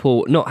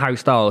example, not Harry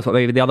Styles, but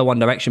maybe the other One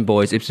Direction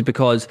boys. It's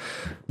because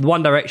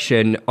One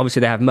Direction,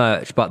 obviously they have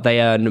merch, but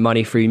they earn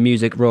money through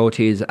music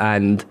royalties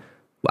and,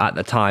 at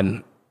the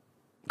time,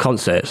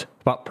 concerts.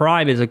 But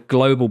Prime is a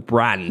global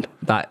brand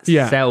that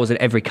sells in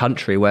every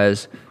country,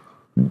 whereas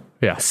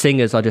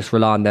singers are just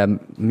rely on their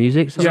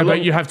music. So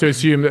But you have to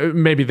assume that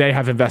maybe they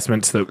have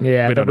investments that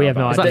Yeah, we but don't we know have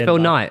no about. it's like idea. Phil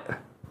Knight,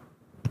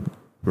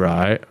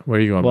 Right. Where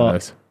are you going What?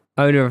 with this?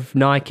 owner of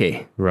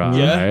Nike, Right.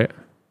 Yeah.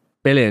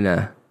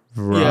 billionaire.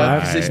 Right. Yeah,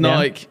 because it's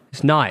Nike.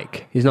 It's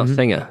Nike. He's not a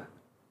singer.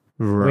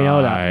 Right.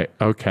 know that.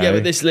 Okay. Yeah,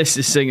 but this list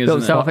is singers.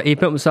 Isn't it? He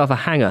built himself a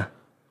hangar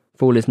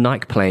for all his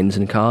Nike planes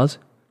and cars.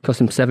 Cost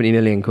him 70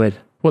 million quid.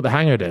 What the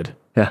Hanger did.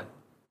 Yeah.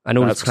 And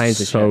all That's his planes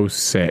and so shit.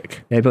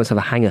 sick. Yeah, he built himself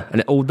a hangar.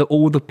 And all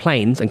the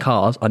planes and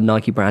cars are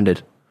Nike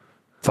branded.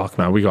 Fuck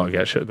man, we gotta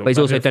get shit. But he's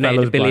also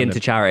donated $1 billion to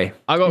charity.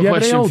 I got a Yeah,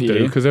 but they question all for do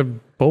you. because they're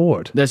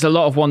bored. There's a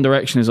lot of One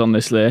Directioners on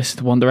this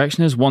list. One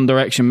Directioners, One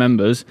Direction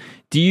members.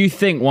 Do you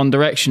think One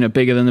Direction are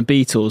bigger than the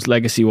Beatles,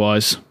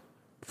 legacy-wise?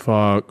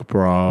 Fuck,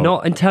 bro.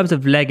 Not in terms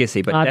of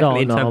legacy, but I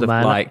definitely don't in know, terms man.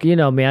 of like... You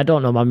know me, I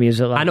don't know my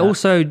music like And that.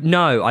 also,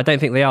 no, I don't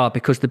think they are,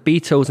 because the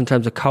Beatles, in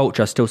terms of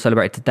culture, are still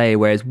celebrated today,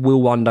 whereas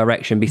will One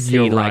Direction be seen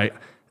You're like right.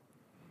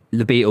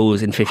 the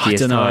Beatles in 50 years'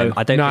 don't know. time?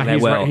 I don't No, think they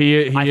he's will. right.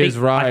 He I is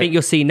think, right. I think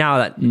you'll see now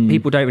that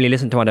people don't really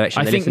listen to One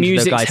Direction. I They think listen to those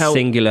music's guys' held,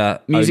 singular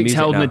music's music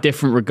held in now. a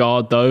different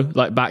regard, though.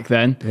 Like back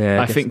then, Yeah,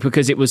 I I guess- think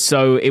because it was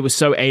so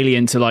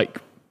alien to like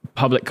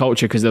public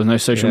culture because there was no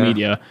social Yeah.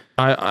 media.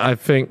 I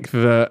think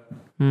that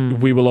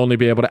we will only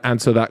be able to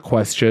answer that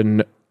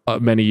question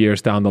many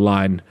years down the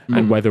line,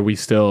 and whether we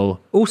still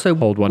Also,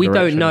 hold One we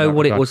Direction don't in know that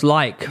what it regard. was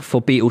like for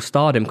Beatles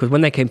stardom, because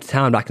when they came to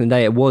town back in the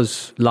day, it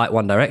was like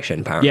One Direction,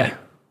 apparently. Yeah,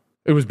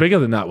 It was bigger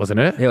than that, wasn't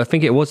it? Yeah, I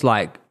think it was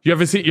like... You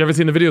ever seen the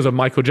videos of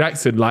Michael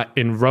Jackson like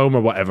in Rome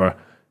or whatever,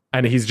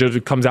 and he's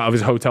just comes out of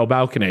his hotel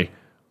balcony?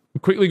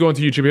 Quickly go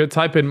onto YouTube,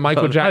 type in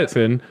Michael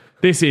Jackson.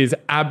 This is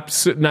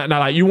now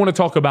like you want to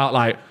talk about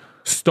like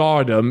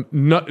stardom.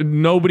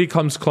 Nobody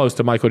comes close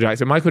to Michael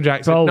Jackson. Michael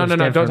Jackson. Bro, No, it's don't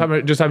different. type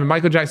it. Just type in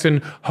Michael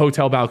Jackson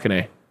hotel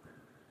balcony.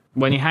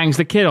 when he hangs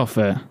the kid off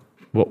it.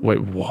 What?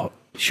 Wait, what?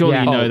 Surely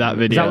Yeah. you know Oh, that is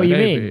video. that what you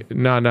Maybe.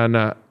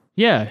 No.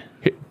 Yeah,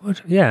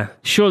 Yeah.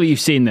 surely you've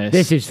seen this.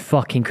 This is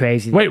fucking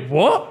crazy. Wait,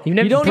 what? you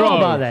don't know Bro.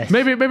 about this?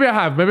 Maybe I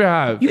have. Maybe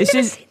I have.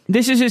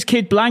 This is his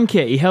kid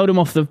blanket. He held him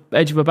off the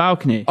edge of a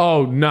balcony.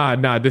 Oh,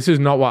 nah. This is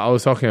not what I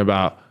was talking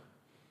about.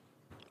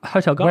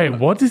 Hotel Wait, Garden.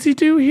 what does he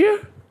do here?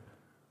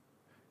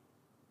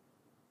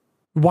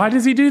 Why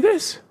does he do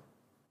this?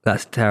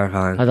 That's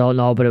terrifying. I don't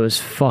know, but it was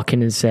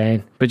fucking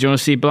insane. But do you want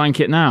to see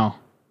blanket now?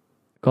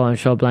 Go on,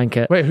 show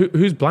blanket. Wait,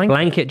 who's blank?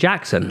 Blanket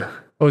Jackson.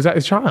 Oh, is that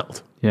his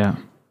child? Yeah.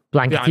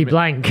 Blankety Yeah, I mean-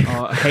 blank.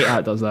 Oh, I hate how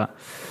it does that.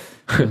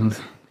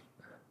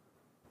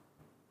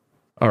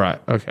 All right.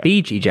 Okay.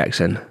 BG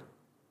Jackson.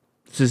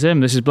 This is him.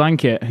 This is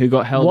blanket who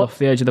got held What- off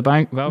the edge of the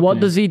balcony. What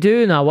does he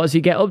do now? What does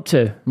he get up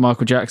to?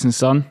 Michael Jackson's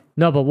son?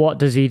 No, but what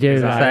does he do?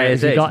 that- Like,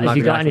 is has he it? got, It's has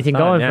he Michael got anything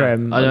Jackson's going son, for yeah.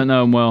 him? I don't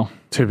know him well.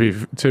 To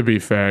be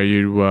fair,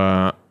 you.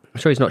 I'm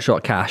sure he's not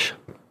short cash.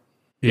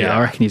 Yeah,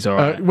 I reckon he's all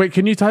right. Wait,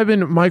 can you type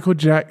in Michael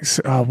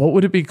Jackson? What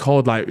would it be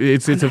called? Like,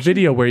 it's a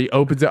video where he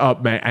opens it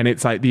up, mate, and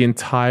it's like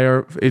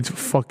it's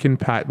fucking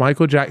packed.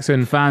 Michael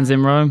Jackson. Fans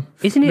in Rome?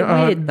 Isn't it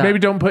weird that... Maybe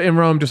don't put in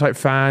Rome, just like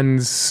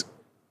fans.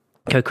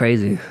 Go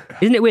crazy.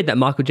 Isn't it weird that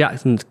Michael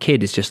Jackson's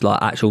kid is just like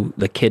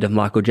the kid of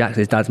Michael Jackson?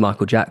 His dad's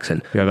Michael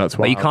Jackson. Yeah, that's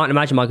But you wild. can't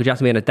imagine Michael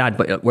Jackson being a dad,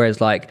 but whereas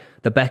like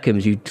the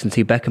Beckhams, you can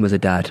see Beckham as a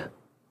dad.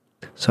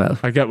 So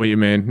I get what you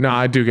mean. No,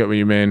 I do get what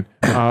you mean.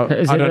 Is I it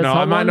don't the know. I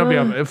top might one, not be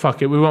though? able.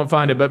 Fuck it. We won't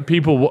find it. But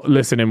people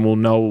listening will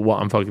know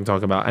what I'm fucking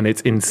talking about, and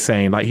it's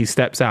insane. Like he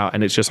steps out,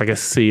 and it's just like a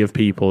sea of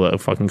people that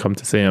have fucking come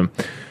to see him.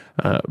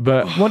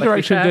 But One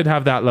Direction fair, did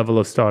have that level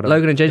of stardom.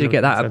 Logan and JJ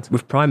get that Sense.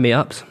 with Prime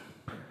meetups.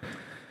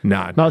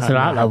 Nah, Not to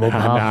that level,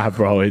 pal. Nah,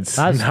 bro, it's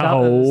That's- no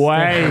that's-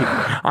 way.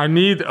 I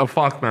need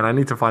fuck, man. I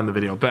need to find the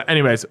video. But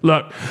anyways,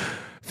 look,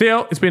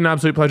 Theo, it's been an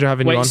absolute pleasure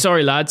having you Wait, on.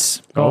 sorry,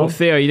 lads. Oh.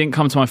 Theo, you didn't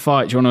come to my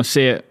fight. Do you want to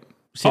see it?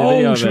 See the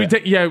video Oh, of should we it?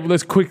 take? Yeah,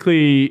 let's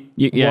quickly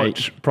Yeah.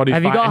 watch. Probably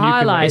Have you fight got and can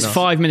highlights? let It's us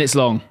know. 5 minutes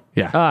long.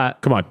 Yeah. All right.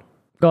 Come on.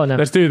 Go on then.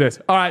 Let's do this.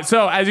 All right.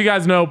 So, as you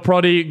guys know,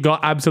 Proddy got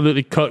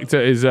absolutely cooked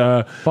at his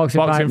boxing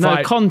fight. No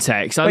fight.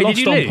 context. I Wait, did lost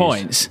you on lose?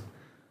 points.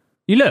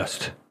 You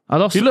lost. I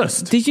lost. You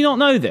lost? Did you not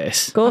know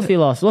this? Of course he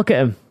lost. Look at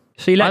him.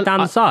 So you let down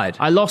the side.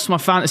 I lost my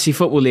fantasy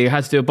football league. I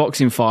had to do a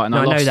boxing fight, and No,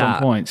 I I know lost on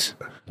that. points.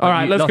 All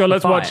right. You Let's lost go. the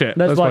Let's watch fight. it.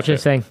 Let's watch it.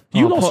 this thing.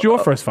 You Oh, lost your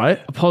first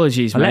fight.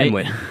 Apologies, I let him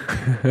mate.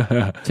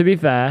 win. To be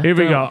fair, Here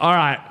we go. All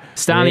right.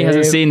 Stanley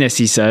hasn't seen this,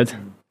 he said.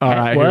 All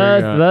right, here we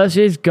Worth go.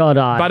 versus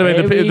Goddard. By the way,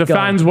 Here we the go.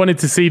 fans wanted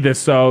to see this,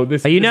 so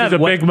this is a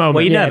big moment.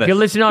 Were you Yeah, nervous? if you're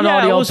listening on Yeah,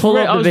 audio, I was pull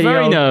very- up I the was video.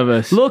 very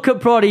nervous. Look at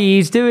Proddy.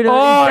 He's doing it.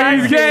 Oh, he's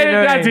dancing getting in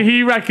that. it.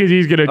 He reckons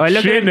he's going Oh, to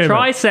look chin at him.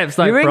 triceps,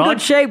 though, You're in Prod.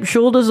 good shape.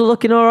 Shoulders are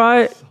looking all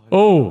right.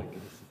 Oh.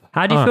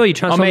 How do you feel? You Oh,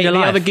 transformed mate, your the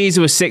life. other geezer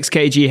was 6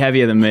 kg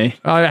heavier than me.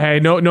 Hey,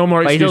 no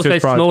more But he's also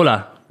excuses, Prod.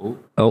 smaller.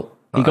 Oh,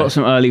 He got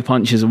some early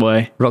punches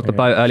away. rock the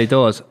boat early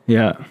doors.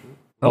 Yeah.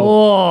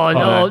 Oh,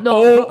 no,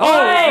 no.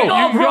 Oh,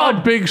 no, you got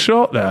a big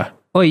shot there.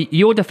 Oh,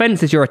 your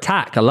defense is your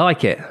attack. I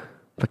like it.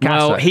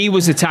 Picasso. Well, he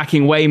was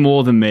attacking way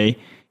more than me.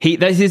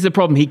 This is the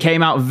problem. He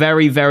came out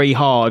very, very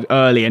hard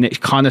early, and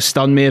it kind of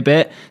stunned me a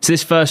bit. So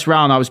this first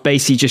round, I was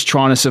basically just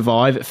trying to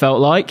survive. It felt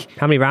like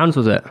How many rounds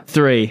was it?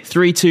 three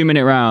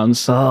 2-minute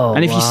rounds. Oh,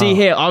 and if you see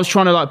here, I was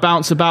trying to like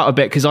bounce about a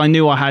bit because I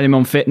knew I had him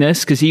on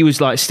fitness because he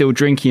was like still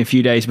drinking a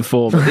few days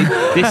before. But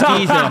this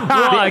geezer.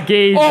 What a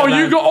geezer, Oh,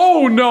 man. you got.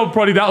 Oh, no,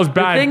 Probably that was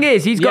bad. The thing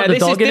is, he's got the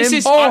dog in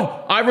him.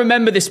 I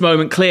remember this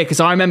moment clear because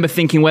I remember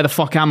thinking, where the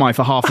fuck am I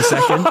for half a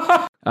second?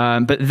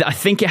 But I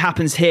think it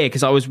happens here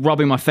because I was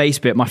rubbing my face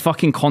a bit. My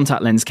fucking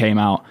contact lens came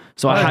out.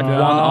 So I had one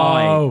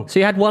eye. Oh. So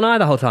you had one eye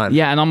the whole time?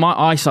 Yeah, and my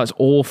eyesight's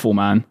awful,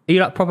 man. Are you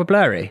like proper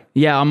blurry?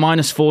 Yeah, I'm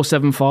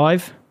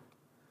 -475.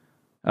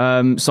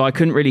 So I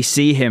couldn't really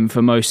see him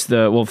for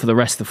for the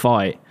rest of the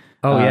fight.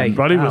 Oh, yeah.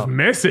 Buddy was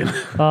missing.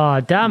 Oh,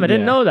 damn. I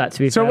didn't know that, to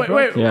be So fair.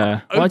 wait. Yeah.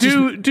 Well, I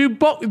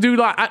Do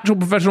like actual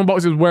professional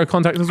boxers wear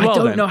contacts as well? I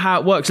don't then? know how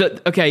it works. Look,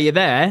 okay, you're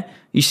there.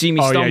 You see me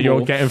Oh stumble. yeah,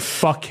 you're getting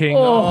fucking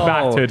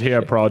battered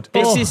here, Prod.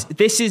 This is the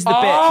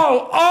bit.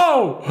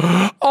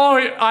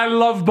 I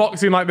love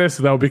boxing like this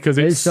though because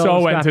it's It's so so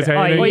scrappy.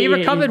 entertaining. Well, you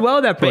recovered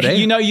well there, But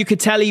Proddy. you could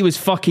tell he was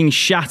fucking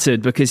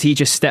shattered because he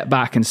just stepped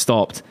back and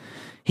stopped.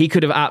 He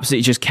could have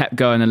absolutely just kept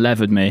going and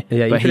levered me.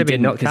 Yeah, you but could he have been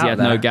didn't knocked because he out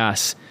had no there.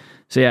 gas.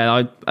 So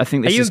yeah, I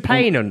think Are this you is in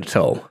pain at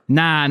all?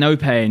 Nah, no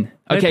pain.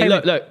 Okay, pain.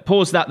 look,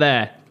 pause that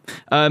there.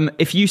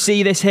 If you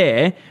see this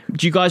here,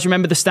 do you guys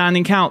remember the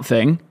standing count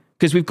thing?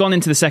 Because we've gone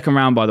into the second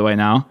round, by the way,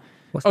 now.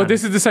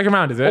 This is the second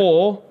round, is it?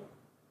 Or,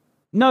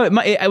 no,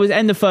 it was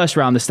end of first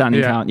round, the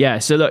standing Yeah. count. Yeah,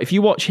 so look, if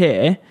you watch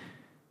here,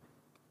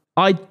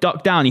 I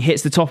duck down, he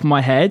hits the top of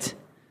my head,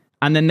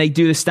 and then they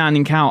do the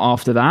standing count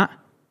after that.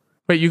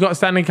 Wait, you got a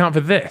standing count for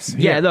this?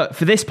 Yeah, look,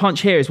 for this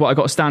punch here is what I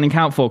got a standing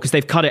count for, because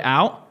they've cut it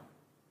out.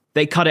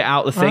 They cut it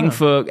out, the thing,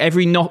 for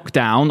every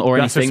knockdown or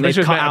That's anything. They've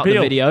suspicious, cut mate. out Appeal.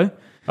 the video.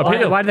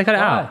 Why did they cut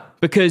it out?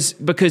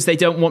 Because they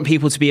don't want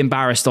people to be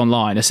embarrassed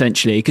online,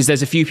 essentially. Because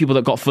there's a few people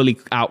that got fully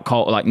out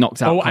cold, like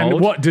knocked out Oh, cold.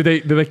 and what did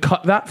they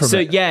cut that from? So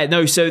it? yeah,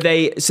 no. So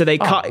they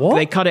cut what?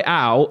 they cut it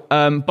out.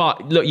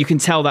 But look, you can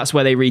tell that's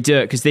where they redo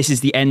it because this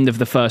is the end of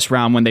the first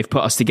round when they've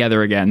put us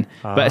together again.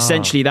 But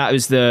essentially, that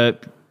was the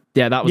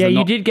that was Yeah, the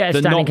you did get a the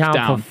standing count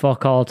knockdown. for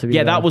fuck all, to be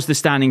Yeah, fair. that was the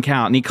standing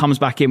count, and he comes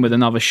back in with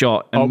another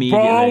shot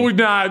immediately. Bro,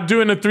 nah,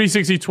 doing a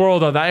 360 twirl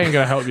though, that ain't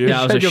gonna help you.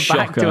 Yeah, that was a Your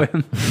back to shocker.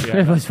 him.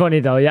 It was funny,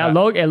 though. Yeah,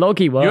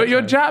 Loki worked.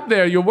 Your jab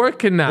there, you're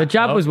working that. The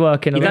jab was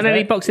working. You done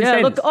any boxing Yeah,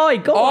 since? look. Oh, he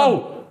got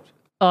Oh,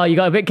 Oh, you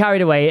got a bit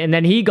carried away, and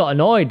then he got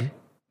annoyed.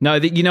 No,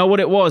 you know what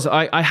it was?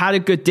 I had a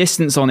good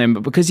distance on him,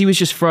 but because he was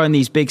just throwing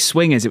these big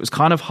swingers, it was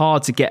kind of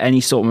hard to get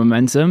any sort of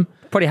momentum.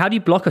 Proddy, how do you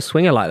block a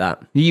swinger like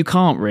that? You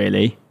can't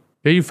really.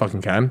 yeah, you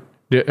fucking can.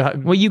 Yeah,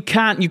 Well, you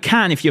can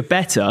if you're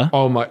better.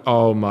 oh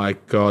my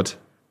god,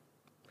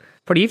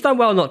 Proddy, you've done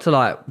well not to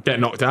like. get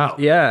knocked out.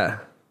 Yeah.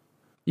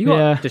 You got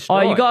Yeah.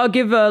 destroyed. Oh, you got to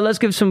give. Let's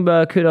give some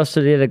kudos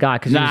to the other guy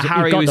because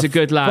Harry was a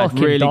good lad,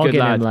 really good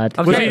lad.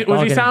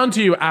 Was he sound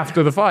to you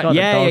after the fight? God,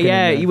 Yeah, dog in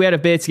yeah, him yeah. We had a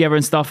beer together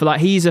and stuff. Like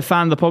he's a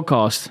fan of the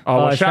podcast. Oh,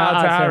 well, shout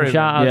out to Harry.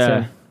 Shout out to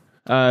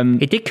him.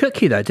 He did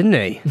cook you though, didn't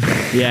he?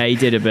 Yeah, he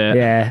did a bit.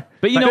 Yeah.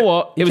 But you know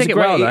what? It was a took it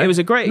well, great. though. It was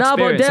a great No,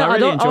 but experience. I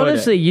really enjoyed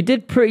honestly, it. you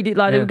did pretty.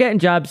 Like they were getting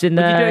jabs in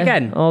there. you do it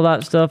again? All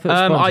that stuff. It was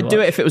fun to I'd do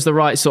watch. it if it was the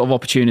right sort of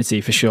opportunity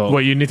for sure.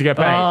 Well, you need to get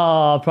paid.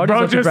 Oh, Bro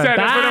Proddy's just looking said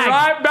for it a for the bag.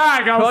 right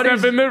bag. I'll Proddy's-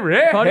 step in the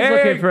rear. Proddy's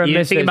looking for a You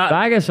Misfits thinking about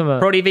bag or something.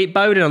 Proddy beat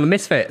Bowden on the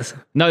Misfits.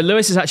 No,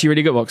 Lewis is actually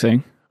really good at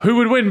boxing. Who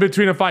would win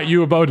between a fight,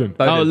 you or Bowden?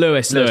 Oh,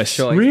 Lewis.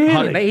 Sure.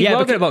 Really? Mate, he's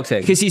well good at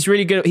boxing. Because he's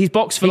really good. He's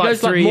boxed for He like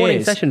goes like 3 morning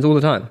years. sessions all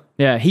the time.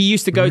 Yeah, he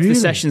used to go to the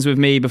sessions with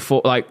me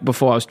before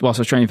whilst I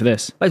was training for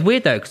this. But it's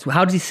weird though, because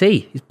how does he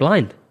see? He's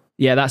blind.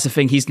 Yeah, that's the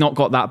thing. He's not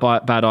got that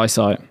bad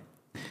eyesight.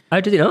 Oh,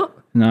 did he not?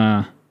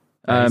 Nah.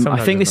 I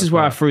sometimes think this it's is not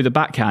where I bad. threw the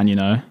backhand. You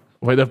know.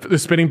 Wait, the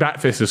spinning back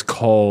fist is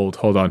cold.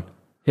 Hold on.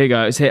 Here you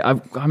go. It's here. I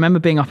remember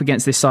being up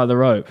against this side of the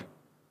rope.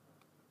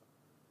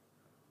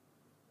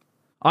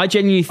 I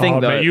genuinely think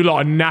Oh, that mate, you lot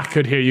are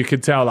knackered here. You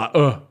can tell that.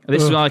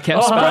 this is when I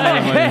kept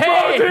spamming.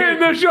 Bro, hitting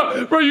the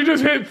shot. Bro, you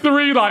just hit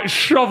 3 like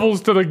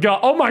shovels to the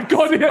gut. Oh my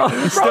god, yeah.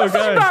 Bro,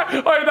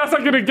 that's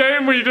like in a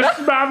game where you just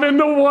spam in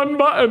the one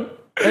button.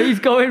 He's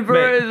going for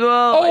it as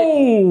well.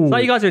 Oh,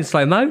 Like you guys are in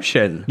slow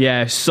motion.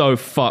 Yeah, so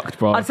fucked,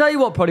 bro. I tell you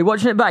what, Proddy,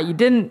 watching it back, you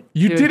didn't.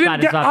 you do as didn't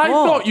bad get. as I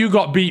thought. thought you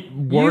got beat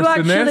worse You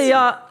than actually,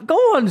 this. go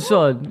on,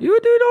 son. You were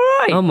doing all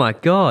right. Oh my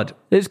god.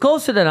 It's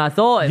closer than I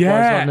thought it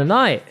Yeah. was on the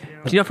night.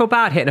 Do you not feel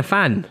bad hitting a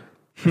fan?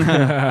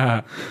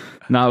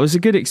 No, it was a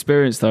good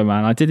experience though,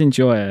 man. I did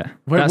enjoy it.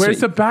 Where's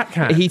the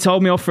backhand? He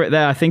told me off for it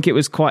there. I think it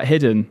was quite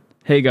hidden.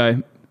 Here you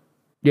go.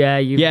 Yeah,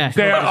 you. Yeah.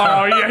 There,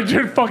 oh yeah,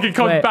 just fucking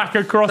come Wait. back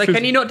across. So his...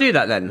 can you not do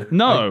that then?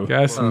 No.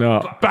 Guess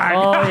not. Bang.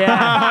 Oh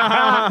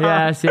yeah.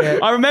 Yeah, I see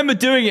it. I remember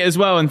doing it as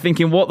well and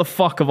thinking, what the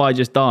fuck have I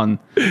just done?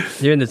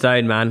 You're in the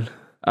zone, man.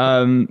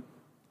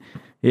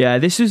 Yeah,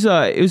 this was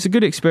it was a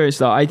good experience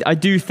though. I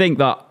do think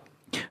that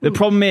the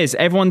problem is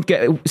everyone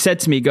said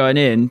to me going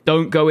in,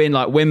 don't go in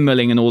like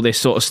windmilling and all this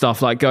sort of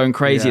stuff, like going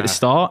crazy at the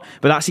start.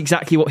 But that's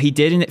exactly what he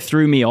did, and it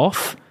threw me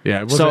off.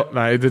 Yeah, So- it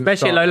didn't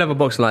Especially at start- low level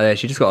boxing like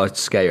this, you just got to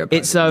scare your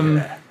opponent. It's and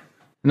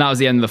that was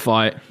the end of the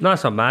fight.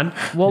 Nice one, man.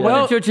 What were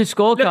the judges'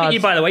 Look at scorecards? you,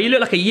 by the way. You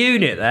look like a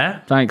unit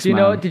there. Thanks, Do you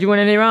man. know? Did you win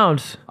any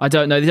rounds? I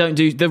don't know. They don't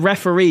do. The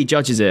referee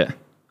judges it.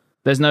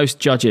 There's no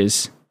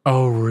judges.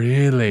 Oh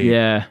really?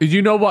 Yeah.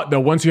 You know what though?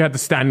 Once you had the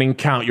standing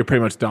count, you're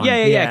pretty much done.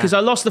 Yeah. Yeah. Because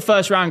I lost the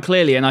first round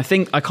clearly, and I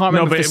think I can't No,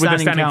 remember but if with the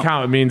standing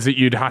count, it means that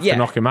you'd have Yeah. to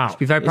knock him out.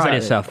 Be very proud of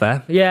Exactly. yourself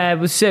there. Yeah, it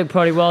was sick.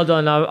 Probably well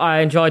done.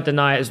 I enjoyed the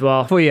night as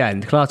well. Before you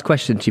end, can I ask a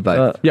question to you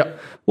both? Yep.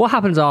 What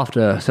happens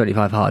after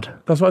 75 hard?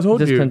 That's what I told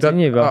Just you.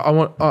 continue,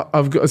 bro.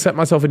 I've got to set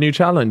myself a new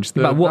challenge.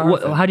 The But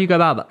marathon. how do you go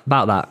about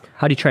that?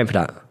 How do you train for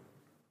that?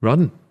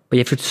 Run? But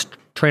you have to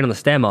train on the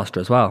Stairmaster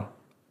as well.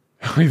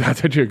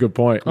 That's actually a good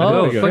point.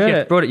 Oh, Really good. Fuck, you have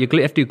shit. to, bro,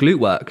 you have to do glute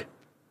work.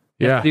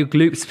 You Yeah. have to do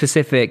glute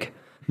specific,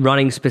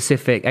 running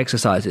specific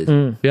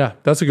exercises. Yeah,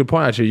 that's a good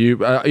point. Actually,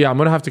 I'm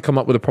gonna have to come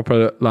up with a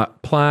proper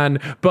plan.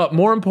 But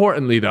more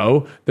importantly,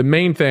 though, the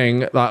main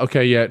thing,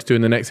 it's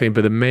doing the next thing.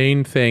 But the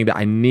main thing that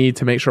I need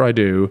to make sure I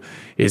do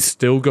is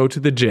still go to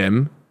the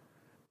gym,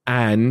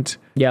 and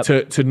Yep.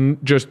 to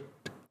just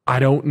I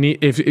don't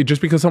need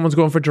just because someone's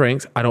going for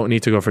drinks, I don't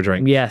need to go for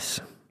drinks. Yes.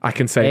 I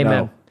can say Amen.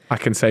 no. I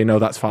can say no.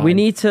 That's fine. We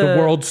need to- The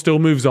world still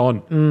moves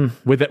on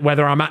with it,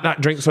 whether I'm at that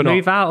drinks or not.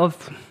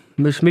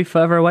 Just move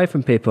further away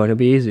from people and it'll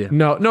be easier.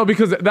 No,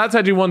 because that's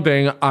actually one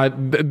thing.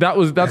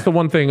 That's the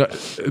one thing.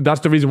 That's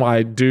the reason why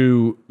I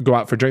do go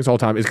out for drinks all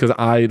the time is because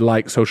I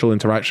like social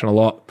interaction a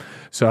lot.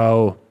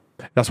 So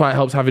that's why it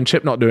helps having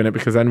Chip not doing it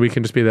because then we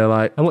can just be there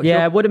like. And what's Yeah,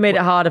 your, it would have made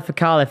it harder for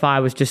Carl if I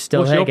was just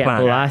still what's here your getting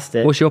plan?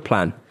 blasted. What's your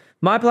plan?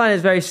 My plan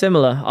is very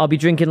similar. I'll be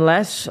drinking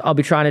less. I'll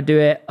be trying to do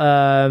it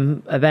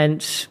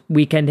events,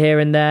 weekend here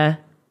and there,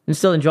 and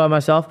still enjoy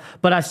myself.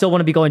 But I still want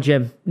to be going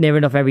gym near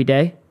enough every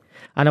day,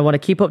 and I want to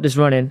keep up this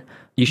running.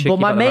 You should But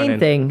keep my up the main running.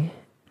 thing,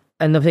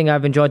 and the thing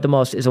I've enjoyed the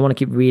most, is I want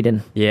to keep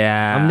reading.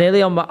 Yeah. I'm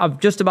nearly on. I'm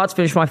just about to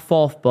finish my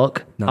 4th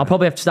book. I'll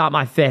probably have to start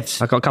my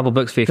 5th I've got a couple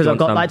books for you if because you I've want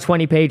got some. like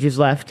 20 pages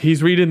left.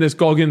 He's reading this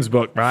Goggins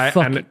book, right?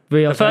 Fuck,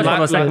 real. The first one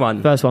or the second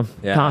one? First one.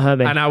 Yeah. Can't hurt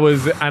me. And I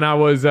was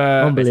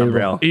Unbelievable.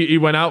 unreal. He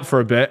went out for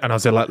a bit, and I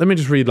was like, let me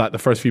just read like the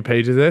first few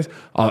pages of this.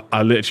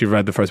 I literally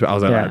read the first bit. I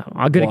was like, Yeah,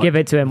 I'm gonna what give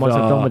it to him once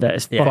I'm the done with it.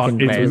 It's Yeah. fucking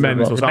fuck, it's amazing.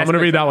 mental. So I'm gonna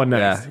read that one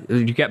next. Yeah.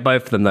 You get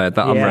both of them though.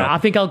 That unreal. Yeah, I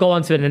think I'll go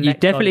on to it in the You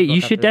next definitely, book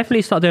you should after this.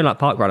 definitely start doing like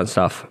park run and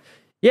stuff.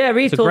 Yeah,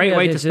 Reed It's a told great me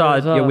way I to did start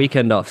as well. your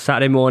weekend off.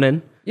 Saturday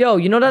morning, Yo,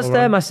 you know that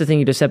Stairmaster thing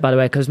you just said, by the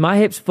way, because my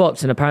hip's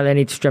fucked and apparently I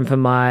need to strengthen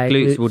my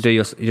glutes will do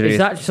your. Is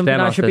that something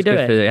I should be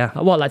doing? Yeah.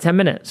 What, like 10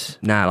 minutes?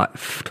 Nah, like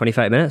 20,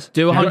 30 minutes.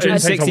 Do It takes a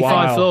 165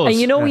 while. floors. And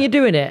you know when you're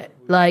doing it,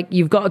 like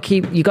you've got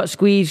to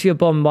squeeze your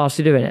bum whilst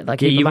you're doing it.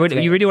 Like Yeah, keep you them really,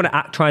 activated. you really want to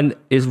act. Try and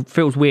it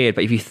feels weird,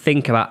 but if you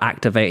think about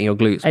activating your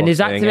glutes, And whilst is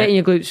doing activating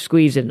it, your glutes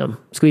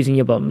squeezing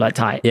your bum like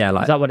tight? Yeah,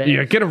 like- is that what it is?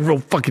 Yeah, get a real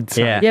fucking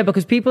time. Yeah. Yeah,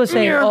 because people are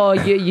saying, "Oh,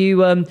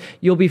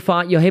 you'll be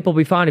fine. Your hip will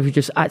be fine if you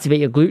just activate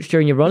your glutes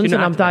during your runs." You're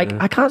And not I'm like,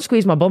 activating. I can't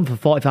squeeze my bum for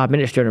 45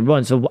 minutes during a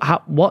run. So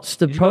what's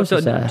the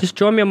process there? Just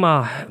join me on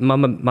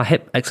my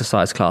hip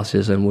exercise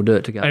classes, and we'll do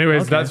it together.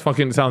 Anyways, that's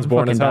fucking sounds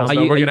boring Fucking as hell. down.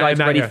 So Are we're you gonna guys end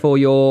that ready here. for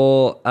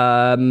your?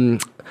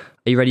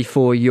 Are you ready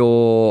for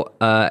your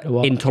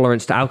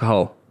intolerance to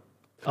alcohol?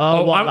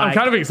 Oh, what, I'm like,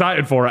 kind of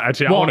excited for it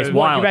actually. I what, want it's to.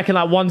 what, wild. you reckon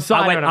like one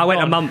side? I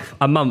went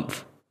a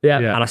month, Yeah.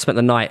 Yeah. and I spent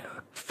the night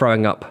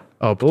throwing up.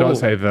 Oh, don't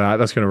say that.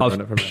 That's gonna I was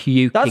ruin it for me.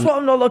 puking. That's what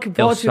I'm not looking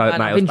forward to. so- Man.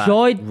 mate, I've it was bad.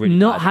 enjoyed Really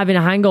not bad. having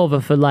a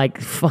hangover for like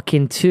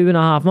fucking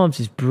 2.5 months.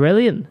 It's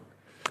brilliant.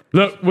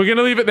 Look, we're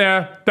gonna leave it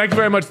there. Thank you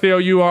very much, Theo.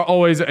 You are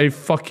always a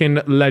fucking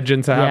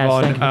legend to have Yes,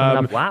 on. thank you for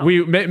coming up. Wow.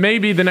 We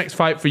maybe the next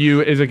fight for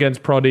you is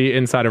against Proddy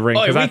inside a ring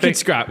Oh, because we I could think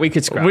scrap. We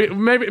could scrap.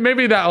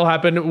 maybe that'll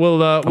happen. We'll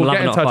get loving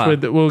in that touch fight.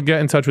 with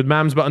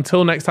Mams. But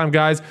until next time,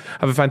 guys,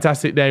 have a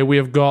fantastic day. We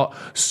have got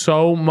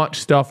so much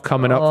stuff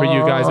coming up for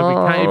you guys that we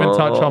can't even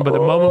touch on. But the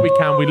moment we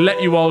can, we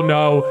let you all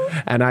know.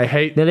 And I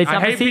hate Nearly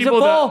time for people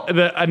season 4.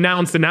 that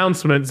announce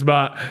announcements,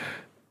 but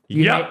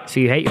So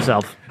you hate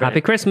yourself.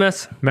 Happy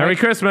Christmas. Merry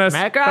Christmas.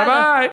 Merry Bye bye.